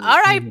see him.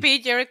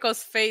 R.I.P.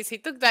 Jericho's face. He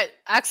took that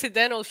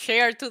accidental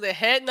share to the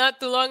head not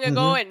too long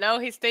ago, and now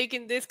he's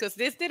taking this because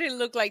this didn't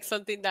look like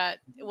something that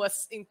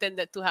was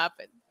intended to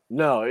happen.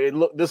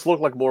 No, this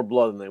looked like more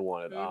blood than they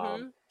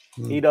wanted.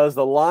 He does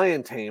the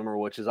Lion Tamer,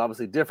 which is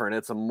obviously different.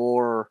 It's a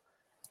more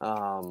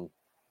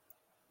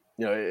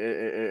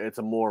it's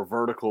a more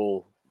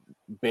vertical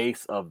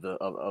base of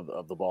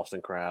the Boston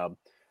Crab,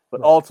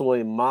 but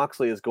ultimately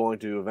Moxley is going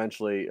to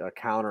eventually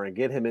counter and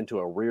get him into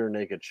a rear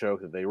naked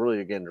choke that they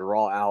really again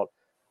draw out,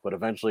 but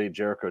eventually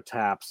Jericho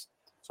taps.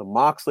 So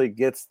Moxley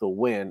gets the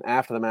win.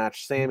 After the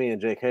match, Sammy and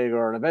Jake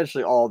Hager and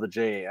eventually all the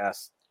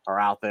JAS are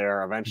out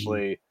there.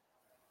 Eventually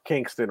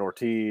Kingston,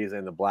 Ortiz,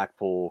 and the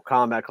Blackpool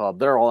Combat Club,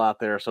 they're all out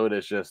there. So it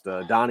is just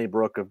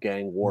Donnybrook of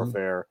gang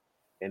warfare.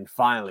 And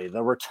finally,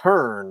 the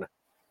return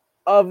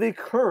of the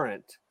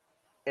current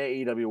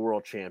AEW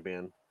World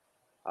Champion.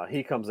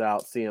 He comes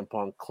out, CM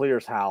Punk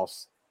clears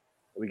house.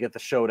 We get the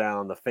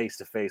showdown, the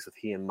face-to-face with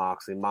he and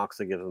Moxley.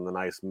 Moxley gives him the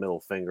nice middle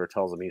finger,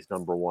 tells him he's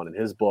number one in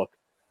his book.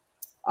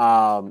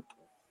 And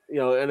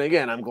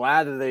again, I'm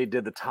glad that they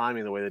did the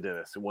timing the way they did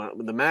this.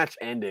 When the match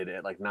ended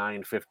at like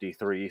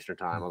 9:53 Eastern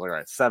time, I was like, all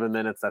right, 7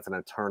 minutes, that's an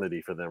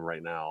eternity for them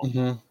right now.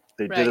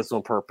 They did this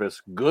on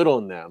purpose. Good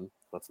on them.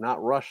 Let's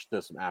not rush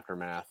this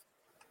aftermath.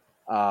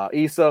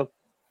 Issa,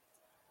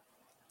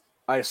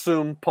 I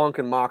assume Punk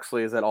and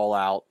Moxley is at All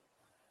Out.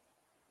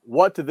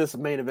 What did this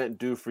main event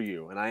do for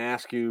you? And I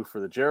ask you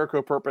for the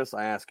Jericho purpose,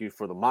 I ask you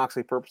for the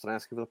Moxley purpose, and I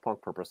ask you for the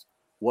Punk purpose.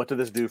 What did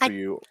this do for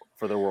you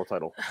for the world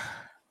title?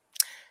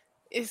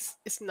 It's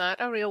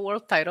not a real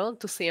world title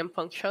until CM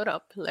Punk showed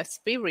up. Let's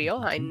be real.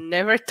 I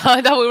never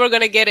thought that we were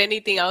going to get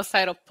anything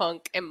outside of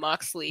Punk and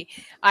Moxley.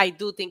 I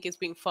do think it's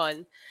been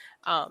fun.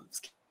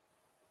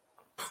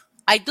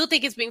 I do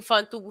think it's been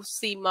fun to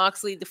see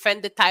Moxley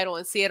defend the title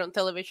and see it on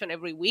television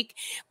every week,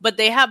 but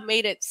they have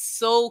made it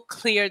so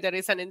clear that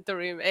it's an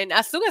interim. And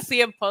as soon as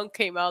CM Punk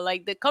came out,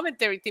 like the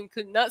commentary team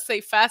could not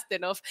say fast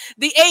enough,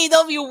 the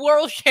AEW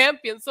World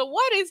Champion. So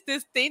what is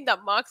this thing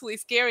that Moxley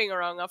is carrying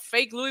around? A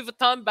fake Louis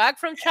Vuitton bag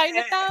from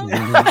Chinatown?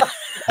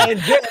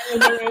 and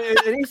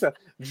Issa,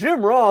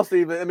 Jim Ross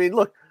even, I mean,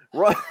 look,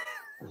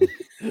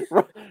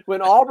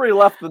 when Aubrey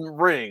left the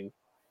ring,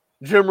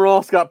 Jim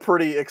Ross got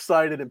pretty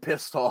excited and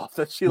pissed off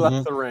that she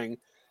left the ring.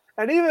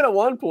 And even at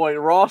one point,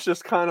 Ross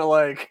just kind of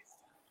like,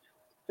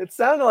 it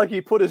sounded like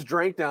he put his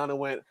drink down and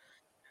went,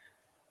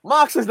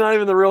 Mox is not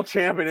even the real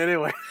champion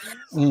anyway.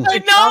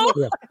 I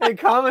know. And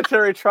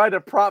commentary tried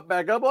to prop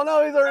back up. Oh,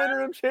 no, he's our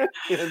interim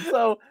champion.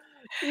 So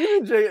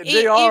even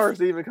JR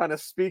is even kind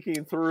of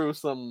speaking through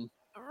some...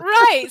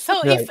 Right.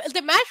 So if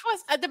the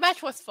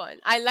match was fun.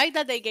 I like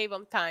that they gave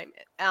him time.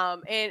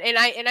 And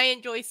I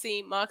enjoy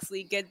seeing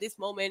Moxley get this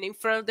moment in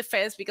front of the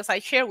fans because I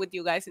shared with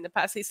you guys in the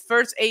past his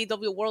first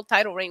AEW World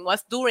Title reign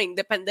was during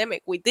the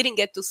pandemic. We didn't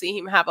get to see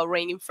him have a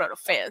reign in front of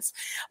fans.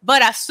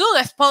 But as soon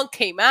as Punk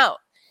came out,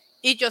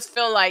 it just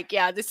felt like,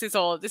 this is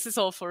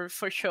all for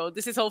show.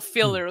 This is all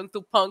filler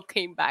until Punk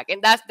came back.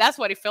 And that's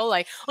what it felt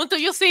like. Until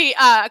you see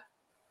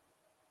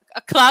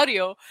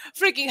Claudio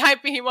freaking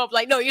hyping him up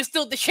like, no, you're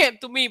still the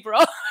champ to me, bro.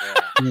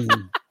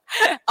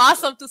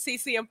 Awesome to see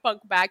CM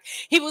Punk back.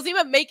 He was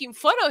even making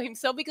fun of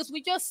himself because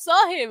we just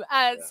saw him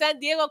at San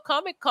Diego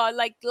Comic-Con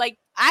like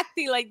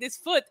acting like this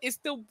foot is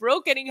still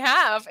broken in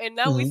half, and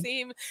now we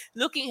see him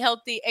looking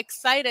healthy,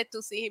 excited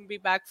to see him be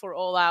back for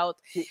All Out.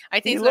 I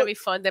think it's gonna be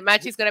fun. The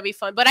match is gonna be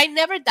fun, but I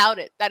never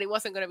doubted that it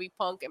wasn't gonna be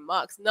Punk and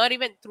Mox, not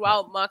even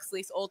throughout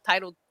Moxley's old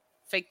title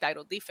fake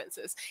title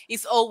defenses.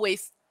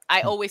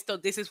 I always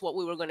thought this is what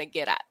we were going to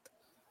get at.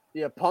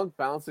 Yeah, Punk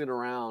bouncing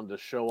around to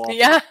show off.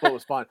 Yeah. His foot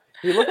was fine.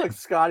 He looked like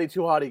Scotty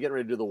Too Hotty getting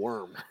ready to do the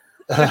worm.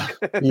 Yeah,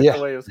 the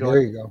way it was going.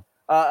 There you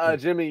go.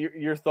 Jimmy,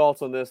 your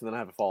thoughts on this, and then I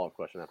have a follow-up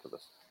question after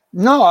this.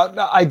 No,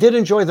 I did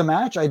enjoy the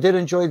match. I did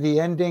enjoy the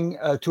ending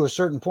to a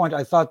certain point.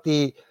 I thought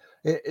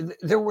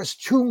there was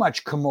too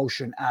much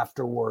commotion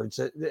afterwards.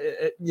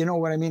 You know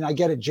what I mean? I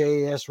get it.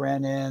 JAS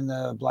ran in,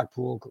 the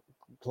Blackpool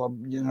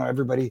Club,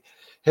 everybody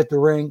hit the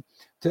ring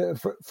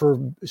for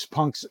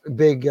Punk's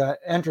big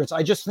entrance.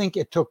 I just think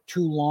it took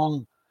too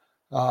long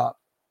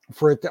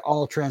for it to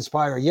all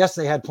transpire. Yes,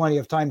 they had plenty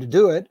of time to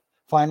do it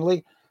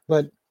finally,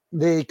 but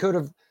they could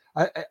have.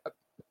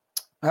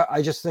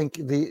 I just think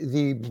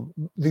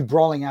the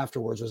brawling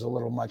afterwards was a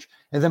little much.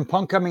 And then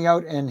Punk coming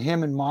out and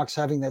him and Mox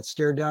having that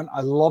stare down.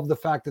 I love the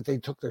fact that they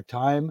took their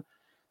time.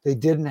 They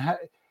didn't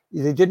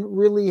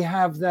really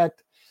have that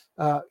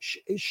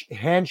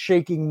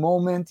handshaking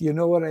moment. You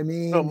know what I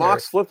mean? So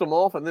Mox flipped him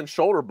off and then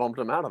shoulder bumped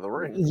him out of the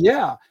ring.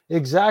 Yeah,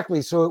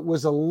 exactly. So it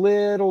was a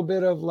little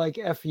bit of like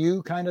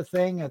FU kind of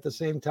thing at the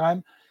same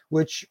time,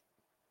 which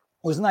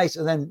was nice.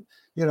 And then,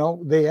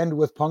 they end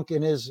with Punk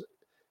in his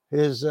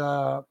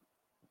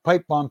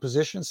pipe bomb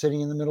position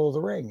sitting in the middle of the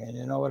ring. And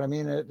you know what I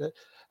mean?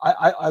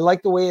 I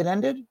like the way it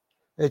ended.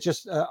 It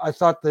just, I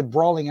thought the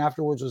brawling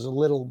afterwards was a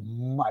little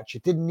much.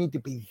 It didn't need to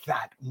be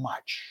that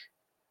much.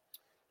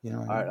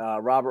 All right.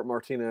 Robert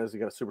Martinez, you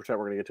got a super chat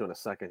we're going to get to in a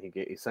second.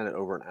 He sent it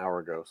over an hour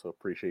ago, so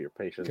appreciate your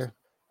patience. Okay.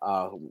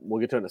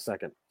 We'll get to it in a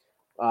second.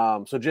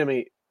 So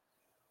Jimmy,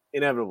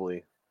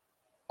 inevitably,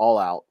 All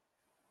Out,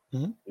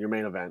 your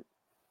main event.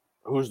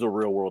 Who's the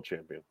real world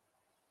champion?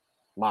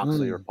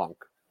 Moxley or Punk?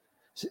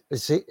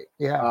 See,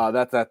 yeah.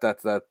 That's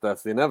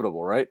the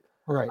inevitable, right?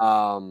 Right.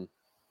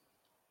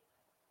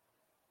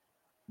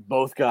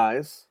 Both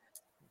guys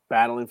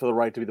battling for the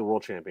right to be the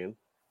world champion.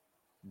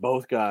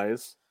 Both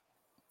guys,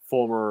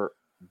 former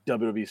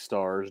WWE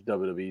stars,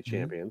 WWE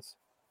champions.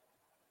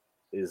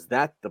 Is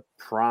that the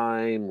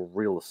prime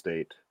real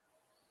estate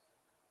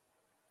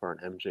for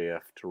an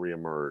MJF to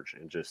reemerge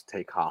and just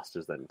take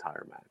hostage that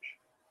entire match?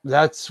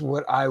 That's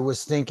what I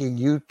was thinking.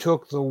 You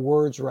took the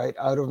words right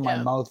out of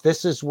my mouth.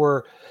 This is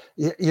where,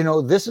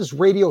 this is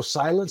radio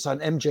silence on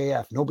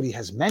MJF. Nobody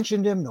has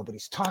mentioned him.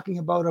 Nobody's talking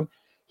about him.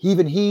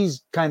 Even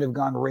he's kind of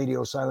gone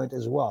radio silent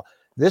as well.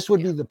 This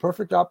would be the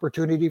perfect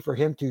opportunity for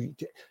him to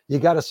you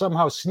got to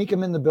somehow sneak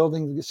him in the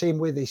building the same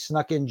way they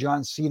snuck in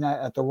John Cena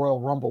at the Royal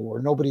Rumble,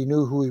 where nobody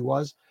knew who he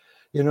was.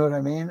 You know what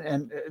I mean?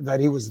 And that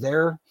he was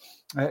there,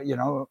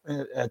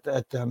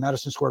 at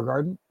Madison Square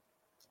Garden.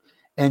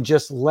 And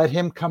just let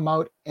him come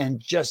out and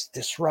just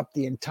disrupt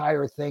the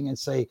entire thing and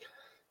say,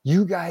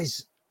 you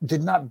guys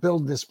did not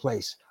build this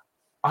place.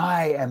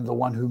 I am the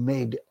one who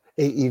made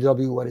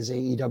AEW what is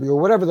AEW, or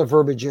whatever the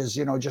verbiage is.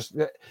 Just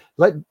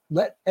let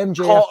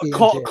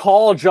MJF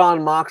call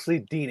John Moxley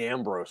Dean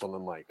Ambrose on the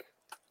mic.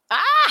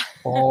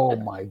 Oh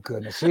my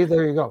goodness. See,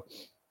 there you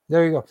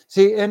go.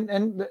 See,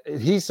 and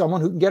he's someone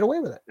who can get away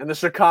with it. And the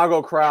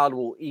Chicago crowd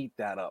will eat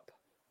that up.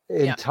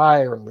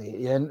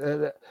 Entirely.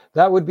 And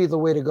that would be the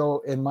way to go,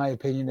 in my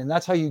opinion. And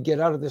that's how you get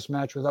out of this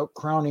match without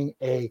crowning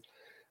a,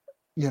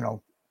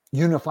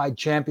 unified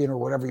champion, or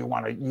whatever you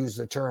want to use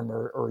the term,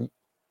 or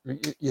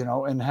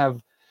and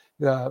have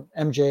the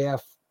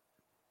MJF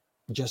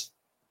just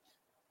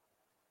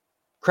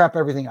crap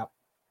everything up.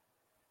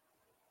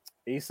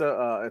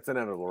 Issa, it's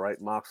inevitable,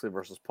 right? Moxley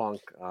versus Punk.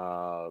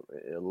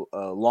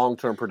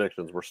 Long-term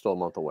predictions. We're still a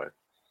month away.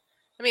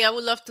 I mean, I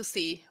would love to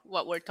see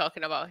what we're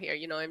talking about here.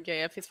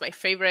 MJF is my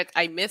favorite.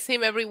 I miss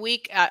him every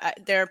week.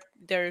 They're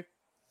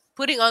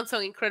putting on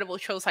some incredible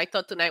shows. I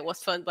thought tonight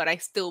was fun, but I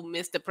still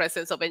miss the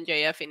presence of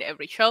MJF in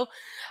every show.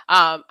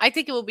 I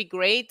think it will be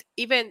great.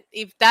 Even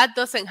if that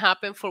doesn't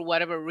happen for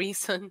whatever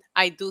reason,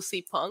 I do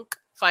see Punk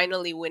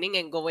finally winning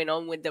and going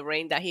on with the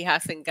reign that he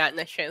hasn't gotten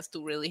a chance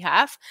to really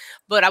have.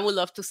 But I would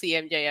love to see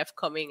MJF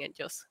coming and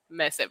just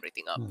mess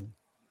everything up.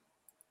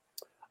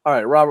 All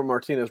right, Robert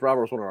Martinez.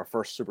 Robert was one of our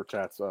first super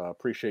chats.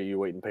 Appreciate you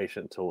waiting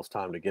patient until it's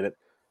time to get it.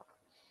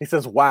 He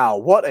says, "Wow,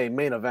 what a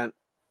main event!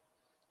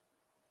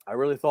 I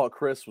really thought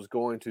Chris was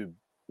going to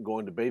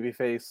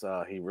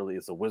babyface. He really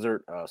is a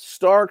wizard.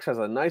 Starks has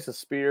a nice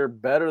spear,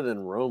 better than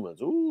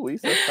Roman's. Ooh, he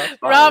says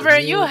that's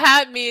Robert, you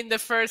had me in the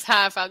first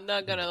half. I'm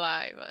not gonna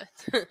lie,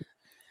 but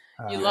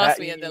you lost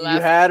me in the last.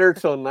 You had her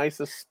till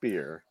nicest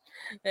spear.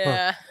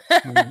 Yeah.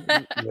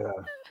 Yeah.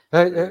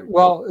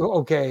 Well,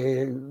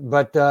 okay,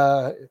 but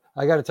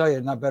I got to tell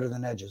you, not better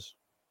than Edge's.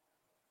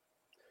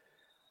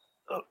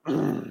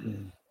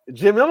 Jim,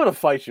 I'm going to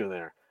fight you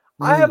there.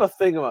 I have a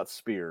thing about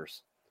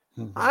spears.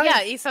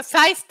 Yeah, it's a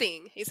size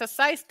thing. It's a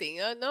size thing.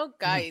 No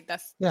guy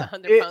that's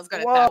 100 pounds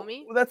gonna tell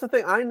me. That's the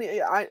thing.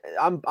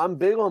 I'm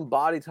big on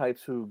body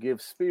types who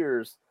give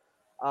spears.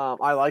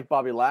 I like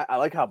Bobby I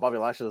like how Bobby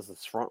Lashley does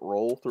this front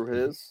roll through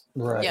his.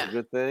 Right. That's a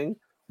good thing.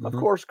 Of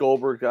course,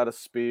 Goldberg got a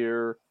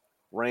spear.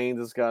 Reigns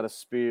has got a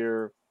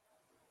spear.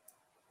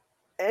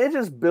 Edge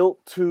is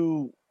built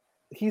to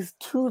he's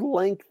too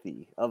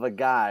lengthy of a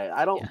guy.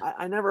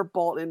 I never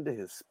bought into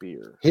his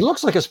spear. He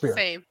looks like a spear.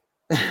 Same.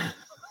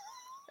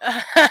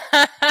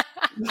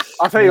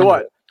 I'll tell you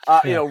what.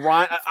 You know,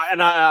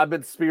 Ryan, I've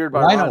been speared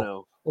by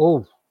Rhino.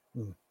 Oh,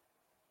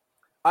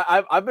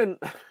 I've been,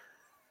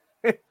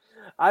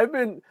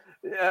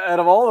 out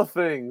of all the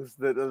things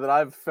that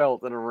I've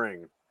felt in a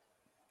ring,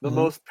 the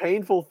most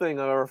painful thing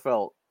I've ever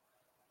felt.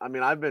 I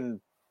mean, I've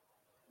been,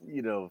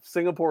 you know,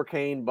 Singapore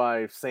caned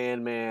by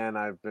Sandman.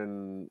 I've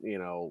been, you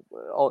know,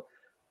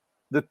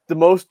 the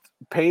most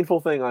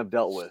painful thing I've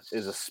dealt with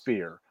is a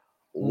spear.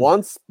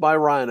 Once by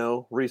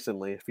Rhino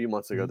recently, a few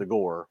months ago, the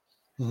Gore.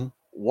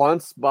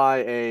 Once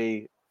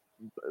by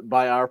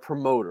our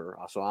promoter.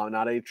 So I'm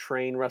not a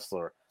trained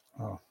wrestler.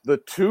 Oh. The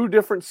two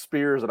different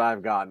spears that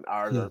I've gotten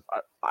are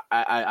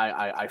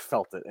I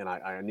felt it and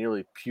I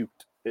nearly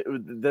puked.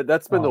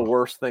 That's been the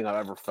worst thing I've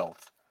ever felt.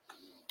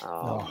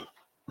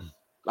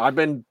 I've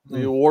been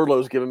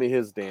Wardlow's giving me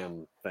his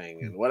damn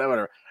thing and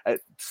whatever.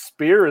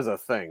 Spear is a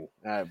thing,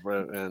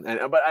 but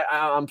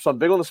I'm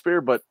big on the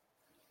spear, but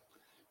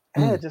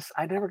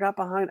I never got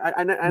behind.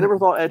 I never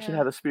thought Edge should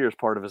have a spear as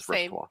part of his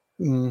repertoire.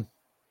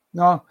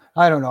 No,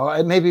 I don't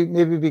know. Maybe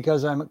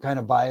because I'm kind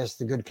of biased,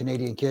 the good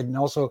Canadian kid, and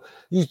also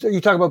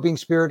you talk about being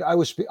speared.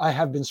 I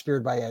have been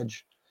speared by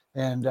Edge,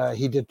 and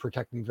he did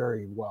protect me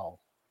very well.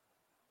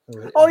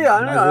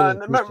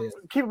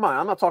 Keep in mind,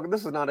 I'm not talking.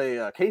 This is not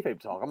a kayfabe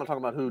talk. I'm not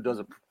talking about who does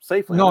it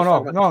safely. No.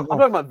 I'm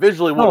talking about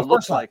visually what it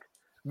looks like.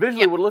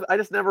 Visually, what it looks. I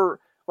just never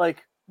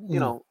like. You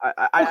know,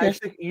 I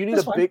think you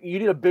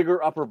need a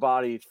bigger upper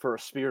body for a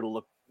spear to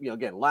look. You know,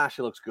 again,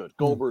 Lashley looks good.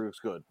 Goldberg looks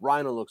good.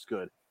 Rhino looks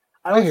good.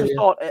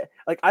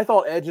 I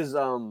thought Edge's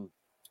the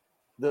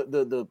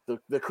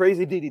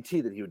crazy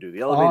DDT that he would do,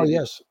 the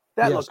elevated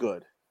DDT, looked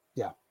good.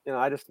 Yeah. You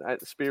know,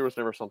 spear was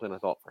never something I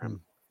thought for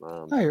him.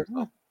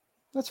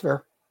 That's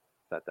fair.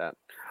 That.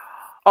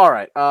 All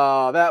right.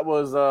 That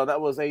was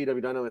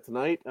AEW Dynamite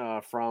tonight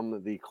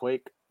from the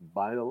Quake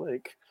by the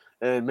Lake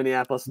in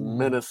Minneapolis,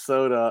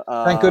 Minnesota.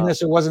 Thank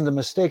goodness it wasn't the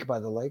Mistake by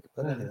the Lake,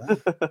 but anyway.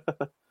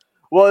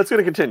 Well, it's going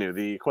to continue.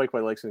 The Quake by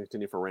the Lake is going to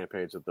continue for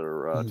Rampage that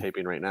they're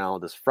taping right now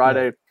this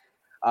Friday.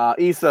 Yeah.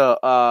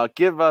 Issa,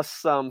 give us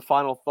some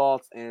final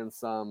thoughts and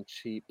some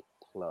cheap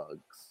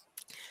plugs.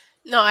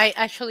 No, I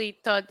actually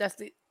thought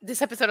that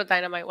this episode of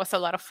Dynamite was a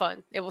lot of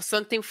fun. It was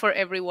something for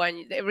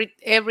everyone.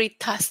 Every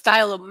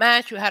style of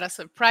match. You had a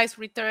surprise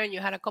return.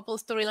 You had a couple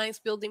of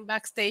storylines building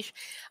backstage.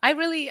 I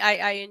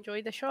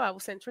enjoyed the show. I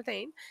was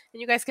entertained. And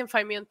you guys can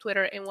find me on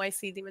Twitter,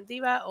 NYC Demon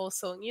Diva,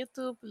 also on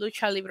YouTube,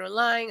 Lucha Libre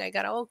Online. I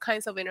got all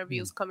kinds of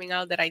interviews coming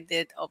out that I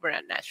did over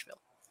at Nashville.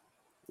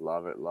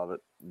 Love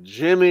it.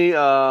 Jimmy,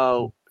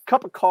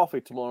 cup of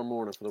coffee tomorrow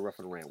morning for the Ref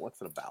and Rant.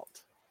 What's it about?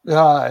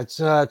 It's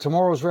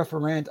tomorrow's Ref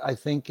and Rant, I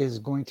think, is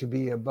going to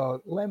be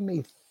about, let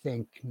me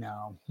think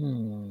now.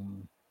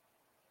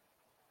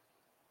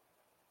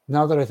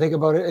 Now that I think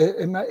about it,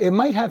 it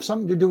might have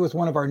something to do with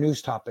one of our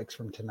news topics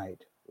from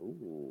tonight.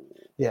 Ooh.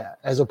 Yeah,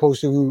 as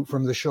opposed to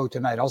from the show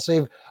tonight. I'll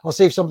save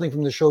something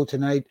from the show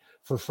tonight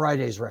for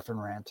Friday's Ref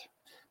and Rant.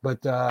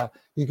 But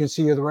you can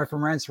see the Ref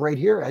and Rants right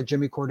here at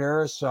Jimmy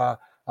Corderas.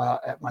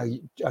 At my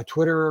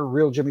Twitter,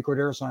 Real Jimmy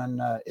Corderas on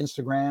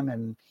Instagram.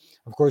 And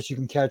of course, you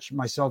can catch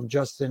myself,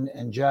 Justin,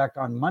 and Jack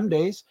on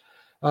Mondays,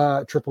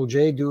 Triple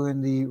J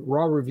doing the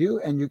Raw review.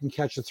 And you can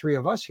catch the three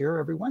of us here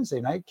every Wednesday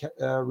night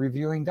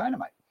reviewing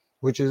Dynamite,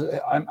 which is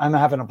I'm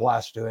having a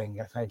blast doing.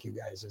 Thank you,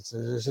 guys.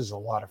 This is a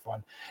lot of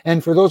fun.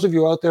 And for those of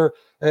you out there,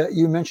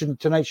 you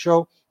mentioned tonight's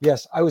show.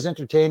 Yes, I was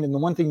entertained. And the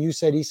one thing you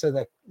said,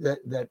 Issa,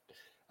 that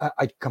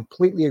I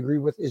completely agree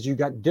with is you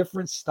got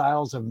different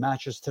styles of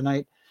matches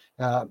tonight.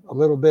 A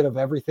little bit of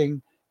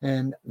everything,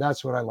 and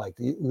that's what I liked.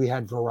 We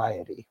had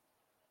variety.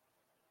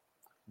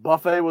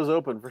 Buffet was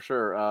open for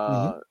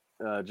sure.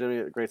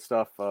 Jimmy, great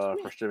stuff.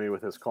 First Jimmy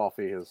with his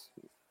coffee, his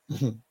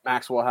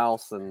Maxwell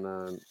House,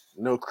 and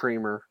no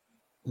creamer.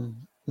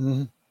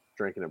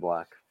 Drinking it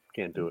black.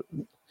 Can't do it.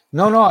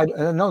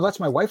 No, that's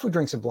my wife who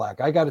drinks it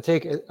black. I got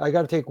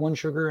to take one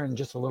sugar and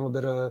just a little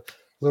bit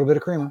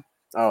of creamer.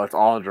 Oh, it's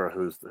Audra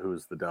who's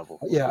the devil.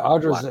 Yeah,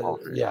 Audra's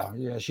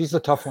yeah. She's the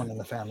tough one in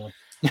the family.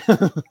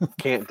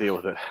 Can't deal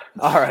with it.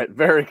 All right,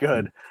 very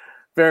good.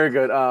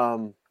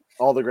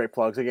 All the great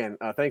plugs again.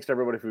 Thanks to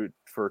everybody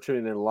for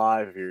tuning in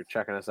live. If you're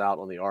checking us out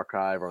on the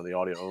archive or on the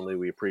audio only,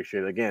 we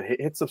appreciate it. Again,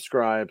 hit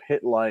subscribe,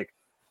 hit like,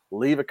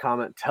 leave a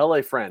comment, tell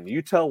a friend.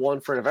 You tell one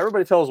friend. If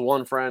everybody tells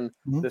one friend,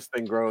 this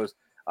thing grows.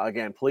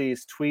 Again,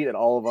 please tweet at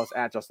all of us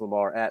at Justin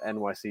LaBar, at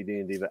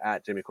NYCDNDiva,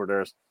 at Jimmy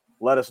Corderas.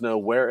 Let us know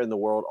where in the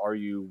world are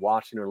you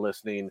watching or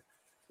listening.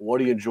 What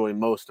do you enjoy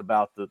most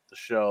about the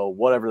show?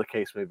 Whatever the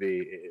case may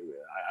be,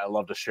 I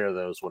love to share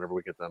those whenever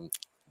we get them.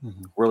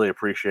 Really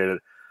appreciate it.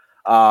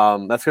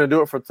 That's going to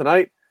do it for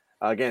tonight.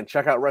 Again,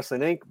 check out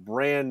Wrestling Inc.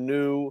 Brand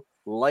new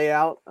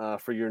layout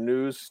for your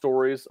news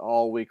stories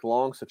all week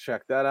long. So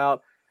check that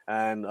out.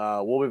 And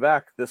we'll be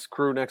back, this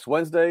crew, next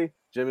Wednesday.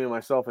 Jimmy and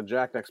myself and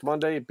Jack next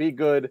Monday. Be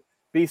good.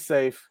 Be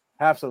safe.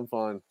 Have some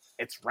fun.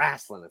 It's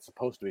wrestling. It's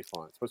supposed to be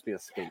fun. It's supposed to be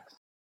escape.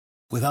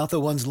 Without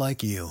the ones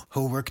like you,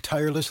 who work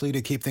tirelessly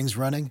to keep things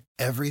running,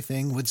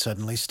 everything would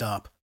suddenly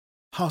stop.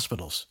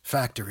 Hospitals,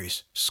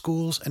 factories,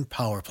 schools, and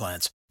power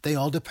plants, they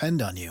all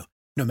depend on you.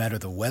 No matter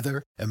the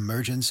weather,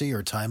 emergency,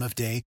 or time of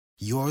day,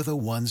 you're the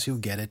ones who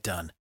get it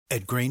done.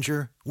 At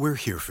Grainger, we're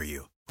here for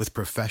you with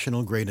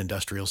professional-grade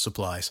industrial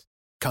supplies.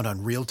 Count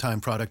on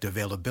real-time product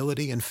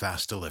availability and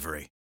fast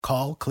delivery.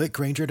 Call, click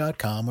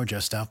Grainger.com, or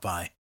just stop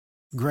by.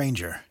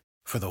 Grainger,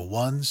 for the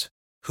ones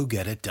who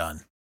get it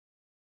done.